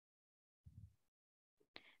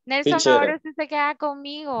 Nelson, Teacher. ahora sí se queda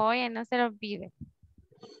conmigo. Oye, no se lo olvide.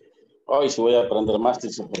 Hoy sí voy a aprender más,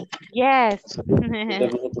 teacher. Yes.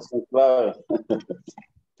 10 minutos son clave.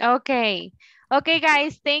 Okay. Okay,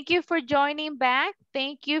 guys, thank you for joining back.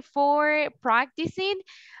 Thank you for practicing.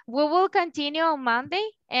 We will continue on Monday,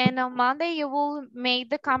 and on Monday you will make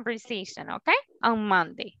the conversation, okay? On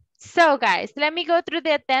Monday. So, guys, let me go through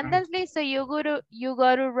the attendance list so you go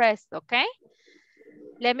to rest, okay?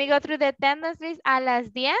 Let me go through the attendance list. A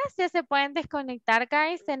las 10 ya se pueden desconectar,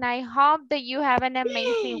 guys, and I hope that you have an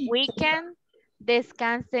amazing weekend.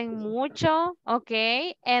 Descansen mucho,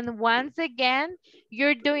 okay? And once again,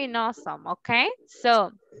 you're doing awesome, okay?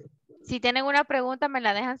 So, Si tienen una pregunta, me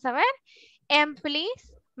la dejan saber. And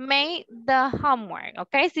please make the homework,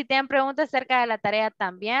 ¿ok? Si tienen preguntas acerca de la tarea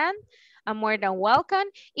también, I'm more than welcome.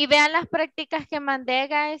 Y vean las prácticas que mandé,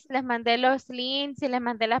 guys. Les mandé los links y les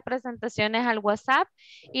mandé las presentaciones al WhatsApp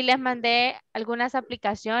y les mandé algunas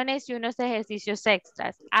aplicaciones y unos ejercicios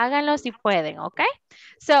extras. Háganlo si pueden, ¿ok?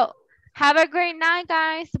 So, have a great night,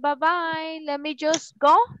 guys. Bye-bye. Let me just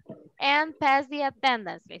go and pass the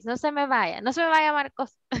attendance, please. No se me vaya. No se me vaya,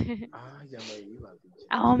 Marcos. Ya me iba.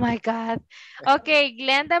 Oh, my God. Ok,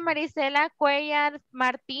 Glenda Marisela Cuellar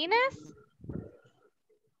Martínez.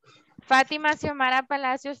 Fátima Xiomara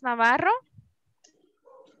Palacios Navarro.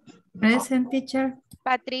 Present, teacher.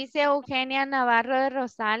 Patricia Eugenia Navarro de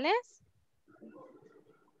Rosales.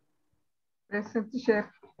 Present,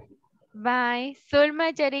 teacher. Bye. Zulma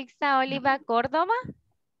Yerixa Oliva Córdoba.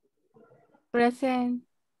 Present.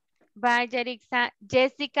 Bye, Yerixa.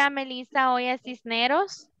 Jessica Melissa Oya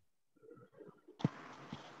Cisneros.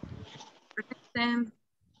 Present.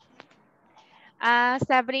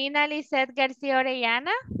 Sabrina Lisette García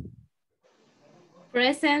Orellana.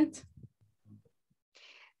 Present.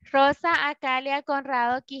 Rosa Acalia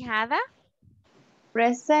Conrado Quijada.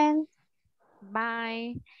 Present.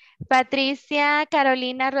 Bye. Patricia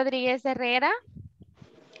Carolina Rodríguez Herrera.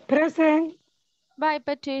 Present. Bye,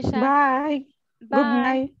 Patricia. Bye. Good Bye.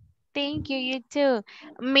 night. Thank you, you too.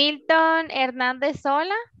 Milton Hernández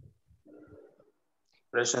Sola.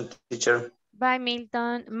 Present, teacher. Bye,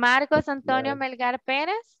 Milton. Marcos Antonio Melgar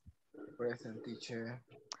Pérez. Present, teacher.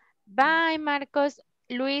 Bye, Marcos.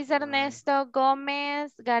 Luis Ernesto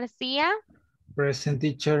Gómez García. Present,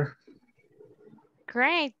 teacher.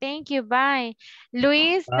 Great, thank you. Bye.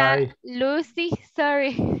 Luis, Bye. Lucy,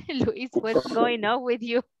 sorry. Luis, what's going on with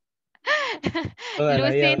you? Toda la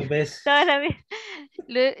vida, Lucy, ¿ves? toda la vida.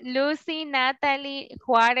 Lucy Natalie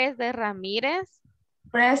Juárez de Ramírez.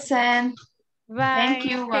 Present. Bye. Thank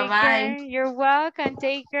you. Take Bye-bye. care. You're welcome.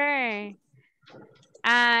 Take care.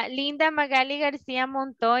 Linda Magali García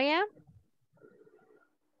Montoya.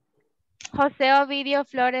 José Ovidio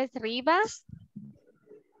Flores Rivas.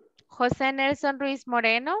 José Nelson Ruiz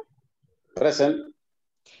Moreno. Present.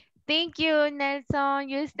 Thank you, Nelson.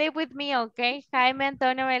 You stay with me, okay? Jaime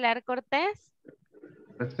Antonio Velar Cortés.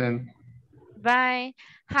 Present. Bye.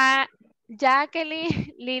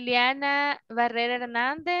 Jacqueline Liliana Barrera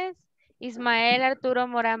Hernández. Ismael Arturo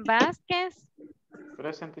Morán Vázquez.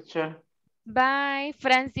 Present, teacher. Bye.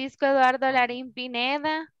 Francisco Eduardo Larín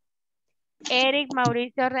Pineda. Eric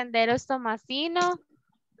Mauricio Renderos Tomasino.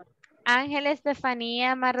 Ángela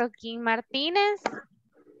Estefanía Marroquín Martínez.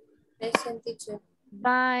 Present, teacher.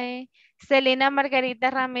 Bye. Celina Margarita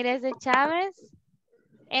Ramírez de Chávez.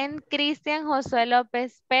 And Cristian Josué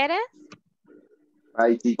López Pérez.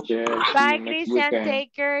 Bye, teacher. See Bye, you next Christian. weekend.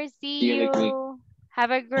 Take care. See you next week. you.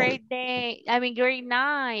 Have a great day. Great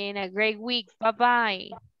night and a great week. Bye-bye.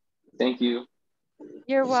 Thank you.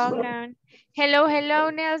 You're welcome. Hello, hello,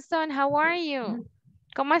 Nelson. How are you?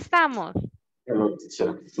 ¿Cómo estamos? Hello,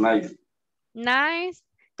 teacher. Nice. Nice.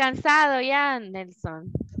 Cansado ya,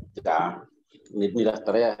 Nelson. Ya. Ni las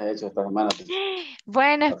tareas he hecho esta semana.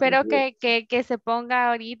 Bueno, espero que se ponga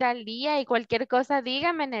ahorita al día y cualquier cosa,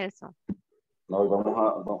 dígame, Nelson. No, hoy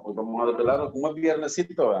vamos a desvelarlo como es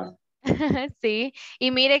viernesito, ¿verdad? Sí.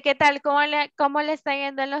 Y mire qué tal, cómo le está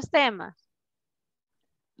yendo en los temas.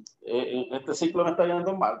 Este ciclo me está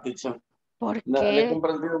yendo mal, teacher. ¿Por Le qué? he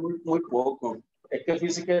comprendido muy poco. Es que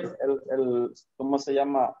fíjese que ¿cómo se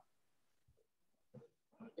llama?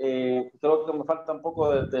 Creo que me falta un poco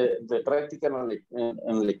de práctica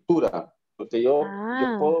en lectura. Porque yo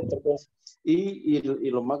puedo... Y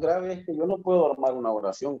lo más grave es que yo no puedo armar una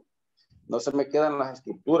oración. No se me quedan las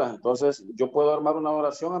estructuras. Entonces, yo puedo armar una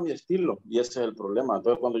oración a mi estilo. Y ese es el problema.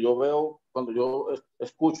 Entonces, cuando yo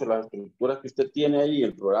escucho las estructuras que usted tiene ahí en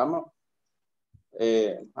el programa,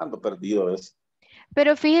 ando perdido.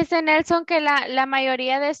 Pero fíjese, Nelson, que la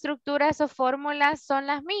mayoría de estructuras o fórmulas son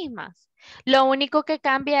las mismas. Lo único que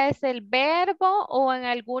cambia es el verbo o en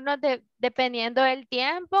algunos, dependiendo del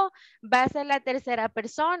tiempo, va a ser la tercera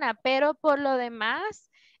persona. Pero por lo demás,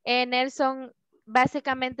 Nelson,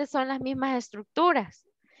 básicamente son las mismas estructuras.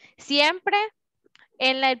 Siempre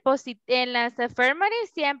en las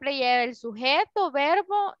affirmatives siempre lleva el sujeto,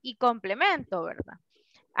 verbo y complemento, ¿verdad?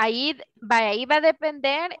 Ahí va a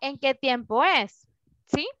depender en qué tiempo es,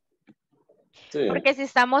 ¿sí? Sí. Porque si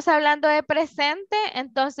estamos hablando de presente,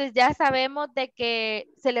 entonces ya sabemos de que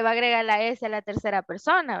se le va a agregar la S a la tercera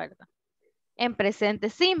persona, ¿verdad? En presente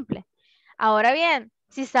simple. Ahora bien,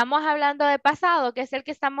 si estamos hablando de pasado, que es el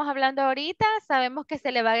que estamos hablando ahorita, sabemos que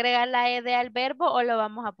se le va a agregar la ED al verbo o lo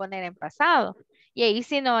vamos a poner en pasado. Y ahí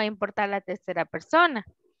sí no va a importar la tercera persona.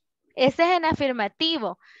 Ese es en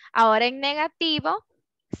afirmativo. Ahora en negativo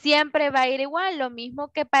siempre va a ir igual. Lo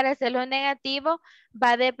mismo que para hacerlo negativo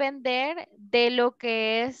va a depender de lo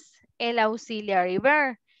que es el auxiliary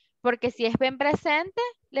verb. Porque si es en presente,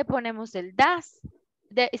 le ponemos el das.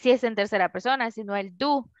 Si es en tercera persona, si no el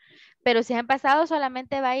do. Pero si es en pasado,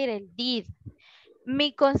 solamente va a ir el did.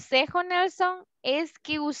 Mi consejo, Nelson, es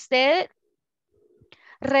que usted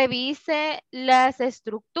revise las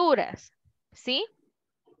estructuras, ¿sí?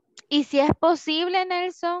 Y si es posible,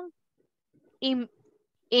 Nelson,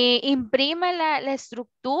 imprima la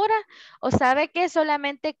estructura o sabe que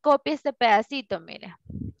solamente copie este pedacito, mire.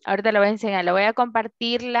 Ahorita le voy a enseñar, le voy a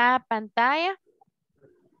compartir la pantalla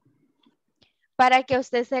para que a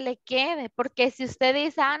usted se le quede, porque si usted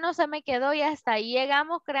dice, ah, no se me quedó y hasta ahí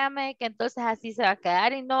llegamos, créame que entonces así se va a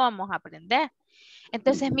quedar y no vamos a aprender.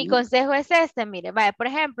 Entonces, mi consejo es este, mire, vaya, por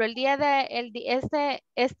ejemplo, el día de,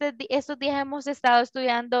 estos días hemos estado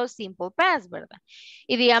estudiando Simple Past, ¿verdad?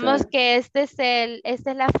 Y digamos que esta es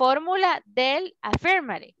la fórmula del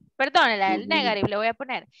affirmative, perdón, la del negative, le voy a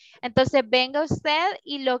poner. Entonces, venga usted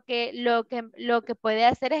y lo que puede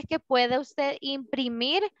hacer es que puede usted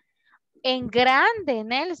imprimir en grande,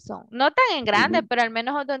 Nelson, no tan en grande, pero al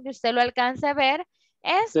menos donde usted lo alcance a ver,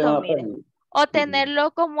 esto, mire. O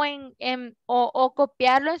tenerlo como o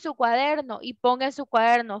copiarlo en su cuaderno y ponga en su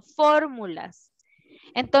cuaderno fórmulas.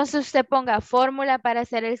 Entonces usted ponga fórmula para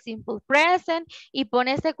hacer el simple present y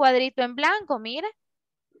pone ese cuadrito en blanco, mire.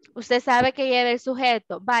 Usted sabe que lleva el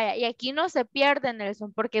sujeto. Vaya, y aquí no se pierde,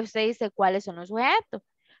 Nelson, porque usted dice cuáles son los sujetos.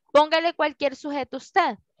 Póngale cualquier sujeto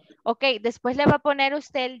usted. Ok, después le va a poner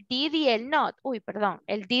usted el did y el not. Uy, perdón,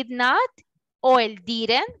 el did not o el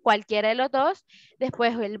didn't, cualquiera de los dos,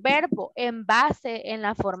 después el verbo en base, en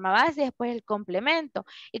la forma base, después el complemento.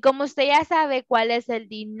 Y como usted ya sabe cuál es el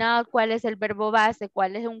did not, cuál es el verbo base,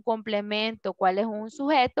 cuál es un complemento, cuál es un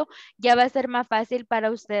sujeto, ya va a ser más fácil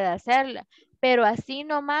para usted hacerla. Pero así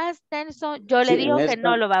nomás, Nelson, yo le digo que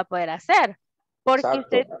no lo va a poder hacer, porque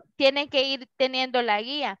usted tiene que ir teniendo la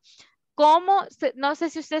guía. No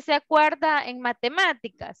sé si usted se acuerda en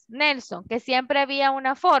matemáticas, Nelson, que siempre había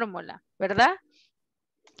una fórmula, ¿verdad?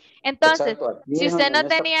 Entonces, si usted no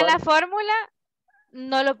tenía la fórmula,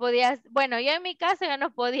 no lo podía, bueno, yo en mi caso yo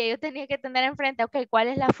no podía, yo tenía que tener enfrente, ok, ¿cuál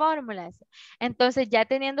es la fórmula? Entonces, ya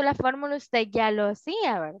teniendo la fórmula, usted ya lo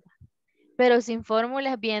hacía, ¿verdad? Pero sin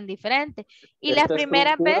fórmula es bien diferente. Y las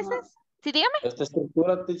primeras veces, ¿sí, dígame? Esta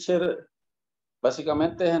estructura, teacher,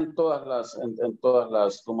 básicamente es en todas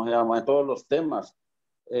las, ¿cómo se llama? En todos los temas.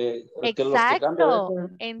 Exacto,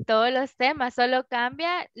 en todos los temas, solo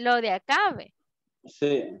cambia lo de acabe.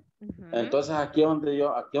 Sí, entonces aquí es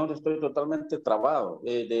donde estoy totalmente trabado.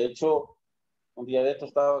 De hecho, un día de esto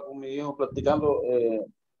estaba con mi hijo platicando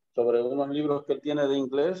sobre unos libros que él tiene de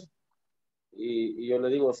inglés y yo le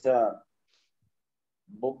digo, o sea,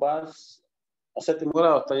 vos vas a séptimo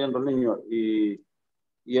grado, está yendo el niño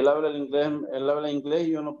y él habla inglés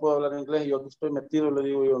y yo no puedo hablar inglés y yo aquí estoy metido, le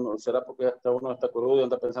digo yo, no, será porque hasta uno está crudo y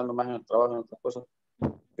anda pensando más en el trabajo y en otras cosas,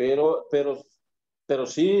 pero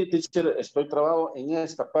sí, teacher, estoy trabado en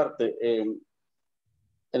esta parte, en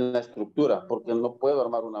la estructura, porque no puedo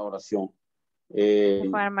armar una oración.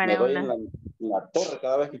 Me doy en la torre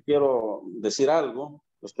cada vez que quiero decir algo,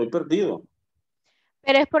 estoy perdido.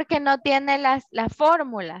 Pero es porque no tiene las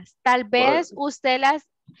fórmulas. Tal vez usted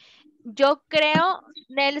yo creo,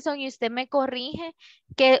 Nelson, y usted me corrige,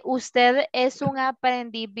 que usted es un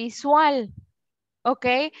aprendiz visual, ¿ok?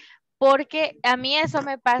 Porque a mí eso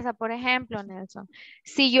me pasa, por ejemplo, Nelson,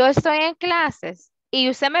 si yo estoy en clases y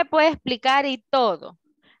usted me puede explicar y todo,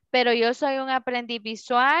 pero yo soy un aprendiz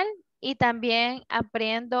visual y también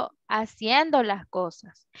aprendo haciendo las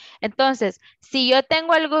cosas. Entonces, si yo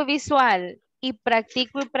tengo algo visual y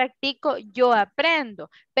practico, yo aprendo.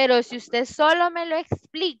 Pero si usted solo me lo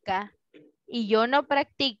explica y yo no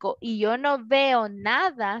practico y yo no veo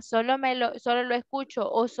nada, solo lo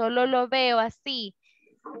escucho o solo lo veo así,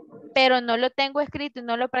 pero no lo tengo escrito y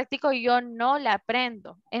no lo practico, yo no la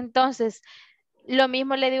aprendo. Entonces, lo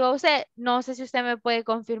mismo le digo a usted, no sé si usted me puede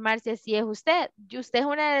confirmar si así es usted. Usted es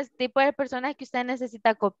una de tipo de personas que usted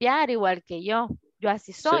necesita copiar igual que yo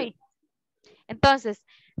así soy. Sí. Entonces,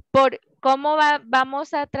 ¿cómo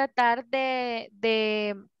vamos a tratar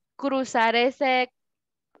de cruzar esa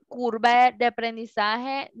curva de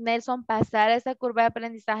aprendizaje? Nelson, pasar esa curva de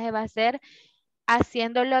aprendizaje va a ser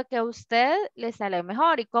haciendo lo que a usted le sale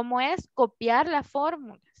mejor. ¿Y cómo es? Copiar las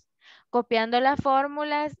fórmulas. Copiando las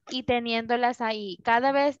fórmulas y teniéndolas ahí.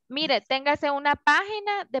 Cada vez, mire, téngase una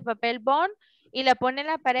página de papel bond y la pone en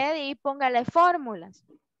la pared y póngale fórmulas.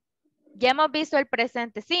 Ya hemos visto el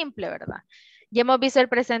presente simple, ¿verdad? Ya hemos visto el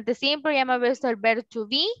presente simple, ya hemos visto el verbo to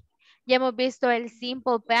be. Ya hemos visto el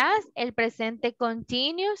simple past, el presente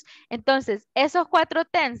continuous. Entonces, esos 4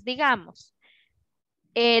 tense, digamos,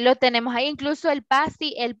 lo tenemos ahí, incluso el past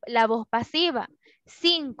y la voz pasiva.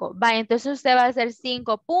 5, va, entonces usted va a hacer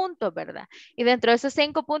 5 puntos, ¿verdad? Y dentro de esos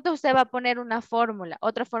 5 puntos usted va a poner una fórmula,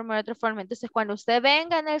 otra fórmula, otra fórmula. Entonces, cuando usted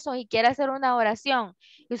venga, Nelson, y quiera hacer una oración,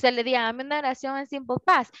 y usted le diga, dame una oración en simple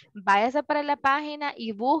past, váyase para la página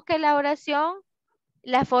y busque la oración,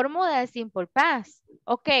 la fórmula de simple past.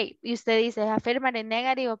 Ok, y usted dice, afirmar,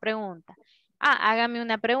 negativo, pregunta. Hágame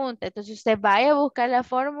una pregunta. Entonces usted vaya a buscar la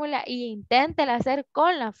fórmula y inténtela hacer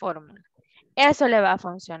con la fórmula. Eso le va a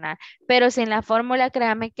funcionar. Pero sin la fórmula,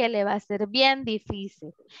 créame que le va a ser bien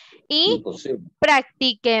difícil. Y Imposible.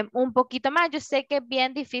 practique un poquito más. Yo sé que es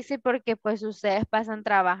bien difícil porque pues ustedes pasan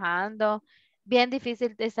trabajando. Bien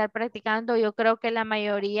difícil de estar practicando. Yo creo que la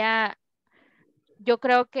mayoría, yo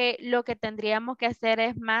creo que lo que tendríamos que hacer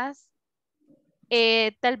es más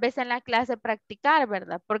tal vez en la clase practicar,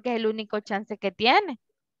 ¿verdad? Porque es el único chance que tiene,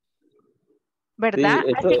 ¿verdad?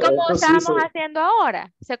 Sí, Así como esto sí estábamos haciendo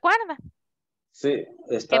ahora, ¿se acuerda? sí,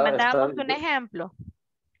 Que mandábamos un ejemplo.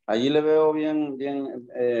 allí le veo bien,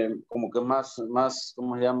 como que más,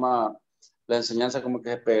 ¿cómo se llama? La enseñanza como que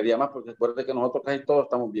se pegaría más, porque recuerde que nosotros casi todos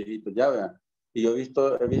estamos viejitos, ya vean. Y yo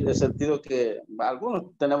he sentido que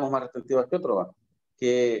algunos tenemos más retentivas que otros, ¿va?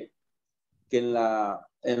 Que en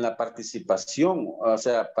la participación, o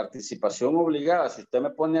sea, participación obligada, si usted me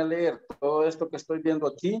pone a leer todo esto que estoy viendo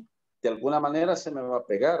aquí, de alguna manera se me va a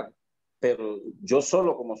pegar, pero yo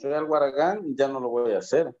solo, como soy alguaragán, ya no lo voy a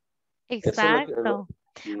hacer. Exacto.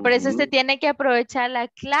 Por eso usted tiene que aprovechar la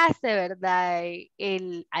clase, ¿verdad?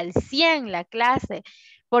 Al 100 la clase,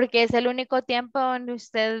 porque es el único tiempo donde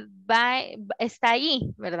usted está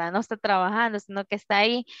ahí, ¿verdad? No está trabajando, sino que está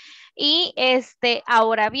ahí. Y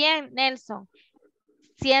ahora bien, Nelson,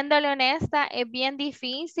 siéndole honesta, es bien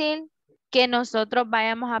difícil que nosotros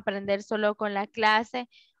vayamos a aprender solo con la clase.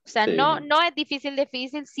 O sea, Sí. no es difícil,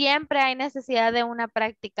 siempre hay necesidad de una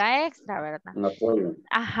práctica extra, ¿verdad? Un apoyo.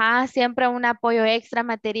 Ajá, siempre un apoyo extra,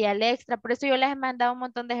 material extra. Por eso yo les he mandado un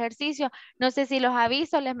montón de ejercicios. No sé si los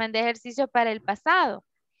aviso, les mandé ejercicios para el pasado,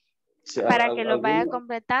 Sí, para que los vaya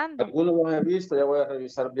completando. algunos los he visto, ya voy a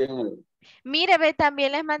revisar bien Mire, ve,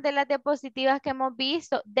 también les mandé las diapositivas que hemos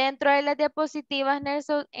visto. Dentro de las diapositivas,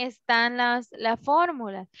 Nelson, están las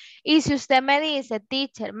fórmulas. Y si usted me dice,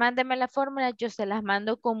 teacher, mándeme la fórmula, yo se las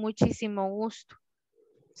mando con muchísimo gusto.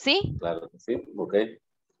 ¿Sí? Claro, sí, ok.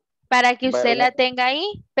 Para que usted Vaya, la tenga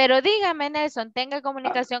ahí. Pero dígame, Nelson, tenga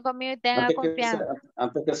comunicación conmigo y tenga antes confianza.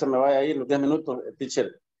 antes que se me vaya a ir los 10 minutos,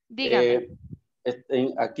 teacher. Dígame.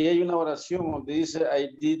 Aquí hay una oración donde dice,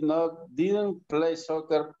 didn't play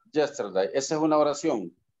soccer yesterday. Esa es una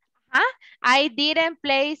oración. I didn't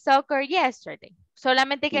play soccer yesterday.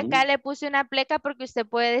 Solamente que acá le puse una pleca porque usted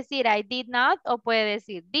puede decir I did not o puede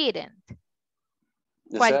decir didn't.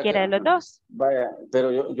 Cualquiera de los dos. Vaya,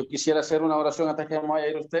 pero yo quisiera hacer una oración antes que me vaya a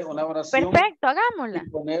ir usted, una oración. Perfecto, hagámosla.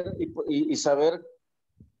 Y saber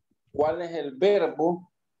cuál es el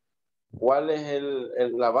verbo, cuál es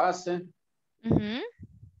la base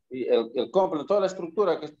y el complemento, toda la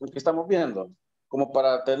estructura que estamos viendo, como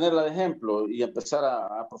para tenerla de ejemplo y empezar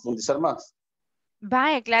a profundizar más.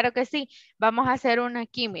 Vaya, claro que sí. Vamos a hacer una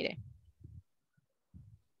aquí, mire.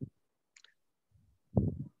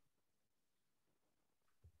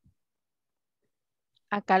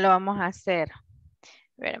 Acá lo vamos a hacer. A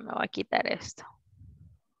ver, me voy a quitar esto.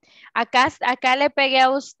 Acá le pegué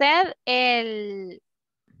a usted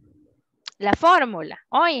la fórmula.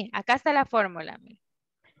 Oye, acá está la fórmula. Mire.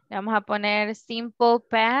 Le vamos a poner simple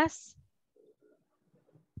past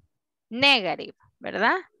negative,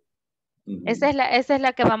 ¿verdad? Esa es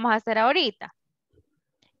la que vamos a hacer ahorita.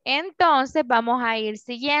 Entonces vamos a ir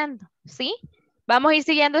siguiendo, ¿sí? Vamos a ir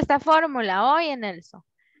siguiendo esta fórmula. Oye, Nelson.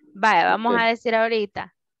 Vaya, vamos a decir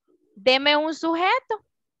ahorita. Deme un sujeto,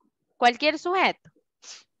 cualquier sujeto.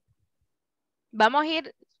 Vamos a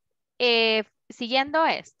ir siguiendo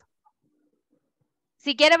esto.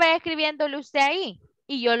 Si quiere, vaya escribiéndolo usted ahí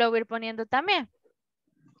y yo lo voy a ir poniendo también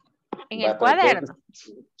en el cuaderno.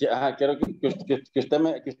 Quiero que usted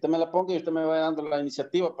me la ponga y usted me vaya dando la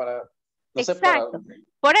iniciativa para... No sé, exacto.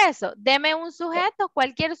 Por eso, deme un sujeto,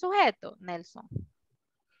 cualquier sujeto, Nelson.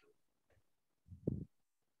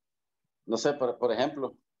 No sé, por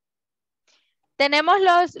ejemplo. Tenemos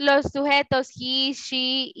los sujetos he,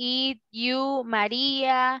 she, it, you,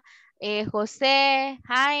 María, José,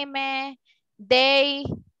 Jaime, they,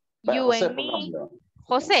 you José, and me. pongamos.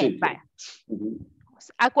 José, Sí, vaya.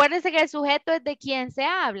 hablamos. Acuérdense que el sujeto es de quien se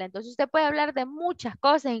habla. Entonces usted puede hablar de muchas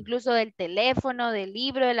cosas, incluso del teléfono, del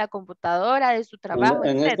libro, de la computadora, de su trabajo,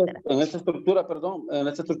 etcétera. En esta estructura, perdón, en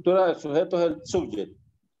esta estructura el sujeto es el subject.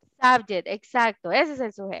 Subject, exacto. Ese es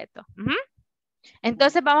el sujeto. Ujú.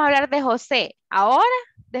 Entonces vamos a hablar de José. Ahora,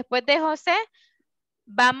 después de José,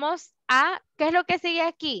 vamos a, ¿qué es lo que sigue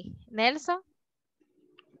aquí, Nelson?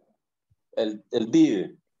 El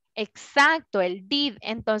did. Exacto, el did.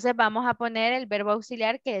 Entonces vamos a poner el verbo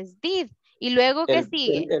auxiliar que es did. Y luego, ¿qué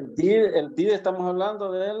sigue? El did estamos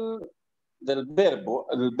hablando del verbo,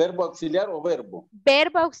 el verbo auxiliar o verbo.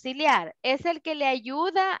 Verbo auxiliar es el que le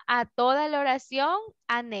ayuda a toda la oración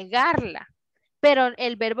a negarla. Pero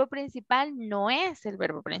el verbo principal no es el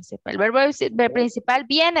verbo principal. El verbo principal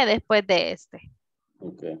viene después de este.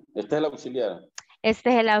 Ok. Este es el auxiliar. Este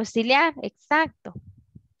es el auxiliar, exacto.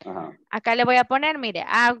 Ajá. Acá le voy a poner, mire,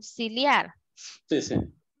 auxiliar. Sí, sí.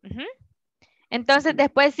 Ujú. Entonces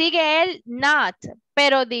después sigue el not,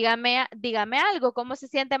 pero dígame algo, ¿cómo se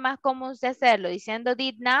siente más común de hacerlo? ¿Diciendo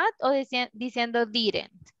did not o diciendo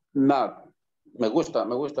didn't? Not. Me gusta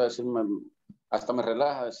decirme, hasta me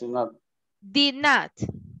relaja decir not. Did not.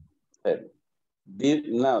 Did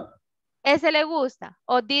not. ¿Ese le gusta?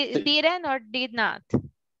 ¿O Sí. didn't or did not?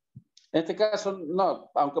 En este caso, no,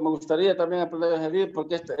 aunque me gustaría también aprender a decir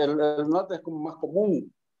porque el not es como más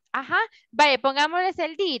común. Ajá, vaya, pongámosles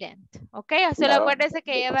el didn't, ¿ok? Solo Claro. acuérdese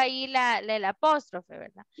que lleva ahí el apóstrofe,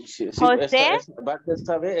 ¿verdad? Sí, José.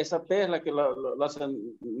 Esa P es la que lo hace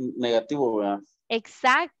negativo, ¿verdad?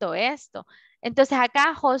 Exacto, esto. Entonces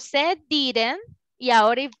acá José didn't y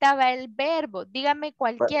ahorita va el verbo. Dígame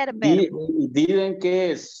cualquier verbo. Didn't,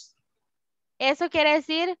 ¿qué es? Eso quiere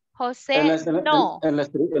decir José no. En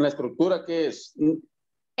la estructura, ¿qué es?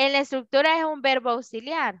 En la estructura es un verbo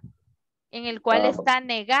auxiliar en el cual está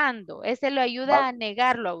negando. Ese lo ayuda a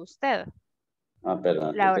negarlo a usted.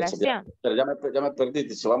 Perdón. La oración. Pero ya me perdí.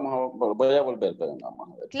 Voy a volver. Pero vamos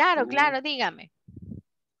a ver. Claro, dígame.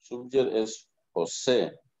 Subject es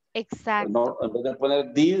José. Exacto. No, en vez de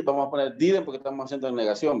poner did, vamos a poner didn't porque estamos haciendo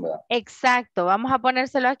negación, ¿verdad? Exacto. Vamos a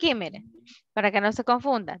ponérselo aquí, miren, para que no se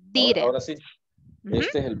confunda. Didn't. Ahora sí.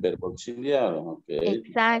 Este es el verbo auxiliar. Okay.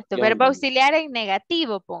 Exacto. Verbo auxiliar en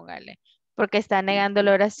negativo, póngale, porque está negando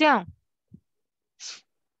la oración.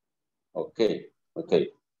 Ok.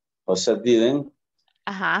 José didn't.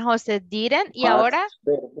 Ajá, José didn't. Y Más ahora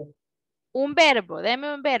verbo. un verbo.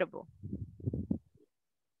 Deme un verbo.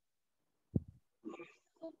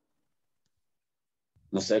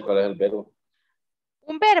 No sé cuál es el verbo.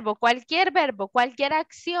 Un verbo, cualquier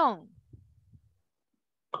acción.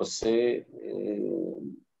 José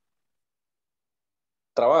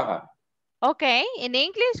trabaja. Ok, en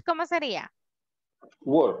inglés, ¿cómo sería?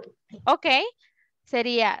 Work. Ok,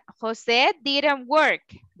 sería José didn't work,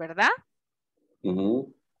 ¿verdad?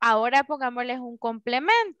 Ahora pongámosles un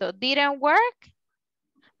complemento. Didn't work.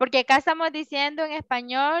 Porque acá estamos diciendo en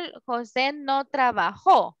español, José no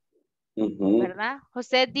trabajó. ¿Verdad?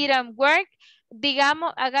 José didn't work.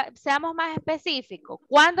 Digamos, seamos más específicos.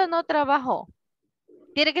 ¿Cuándo no trabajó?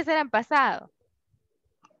 Tiene que ser en pasado.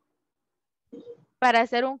 Para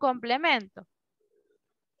hacer un complemento.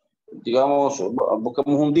 Digamos,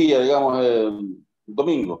 buscamos un día, digamos,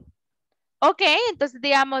 domingo. Ok, entonces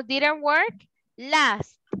digamos didn't work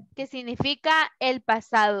last, que significa el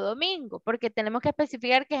pasado domingo, porque tenemos que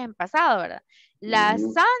especificar que es en pasado, ¿verdad? Last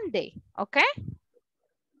Sunday, ¿ok?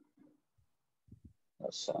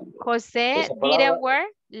 José didn't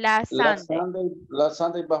work last Sunday. ¿Las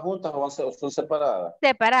Sunday va juntas o son separadas?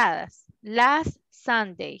 Separadas. Last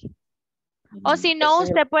Sunday. O si no,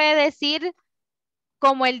 usted puede decir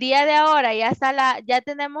como el día de ahora, ya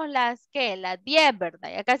tenemos las 10,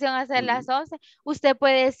 ¿verdad? Ya casi van a ser las 11. Usted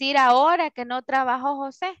puede decir ahora que no trabajó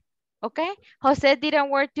José, ¿ok? José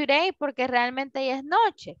didn't work today porque realmente ya es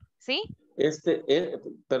noche, ¿sí?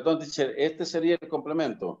 Perdón, teacher, este sería el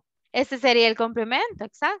complemento. Este sería el complemento,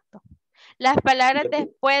 exacto. Las palabras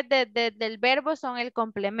después del verbo son el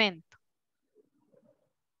complemento.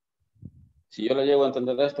 Si yo le llego a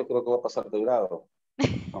entender esto, creo que va a pasar de grado.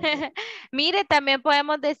 Okay. Mire, también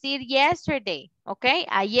podemos decir yesterday, ¿ok?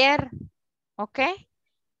 Ayer, ¿ok?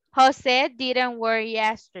 José didn't work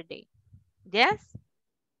yesterday. Yes?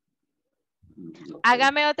 Okay.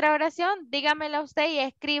 Hágame otra oración, dígamela usted y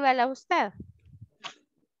escríbala usted.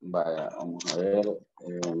 Vaya, vamos a ver.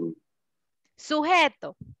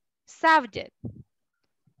 Sujeto, subject.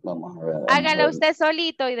 Vamos a ver. Hágala usted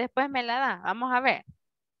solito y después me la da. Vamos a ver.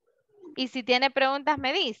 Y si tiene preguntas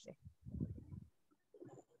me dice.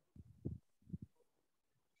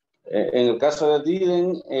 En el caso de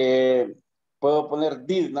didn't, puedo poner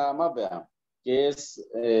did nada más, vean, que es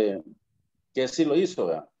que sí lo hizo,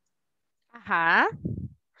 ¿verdad? Ajá.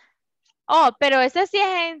 Oh, pero ese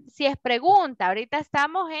sí es pregunta. Ahorita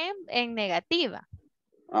estamos en negativa.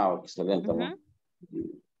 Ah, excelente, ¿no?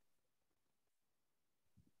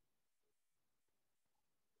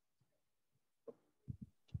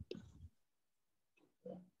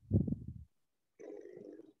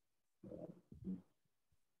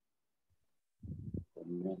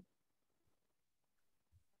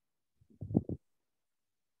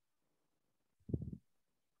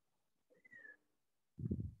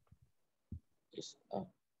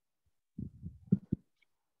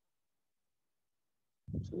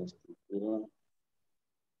 La estructura.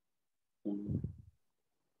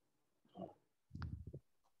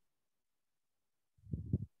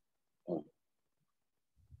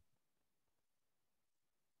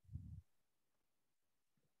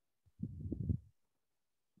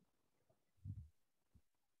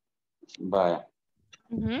 Vaya.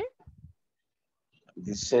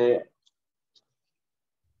 Dice,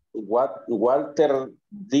 Walter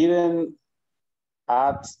didn't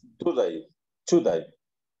add today.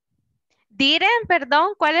 Didn't,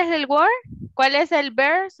 perdón, ¿cuál es el word? ¿Cuál es el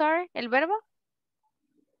verb? Sorry, el verbo.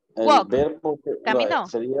 El Walk. verbo Caminó.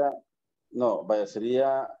 sería, no, vaya,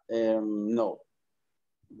 sería, no.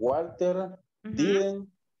 Walter didn't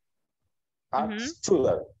add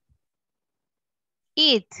today.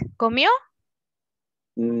 Eat, ¿comió?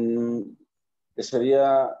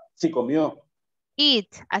 Sería, sí, comió. Eat,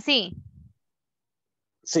 así.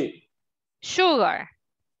 Sí. Sugar.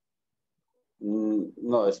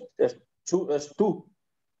 No, es tú.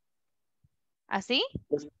 ¿Así?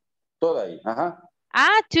 Es toda ahí, ajá.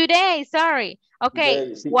 Ah, today, sorry. Okay,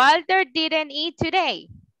 Today, sí. Walter didn't eat today.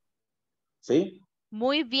 Sí.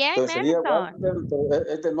 Muy bien, Entonces sería Nelson. Walter,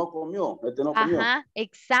 este no comió. Ajá,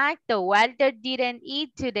 exacto. Walter didn't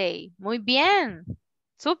eat today. Muy bien.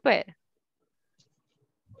 Súper.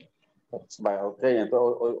 Vaya, ok,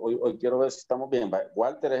 entonces hoy quiero ver si estamos bien. Vaya,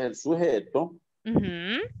 Walter es el sujeto.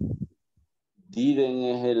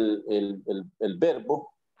 Didn't es el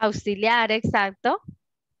verbo. Auxiliar, exacto.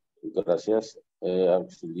 Gracias.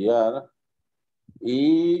 Auxiliar.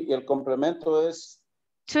 Y el complemento es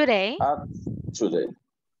Today. Today.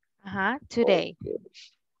 Ajá, today. Okay.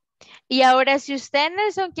 Y ahora, si usted,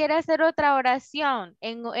 Nelson, quiere hacer otra oración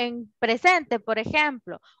en presente, por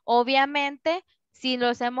ejemplo, obviamente, si lo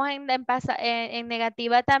hacemos en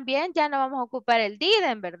negativa también, ya no vamos a ocupar el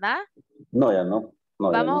didn't, ¿verdad? No, ya no.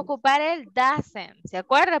 Vamos a ocupar el doesn't, ¿se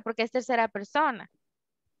acuerda? Porque es tercera persona.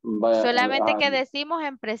 Vaya, Solamente que decimos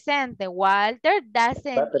en presente, Walter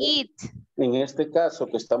doesn't eat. En este caso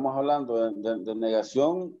que estamos hablando de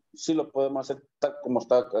negación, sí lo podemos hacer tal como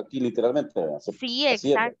está aquí literalmente. Sí,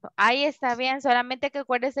 exacto. Ahí está bien, solamente que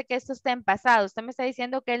acuérdese que esto está en pasado. Usted me está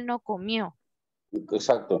diciendo que él no comió.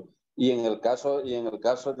 Exacto. Y en el caso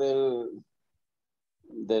del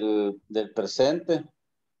presente.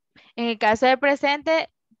 En el caso del presente,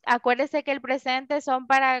 acuérdese que el presente son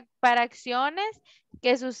para acciones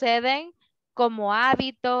que suceden como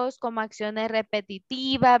hábitos, como acciones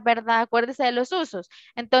repetitivas, ¿verdad? Acuérdese de los usos.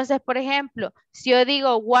 Entonces, por ejemplo, si yo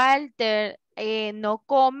digo Walter no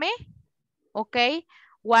come, ¿ok?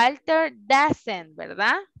 Walter doesn't,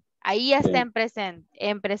 ¿verdad? Ahí ya está en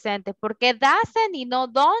presente. ¿Por qué doesn't y no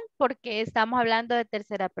don't? Porque estamos hablando de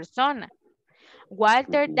tercera persona.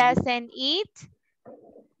 Walter doesn't eat.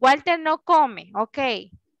 Walter no come, ok.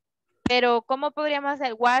 Pero, ¿cómo podríamos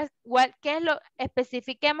hacer? ¿Qué es lo,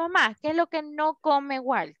 especifiquemos más? ¿Qué es lo que no come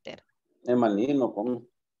Walter? El maní no come.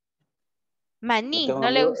 Maní, no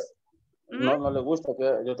le gusta. No le gusta.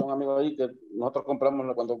 Yo tengo un amigo ahí que nosotros compramos,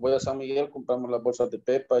 cuando voy a San Miguel, compramos las bolsas de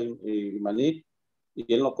pepa y maní,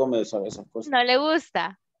 y él no come esas cosas. No le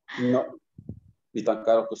gusta. No, y tan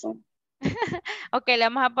caros que son. Ok, le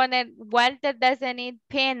vamos a poner Walter doesn't eat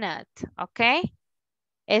peanut, ok.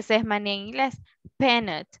 Ese es maní en inglés.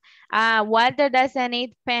 Peanut. Walter doesn't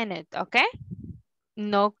eat peanut, ok.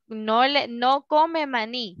 No come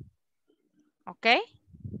maní. ¿Ok?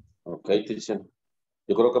 Ok, teacher.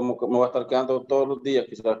 Yo creo que me voy a estar quedando todos los días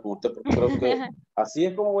quizás con usted, porque creo que así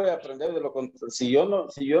es como voy a aprender de lo contrario. Si yo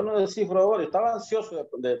no descifro ahora, estaba ansioso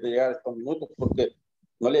de llegar a estos minutos porque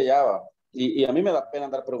no le hallaba. Y a mí me da pena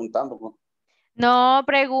andar preguntando, ¿no? No,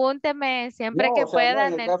 pregúnteme siempre No, que o sea, pueda,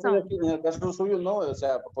 no, Nelson. en el caso suyo no, o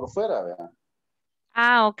sea, por fuera, ¿verdad?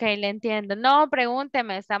 Ok, le entiendo. No,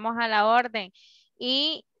 pregúnteme, estamos a la orden.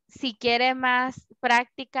 Y si quiere más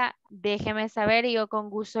práctica, déjeme saber y yo con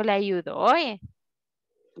gusto le ayudo. Oye.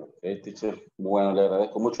 Ok, teacher. Bueno, le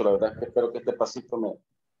agradezco mucho, la verdad es que espero que este pasito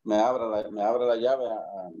me abra la llave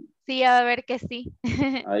Sí, a ver que sí.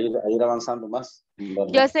 a ir avanzando más.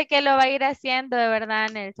 ¿verdad? Yo sé que lo va a ir haciendo, de verdad,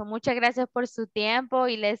 Nelson. Muchas gracias por su tiempo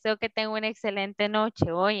y les deseo que tenga una excelente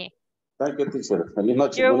noche. Oye. Thank you, teacher. Feliz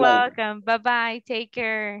noche. You're Good night. welcome. Bye bye. Take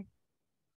care.